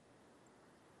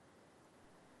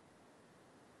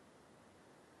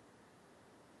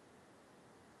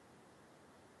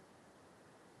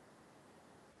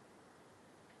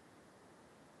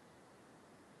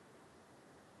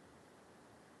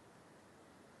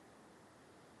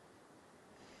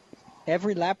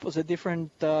 Every lap was a different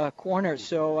corner,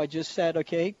 so I just said,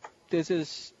 okay, this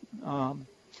is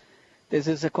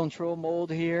a control mode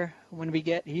here when we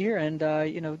get here, and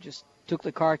just took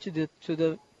the car to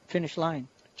the finish line.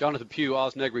 Jonathan Pugh,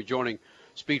 Oz Negri joining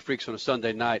Speed Freaks on a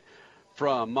Sunday night.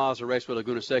 from Mazda Raceway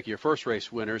Laguna Seca, your first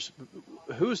race winners.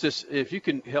 Who's this? If you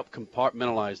can help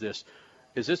compartmentalize this,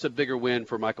 is this a bigger win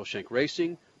for Michael Shank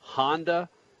Racing, Honda,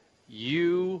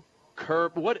 you,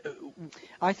 Curb? What?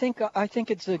 I think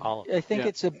it's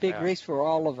a big race for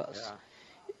all of us. Yeah.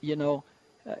 You know,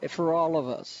 for all of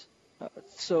us.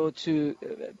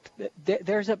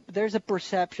 There's a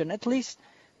perception. At least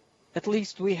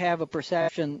we have a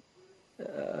perception.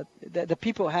 The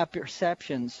people have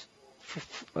perceptions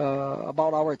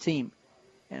about our team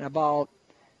and about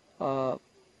the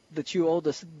two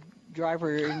oldest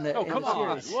driver in the come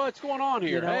on! series. What's going on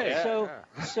here? You know, Hey.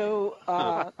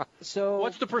 So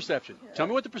what's the perception? Tell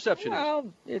me what the perception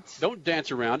is. Don't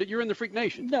dance around it. You're in the Freak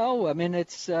Nation. No, I mean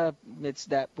it's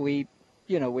that we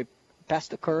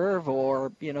passed the curve,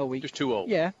 or we just too old.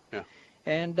 Yeah. Yeah.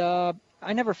 And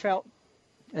I never felt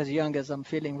as young as I'm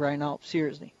feeling right now,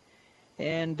 seriously.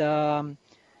 And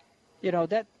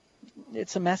that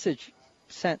it's a message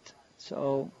sent.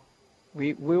 So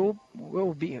we'll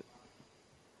be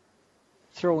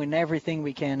throwing everything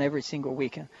we can every single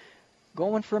weekend.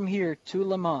 Going from here to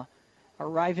Le Mans,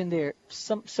 arriving there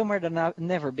somewhere that I've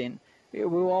never been. It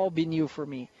will all be new for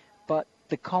me. But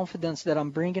the confidence that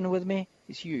I'm bringing with me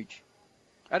is huge.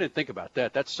 I didn't think about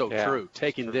that. That's so true.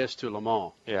 Taking this to Le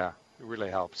Mans. Yeah, it really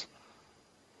helps.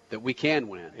 That we can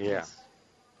win. Yeah.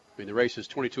 I mean, the race is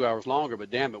 22 hours longer,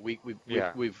 but damn it,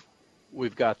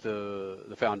 we've got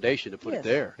the foundation to put it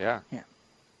there. Yeah.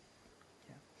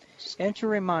 And to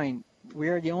remind, we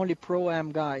are the only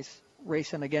Pro-Am guys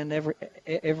racing again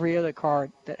every other car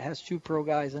that has two pro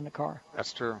guys in the car.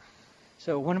 That's true.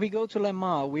 So when we go to Le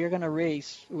Mans, we are going to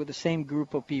race with the same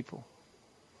group of people.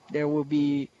 There will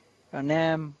be an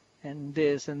AM and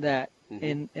this and that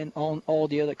in on all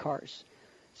the other cars.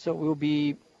 So we'll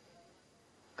be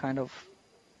kind of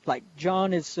like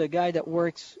John is a guy that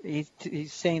works. He's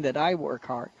saying that I work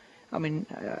hard. I mean,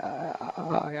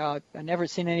 I never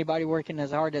seen anybody working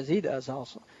as hard as he does.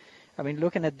 Also, I mean,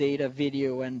 looking at data,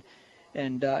 video, and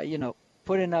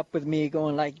putting up with me,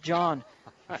 going like, John,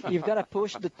 you've got to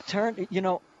push the turn.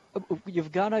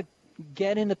 You've got to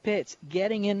get in the pits,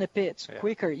 getting in the pits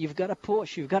quicker. You've got to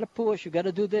push. You've got to push. You've got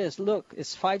to do this. Look,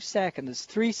 it's 5 seconds. It's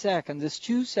 3 seconds. It's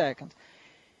 2 seconds.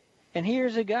 And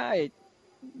here's a guy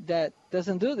that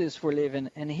doesn't do this for a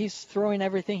living, and he's throwing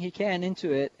everything he can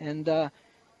into it. And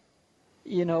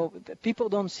people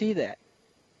don't see that.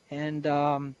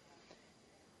 And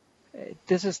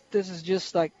this is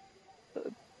just like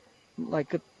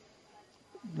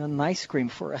an ice cream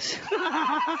for us.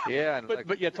 Yeah, but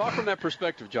talk from that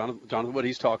perspective, Jonathan, what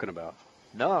he's talking about.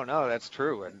 No, that's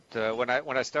true. And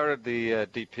when I started the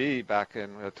DP back in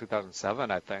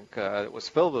 2007, I think it was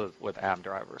filled with AM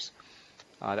drivers.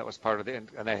 That was part of and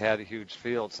they had a huge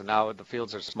field. So now the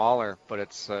fields are smaller, but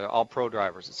it's all pro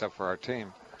drivers except for our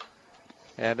team.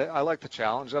 And I like the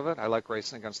challenge of it. I like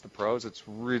racing against the pros. It's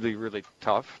really, really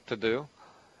tough to do,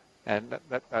 and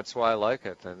that's why I like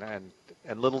it.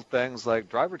 And little things like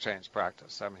driver change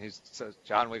practice. I mean, he says,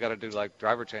 John, we got to do like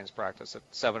driver change practice at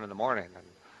 7 a.m, and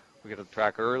we get to the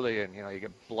track early, and you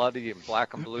get bloody and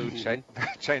black and blue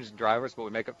changing drivers, but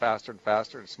we make it faster and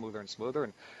faster and smoother,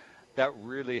 and that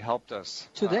really helped us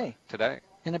today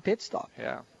in a pit stop.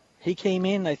 Yeah, he came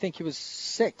in. I think he was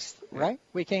 6th, right?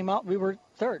 We came out. We were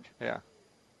 3rd. Yeah.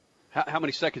 How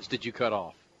many seconds did you cut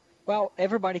off? Well,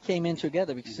 everybody came in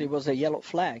together because it was a yellow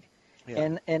flag.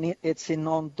 Yeah. And it's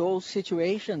on those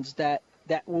situations that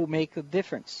will make a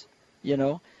difference,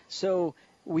 So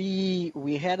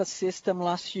we had a system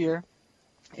last year,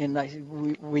 and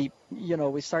we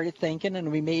started thinking, and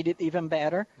we made it even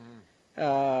better.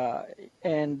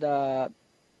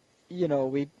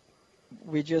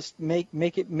 We just made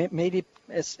it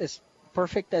as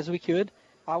perfect as we could.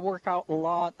 I work out a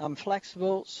lot. I'm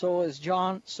flexible. So is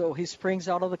John. So he springs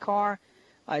out of the car.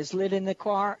 I slid in the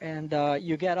car, and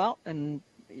you get out, and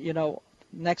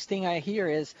next thing I hear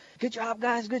is, "Good job,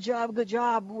 guys. Good job. Good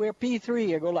job. We're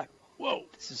P3." I go like, "Whoa,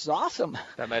 this is awesome."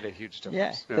 That made a huge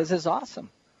difference. Yeah, this is awesome.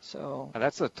 So. And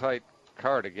that's a tight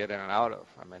car to get in and out of.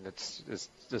 I mean, it's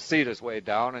the seat is way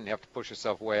down, and you have to push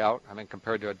yourself way out. I mean,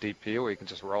 compared to a DP where you can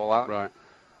just roll out. Right.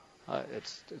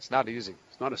 It's not easy.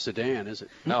 It's not a sedan, is it?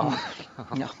 No.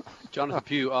 No. Jonathan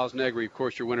Pugh, Oz Negri, of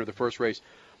course, your winner of the first race,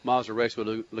 Mazda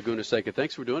Raceway Laguna Seca.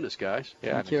 Thanks for doing this, guys.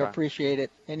 Yeah, Thank you. Appreciate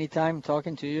it. Anytime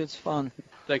talking to you, it's fun.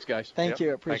 Thanks, guys. Thank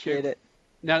you. Appreciate it.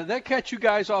 Now, did that catch you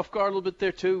guys off guard a little bit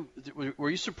there, too? Were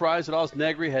you surprised that Oz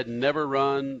Negri had never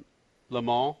run Le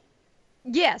Mans?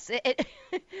 Yes.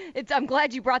 I'm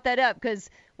glad you brought that up, because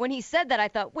when he said that, I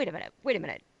thought, wait a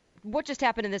minute. What just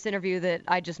happened in this interview that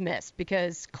I just missed?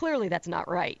 Because clearly that's not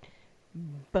right.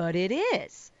 But it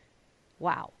is.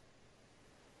 Wow.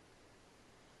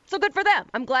 So good for them.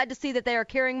 I'm glad to see that they are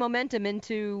carrying momentum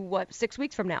into, 6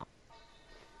 weeks from now.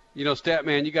 You know,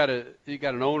 Statman, you got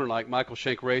an owner like Michael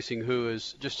Shank Racing who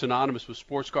is just synonymous with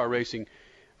sports car racing,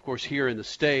 of course, here in the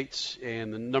States,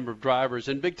 and the number of drivers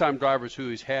and big-time drivers who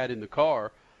he's had in the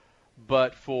car.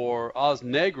 But for Oz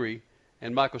Negri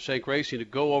and Michael Shank Racing to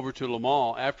go over to Le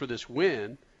Mans after this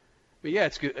win, I mean, yeah,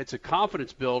 it's a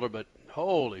confidence builder, but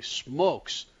holy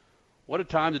smokes, what a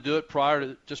time to do it prior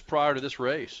to this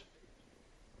race.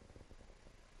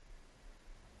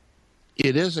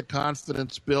 It is a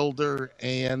confidence builder,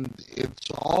 and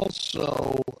it's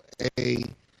also a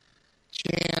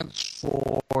chance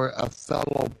for a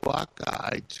fellow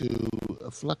Buckeye to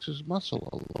flex his muscle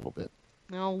a little bit.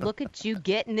 Oh, look at you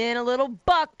getting in a little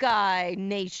Buckeye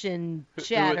Nation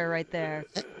chatter right there.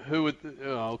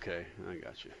 Okay, I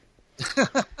got you.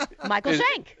 Michael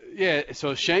Shank. Yeah,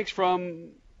 so Shank's from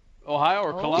Ohio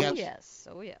or Columbus? Yes.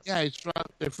 Oh, yes. Yeah,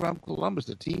 they're from Columbus.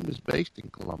 The team is based in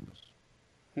Columbus.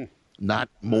 Not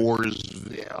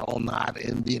Mooresville, not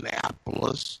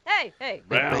Indianapolis. Hey.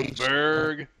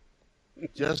 Brownsburg.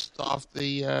 Just off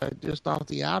the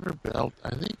outer belt, I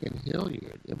think, in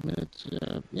Hilliard. I mean, it's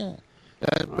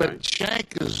but right.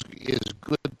 Shank is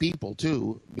good people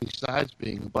too. Besides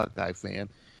being a Buckeye fan,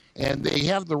 and they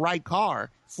have the right car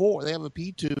they have a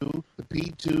P2. The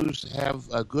P2s have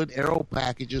good aero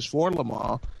packages for Le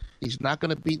Mans. He's not going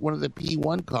to beat one of the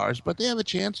P1 cars, but they have a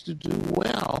chance to do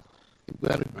well. They've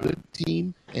got a good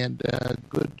team and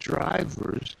good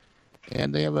drivers,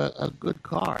 and they have a good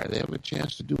car. They have a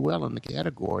chance to do well in the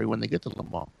category when they get to Le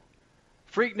Mans.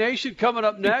 Freak Nation coming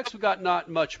up next. We got Not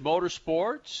Much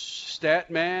Motorsports,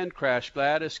 Statman, Crash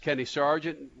Gladys, Kenny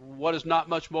Sargent. What does Not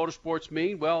Much Motorsports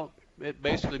mean? Well, it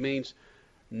basically means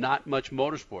not much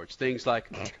motorsports. Things like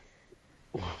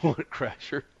what,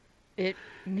 Crasher? It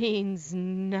means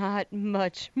not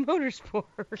much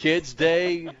motorsports. Kids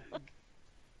Day.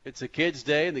 It's a kid's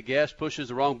day, and the gas pushes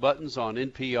the wrong buttons on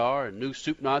NPR. And new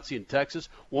soup Nazi in Texas.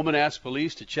 Woman asks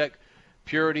police to check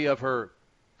purity of her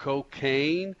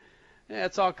cocaine. Yeah,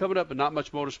 it's all coming up, but Not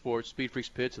Much Motorsports, Speed Freaks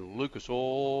Pits, and Lucas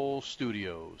Oil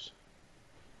Studios.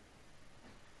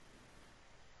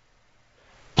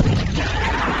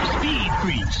 Speed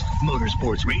Freaks,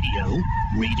 Motorsports Radio,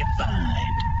 redefined.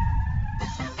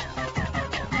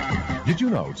 Did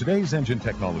you know today's engine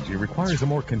technology requires a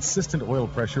more consistent oil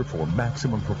pressure for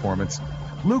maximum performance?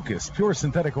 Lucas Pure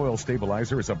Synthetic Oil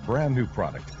Stabilizer is a brand new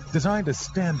product designed to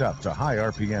stand up to high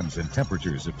RPMs and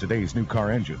temperatures of today's new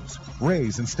car engines.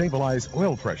 Raise and stabilize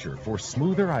oil pressure for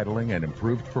smoother idling and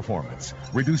improved performance.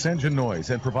 Reduce engine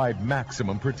noise and provide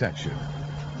maximum protection.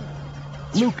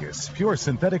 Lucas Pure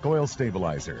Synthetic Oil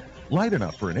Stabilizer. Light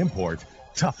enough for an import,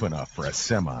 tough enough for a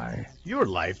semi. Your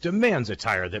life demands a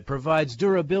tire that provides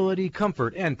durability,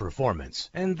 comfort, and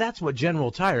performance. And that's what General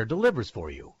Tire delivers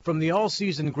for you. From the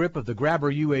all-season grip of the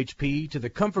Grabber UHP to the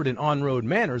comfort and on-road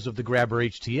manners of the Grabber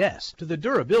HTS to the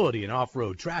durability and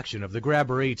off-road traction of the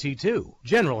Grabber AT2,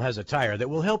 General has a tire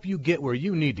that will help you get where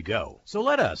you need to go. So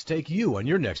let us take you on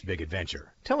your next big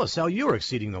adventure. Tell us how you're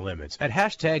exceeding the limits at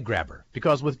 #Grabber.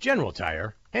 Because with General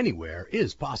Tire, anywhere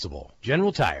is possible.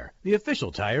 General Tire, the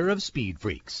official tire of Speed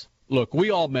Freaks. Look, we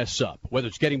all mess up, whether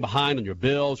it's getting behind on your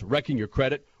bills, wrecking your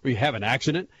credit, or you have an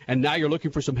accident, and now you're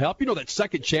looking for some help. You know that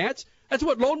second chance? That's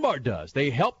what Loan Mart does. They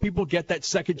help people get that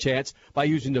second chance by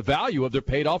using the value of their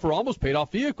paid-off or almost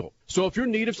paid-off vehicle. So if you're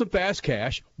in need of some fast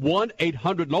cash,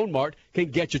 1-800-LOAN-MART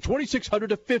can get you $2,600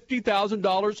 to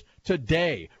 $50,000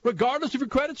 today, regardless of your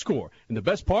credit score. And the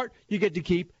best part, you get to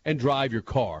keep and drive your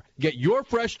car. Get your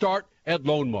fresh start at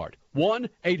Loan Mart.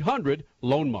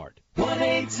 1-800-LOAN-MART.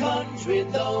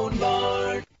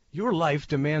 1-800-LOAN-MART. Your life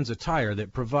demands a tire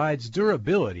that provides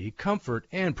durability, comfort,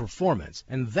 and performance,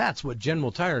 and that's what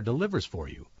General Tire delivers for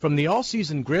you. From the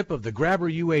all-season grip of the Grabber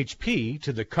UHP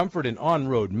to the comfort and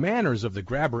on-road manners of the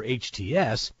Grabber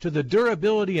HTS to the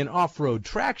durability and off-road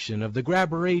traction of the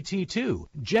Grabber AT2,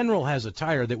 General has a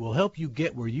tire that will help you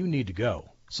get where you need to go.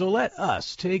 So let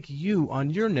us take you on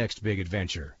your next big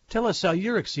adventure. Tell us how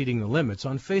you're exceeding the limits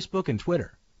on Facebook and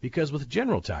Twitter, because with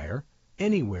General Tire,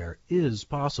 anywhere is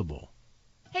possible.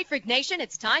 Hey, Freak Nation,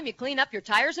 it's time you clean up your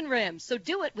tires and rims, so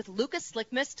do it with Lucas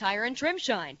Slick Mist Tire and Trim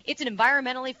Shine. It's an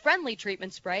environmentally friendly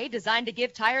treatment spray designed to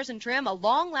give tires and trim a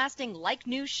long-lasting,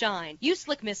 like-new shine. Use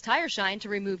Slick Mist Tire Shine to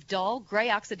remove dull, gray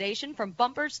oxidation from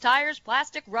bumpers, tires,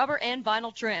 plastic, rubber, and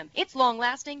vinyl trim. It's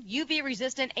long-lasting,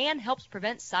 UV-resistant, and helps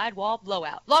prevent sidewall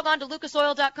blowout. Log on to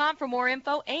lucasoil.com for more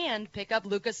info and pick up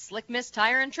Lucas Slick Mist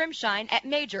Tire and Trim Shine at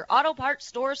major auto parts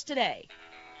stores today.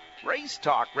 Race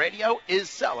Talk Radio is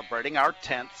celebrating our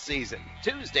 10th season.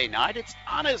 Tuesday night, it's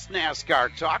Honest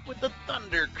NASCAR Talk with the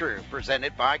Thunder Crew,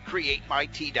 presented by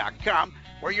CreateMyT.com,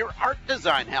 where your art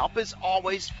design help is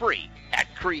always free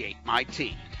at Create My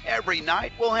Team. Every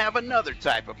night we'll have another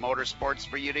type of motorsports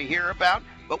for you to hear about,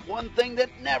 but one thing that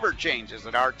never changes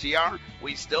at RTR,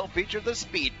 we still feature the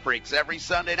Speed Freaks every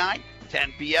Sunday night,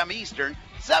 10 p.m. Eastern,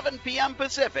 7 p.m.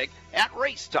 Pacific at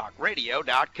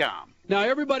racetalkradio.com. Now,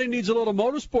 everybody needs a little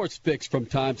motorsports fix from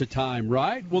time to time,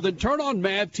 right? Well, then turn on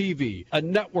MAV TV, a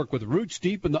network with roots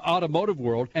deep in the automotive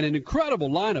world and an incredible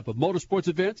lineup of motorsports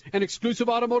events and exclusive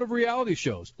automotive reality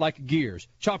shows like Gears,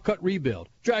 Chop Cut Rebuild,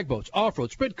 Drag Boats,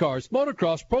 Off-Road, Sprint Cars,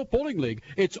 Motocross, Pro Bowling League.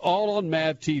 It's all on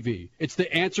MAV TV. It's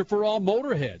the answer for all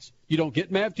motorheads. You don't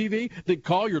get MAV TV? Then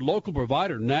call your local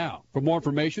provider now. For more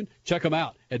information, check them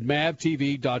out at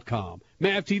mavtv.com.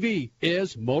 MAV TV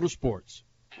is motorsports.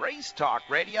 Race Talk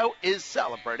Radio is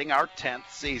celebrating our 10th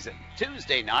season.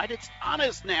 Tuesday night, it's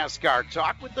Honest NASCAR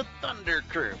Talk with the Thunder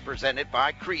Crew, presented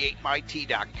by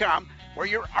CreateMyT.com, where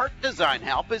your art design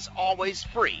help is always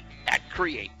free at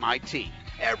Create My Team.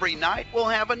 Every night, we'll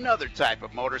have another type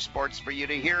of motorsports for you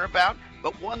to hear about,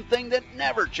 but one thing that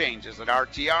never changes at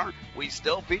RTR, we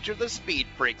still feature the Speed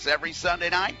Freaks every Sunday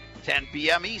night, 10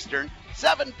 p.m. Eastern,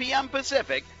 7 p.m.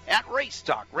 Pacific at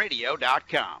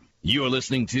RaceTalkRadio.com. You're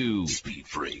listening to Speed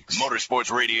Freaks,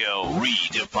 Motorsports Radio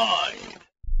Redefined.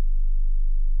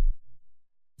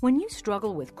 When you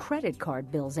struggle with credit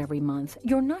card bills every month,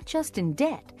 you're not just in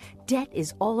debt. Debt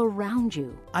is all around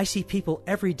you. I see people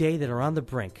every day that are on the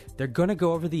brink. They're going to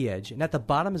go over the edge, and at the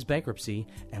bottom is bankruptcy,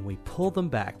 and we pull them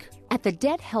back. At the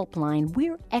Debt Helpline,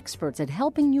 we're experts at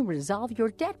helping you resolve your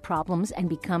debt problems and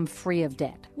become free of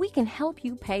debt. We can help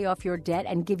you pay off your debt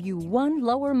and give you one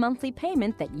lower monthly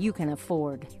payment that you can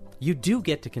afford. You do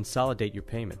get to consolidate your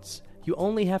payments. You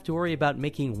only have to worry about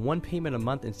making one payment a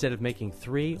month instead of making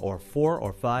 3 or 4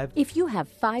 or 5. If you have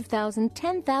 $5,000,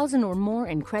 $10,000 or more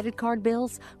in credit card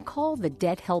bills, call the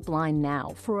Debt Helpline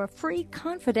now for a free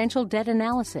confidential debt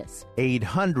analysis.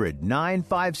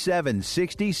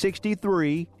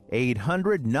 800-957-6063.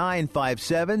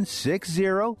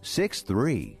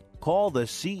 800-957-6063. Call the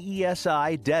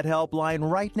CESI Debt Helpline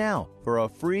right now for a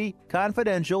free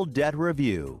confidential debt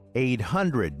review.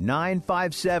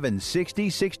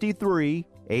 800-957-6063.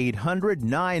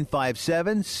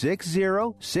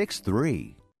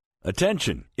 800-957-6063.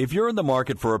 Attention! If you're in the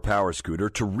market for a power scooter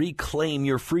to reclaim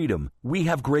your freedom, we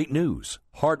have great news.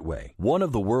 Hartway, one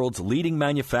of the world's leading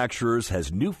manufacturers,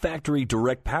 has new factory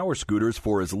direct power scooters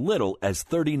for as little as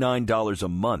 $39 a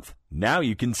month. Now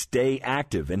you can stay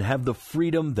active and have the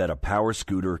freedom that a power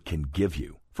scooter can give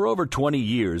you. For over 20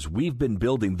 years, we've been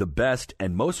building the best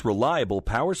and most reliable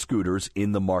power scooters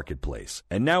in the marketplace.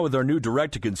 And now with our new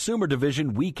direct-to-consumer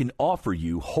division, we can offer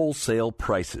you wholesale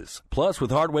prices. Plus,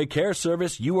 with Hardway Care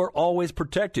Service, you are always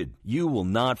protected. You will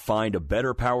not find a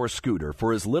better power scooter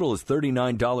for as little as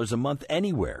 $39 a month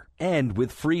anywhere. And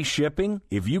with free shipping,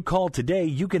 if you call today,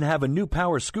 you can have a new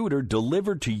power scooter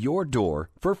delivered to your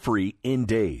door for free in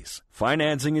days.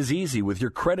 Financing is easy with your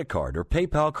credit card or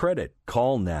PayPal credit.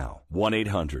 Call now.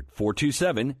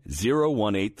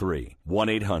 1-800-427-0183.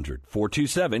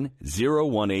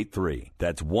 1-800-427-0183.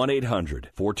 That's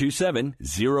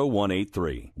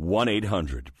 1-800-427-0183.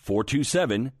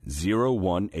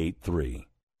 1-800-427-0183.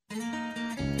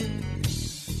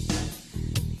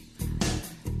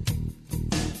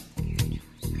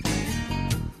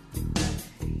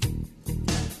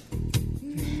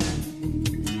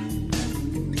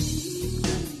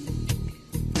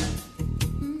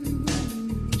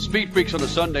 Speed Freaks on a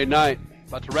Sunday night.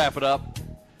 About to wrap it up.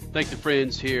 Thank the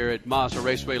friends here at Mazda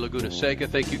Raceway Laguna Seca.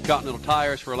 Thank you, Continental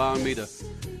Tires, for allowing me to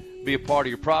be a part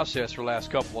of your process for the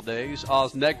last couple of days.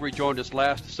 Oz Negri joined us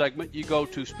last segment. You go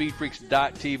to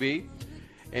speedfreaks.tv,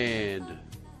 and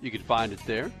you can find it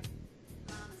there.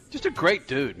 Just a great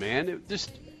dude, man.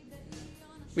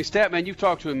 Statman, you've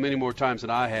talked to him many more times than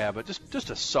I have, but just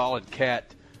a solid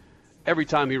cat every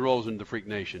time he rolls into the Freak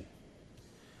Nation.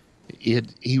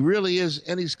 He really is,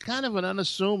 and he's kind of an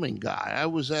unassuming guy. I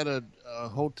was at a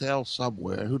hotel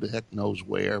somewhere, who the heck knows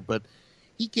where, but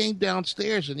he came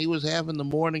downstairs and he was having the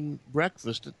morning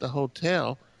breakfast at the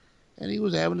hotel, and he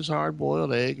was having his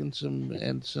hard-boiled egg and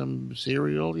some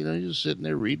cereal. You know, he was sitting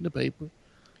there reading the paper,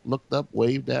 looked up,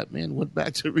 waved at me, and went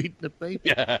back to reading the paper.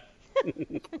 Yeah.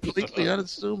 Completely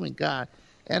unassuming guy,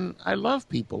 and I love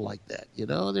people like that. You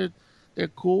know, they're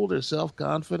cool, they're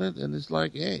self-confident, and it's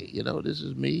like, hey, you know, this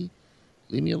is me.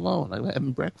 Leave me alone. I'm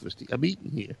having breakfast. I'm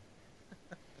eating here.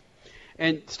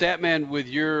 And Statman, with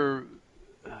your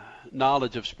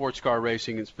knowledge of sports car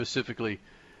racing and specifically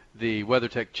the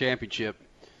WeatherTech Championship,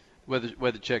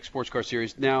 WeatherTech Sports Car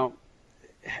Series, now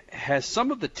has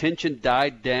some of the tension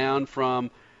died down from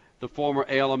the former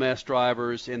ALMS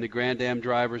drivers and the Grand Am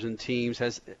drivers and teams,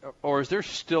 or is there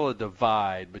still a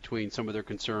divide between some of their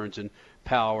concerns in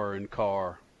power and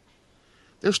car?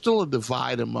 There's still a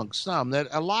divide amongst some. That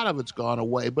a lot of it's gone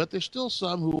away, but there's still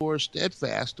some who are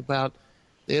steadfast about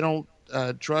they don't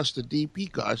trust the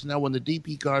DP cars. Now, when the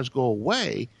DP cars go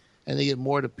away and they get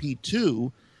more to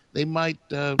P2, they might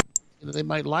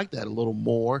like that a little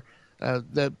more.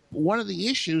 That one of the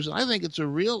issues, and I think it's a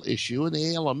real issue, in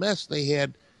the ALMS they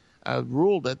had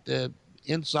ruled that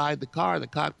inside the car, the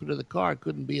cockpit of the car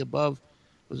couldn't be above,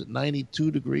 was it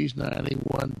 92 degrees,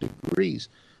 91 degrees.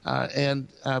 And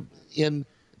in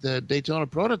the Daytona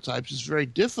prototypes, it's very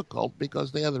difficult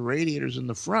because they have the radiators in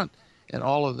the front, and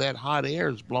all of that hot air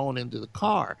is blown into the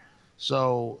car.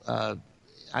 So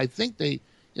I think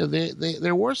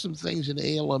there were some things in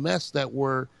ALMS that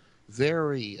were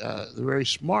very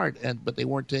smart, but they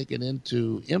weren't taken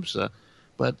into IMSA.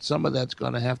 But some of that's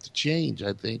going to have to change,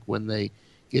 I think, when they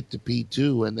get to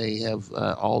P2 and they have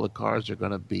all the cars are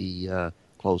going to be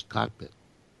closed cockpit.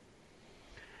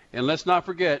 And let's not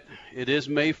forget, it is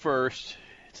May 1st.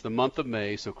 It's the month of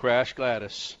May, so Crash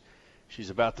Gladys, she's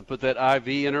about to put that IV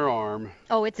in her arm.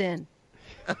 Oh, it's in.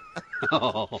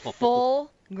 Oh.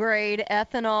 Full grade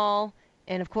ethanol,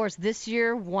 and of course this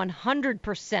year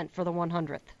 100% for the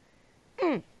 100th.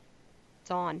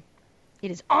 It's on.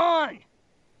 It is on.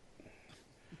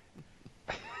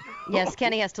 Yes,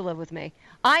 Kenny has to live with me.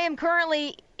 I am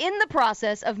currently in the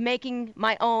process of making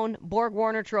my own Borg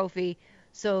Warner trophy,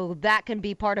 so that can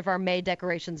be part of our May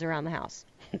decorations around the house.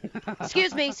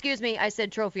 Excuse me. I said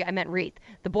trophy. I meant wreath.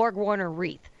 The Borg Warner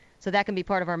wreath. So that can be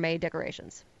part of our May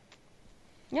decorations.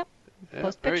 Yep.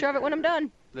 Post a picture of it when I'm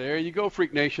done. There you go,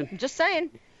 Freak Nation. I'm just saying.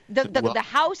 The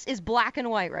house is black and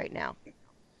white right now.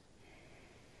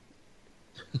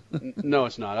 No,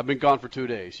 it's not. I've been gone for 2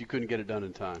 days. You couldn't get it done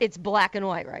in time. It's black and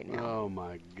white right now. Oh,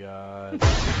 my God.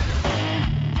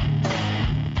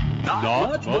 Not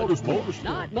much motorsport.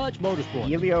 Not much motorsport.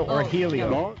 Helio or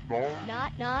Helio.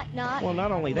 Not. Well,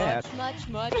 not only that. Much.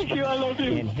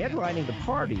 And headlining the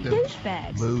party.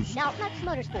 Douchebags. Moose. Not much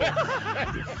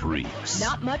motorsports. Freaks.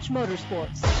 Not much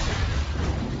motorsports.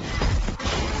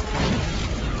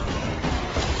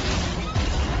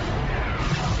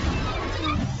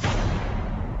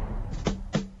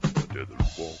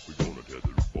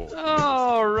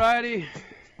 All righty.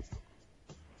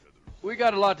 We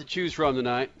got a lot to choose from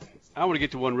tonight. I want to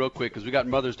get to one real quick because we got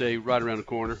Mother's Day right around the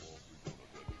corner.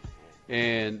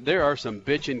 And there are some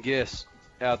bitchin' gifts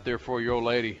out there for your old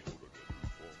lady.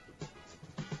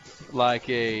 Like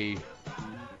a...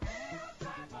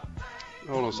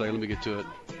 Hold on a second, let me get to it.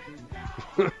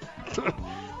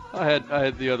 I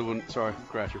had the other one. Sorry,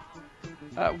 Crasher.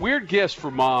 Weird gifts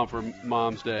for Mom for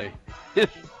Mom's Day.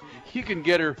 You can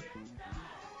get her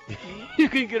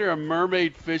a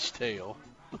mermaid fishtail.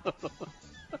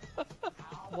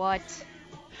 What?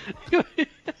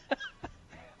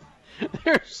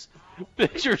 There's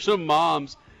pictures of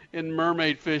moms in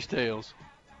mermaid fishtails.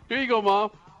 Here you go,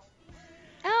 Mom.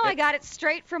 Oh, I got it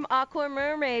straight from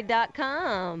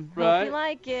aquamermaid.com. Right. Hope you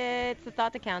like it. It's the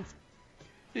thought that counts.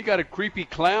 You got a creepy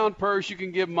clown purse you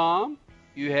can give Mom.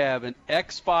 You have an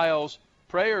X-Files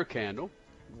prayer candle.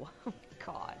 Oh,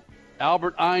 God.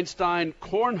 Albert Einstein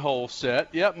cornhole set.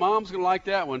 Yep, Mom's going to like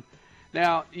that one.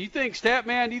 Now, you think,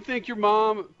 Statman, do you think your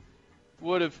mom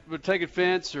would take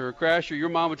offense, or Crasher, your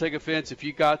mom would take offense if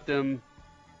you got them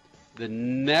the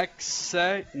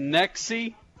Nexi,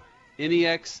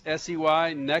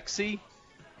 N-E-X-S-E-Y, Nexi?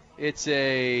 It's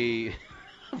a,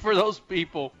 for those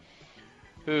people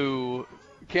who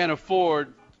can't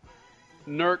afford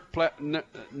neck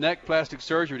plastic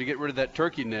surgery to get rid of that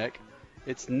turkey neck,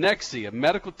 it's Nexi, a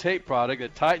medical tape product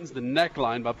that tightens the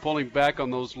neckline by pulling back on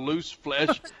those loose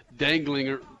flesh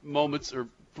dangling moments or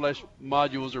flesh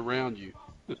modules around you.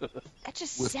 That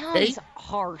just sounds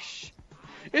harsh.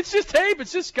 It's just tape.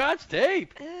 It's just Scotch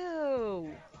tape.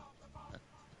 Ew.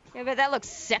 Yeah, but that looks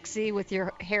sexy with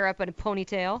your hair up in a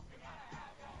ponytail.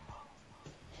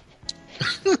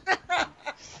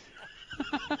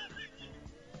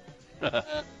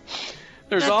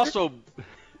 There's also...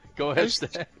 Go ahead,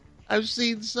 Stan. I've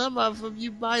seen some of them.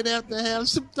 You might have to have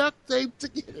some duct tape to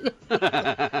get it.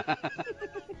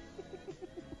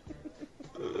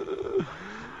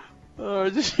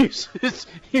 Just use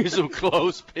some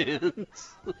clothespins.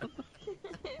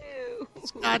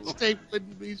 Scotch tape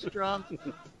wouldn't be strong.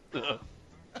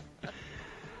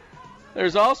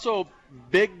 There's also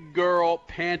Big Girl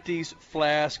Panties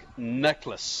Flask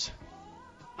Necklace.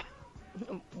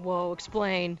 Whoa,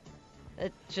 explain.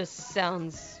 It just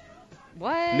sounds...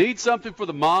 What? Need something for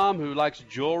the mom who likes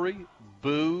jewelry,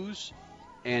 booze,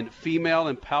 and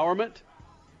female empowerment?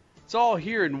 It's all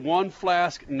here in one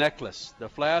flask necklace. The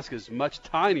flask is much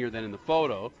tinier than in the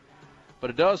photo, but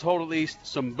it does hold at least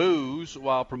some booze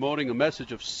while promoting a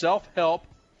message of self-help,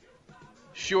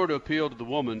 sure to appeal to the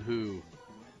woman who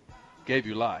gave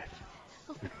you life.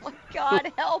 Oh, my God,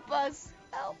 help us.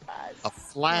 Help us. A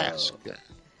flask.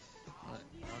 Oh.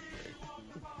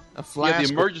 A flask. Yeah,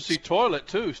 the emergency toilet,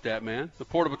 too, Statman. The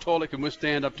portable toilet can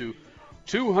withstand up to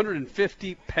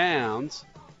 250 pounds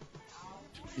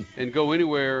and go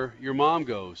anywhere your mom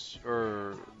goes.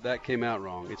 Or that came out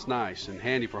wrong. It's nice and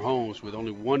handy for homes with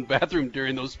only one bathroom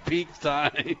during those peak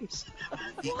times.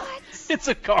 What? It's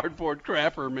a cardboard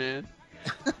crapper, man.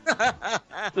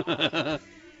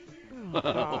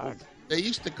 Oh, they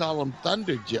used to call them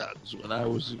thunder jugs when I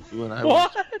was.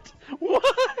 What?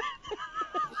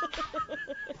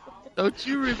 Don't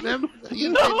you remember?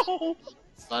 No.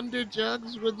 Thunder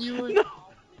jugs when you were. No.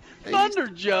 Thunder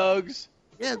jugs.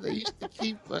 Yeah, they used to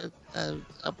keep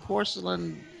a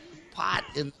porcelain pot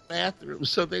in the bathroom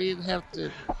so they didn't have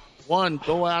to,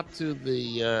 go out to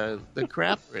the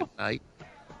crapper at night,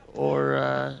 or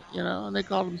and they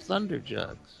called them thunder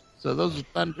jugs. So those are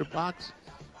thunder boxes.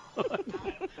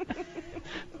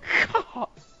 God.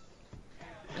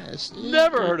 Yes,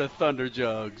 never heard of thunder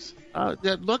jugs.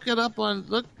 Look it up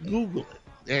Google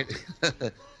it.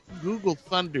 Google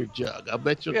thunder jug. I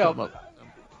bet you'll come up.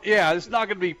 Yeah, it's not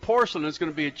going to be porcelain. It's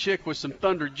going to be a chick with some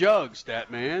thunder jugs,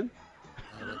 Statman.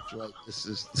 Oh, that's right. This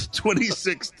is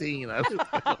 2016.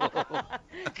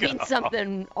 Means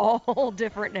something all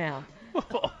different now.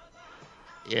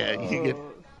 Yeah,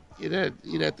 you'd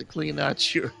have to clean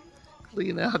out your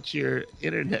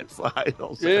internet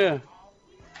files. Yeah.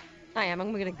 I am.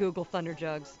 I'm going to Google thunder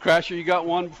jugs. Crasher, you got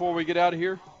one before we get out of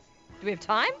here? Do we have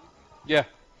time? Yeah.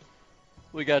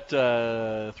 We got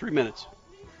 3 minutes.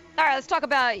 All right, let's talk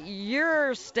about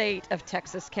your state of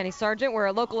Texas, Kenny Sargent, where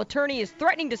a local attorney is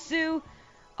threatening to sue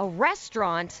a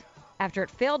restaurant after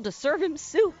it failed to serve him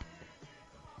soup.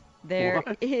 There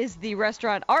is the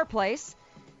restaurant Our Place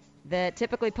that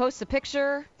typically posts a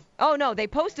picture. Oh, no, they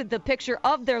posted the picture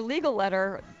of their legal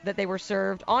letter that they were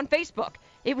served on Facebook.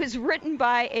 It was written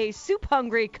by a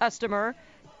soup-hungry customer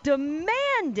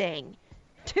demanding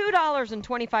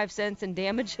 $2.25 in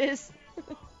damages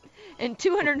and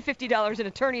 $250 in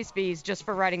attorney's fees just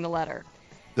for writing the letter.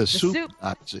 The soup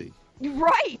Nazi.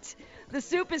 Right. The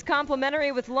soup is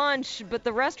complimentary with lunch, but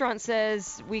the restaurant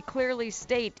says we clearly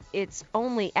state it's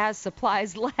only as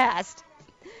supplies last.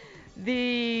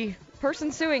 The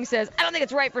person suing says, I don't think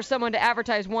it's right for someone to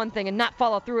advertise one thing and not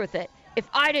follow through with it. If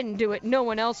I didn't do it, no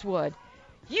one else would.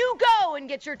 You go and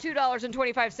get your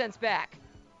 $2.25 back.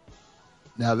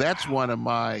 Now, that's one of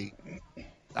my...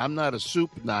 I'm not a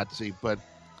soup Nazi, but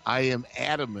I am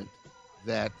adamant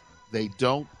that they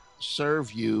don't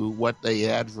serve you what they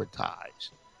advertise.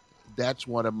 That's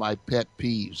one of my pet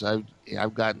peeves.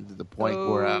 I've gotten to the point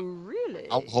where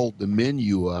I'll hold the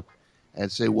menu up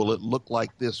and say, "Will it look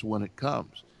like this when it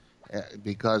comes?"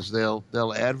 Because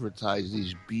they'll advertise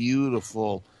these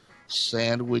beautiful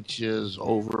sandwiches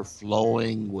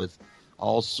overflowing with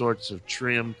all sorts of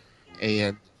trim,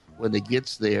 and when it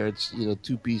gets there, it's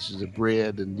 2 pieces of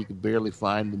bread and you can barely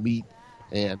find the meat.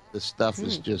 And the stuff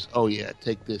is just, oh, yeah,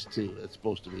 take this, too. It's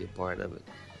supposed to be a part of it.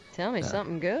 Tell me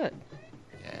something good.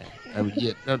 Yeah. I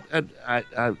mean,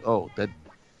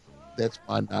 that's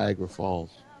my Niagara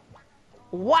Falls.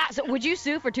 Wow. So would you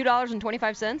sue for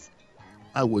 $2.25?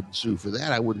 I wouldn't sue for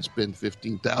that. I wouldn't spend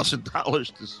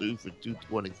 $15,000 to sue for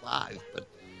 $2.25. But,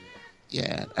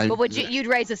 yeah. But you'd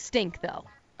raise a stink, though.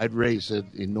 I'd raise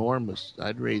enormous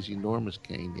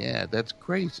cane. Yeah, that's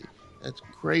crazy. That's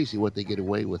crazy what they get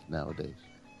away with nowadays.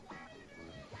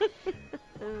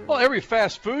 Well, every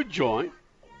fast food joint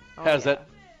has that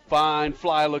fine,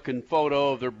 fly-looking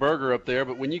photo of their burger up there,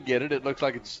 but when you get it, it looks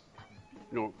like it's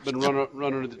been run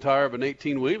under the tire of an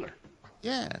 18-wheeler.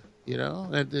 Yeah,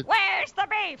 Where's the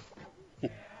beef?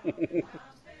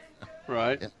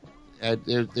 Right. And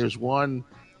there's one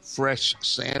fresh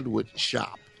sandwich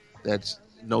shop that's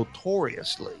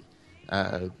notoriously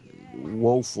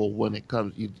woeful when it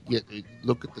comes. You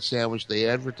look at the sandwich they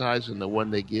advertise and the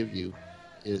one they give you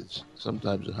is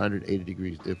sometimes 180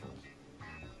 degrees different.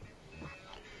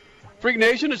 Freak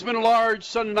Nation, it's been a large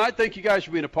Sunday night. Thank you guys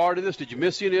for being a part of this. Did you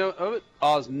miss any of it?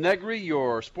 Oz Negri,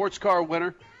 your sports car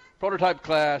winner, prototype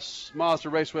class, Mazda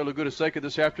Raceway Laguna Seca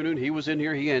this afternoon. He was in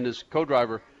here. He and his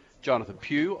co-driver, Jonathan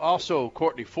Pugh. Also,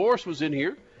 Courtney Forrest was in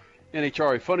here.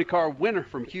 NHRA Funny Car winner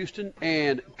from Houston,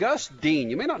 and Gus Dean.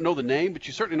 You may not know the name, but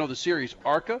you certainly know the series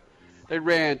ARCA. They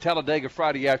ran Talladega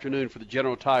Friday afternoon for the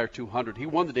General Tire 200. He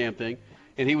won the damn thing,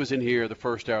 and he was in here the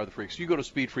first hour of the Freaks. You go to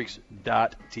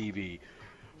speedfreaks.tv.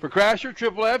 For Crasher,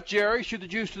 Triple F, Jerry, shoot the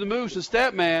juice to the moose, and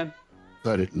Statman.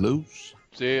 Cut it loose.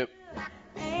 See it.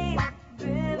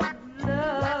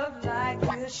 Love like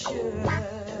you should.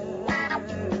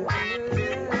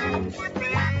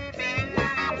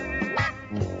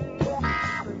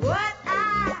 What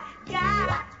I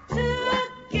got to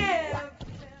give.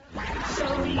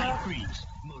 Speed Freaks,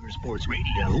 Motorsports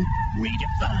Radio,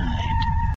 redefined.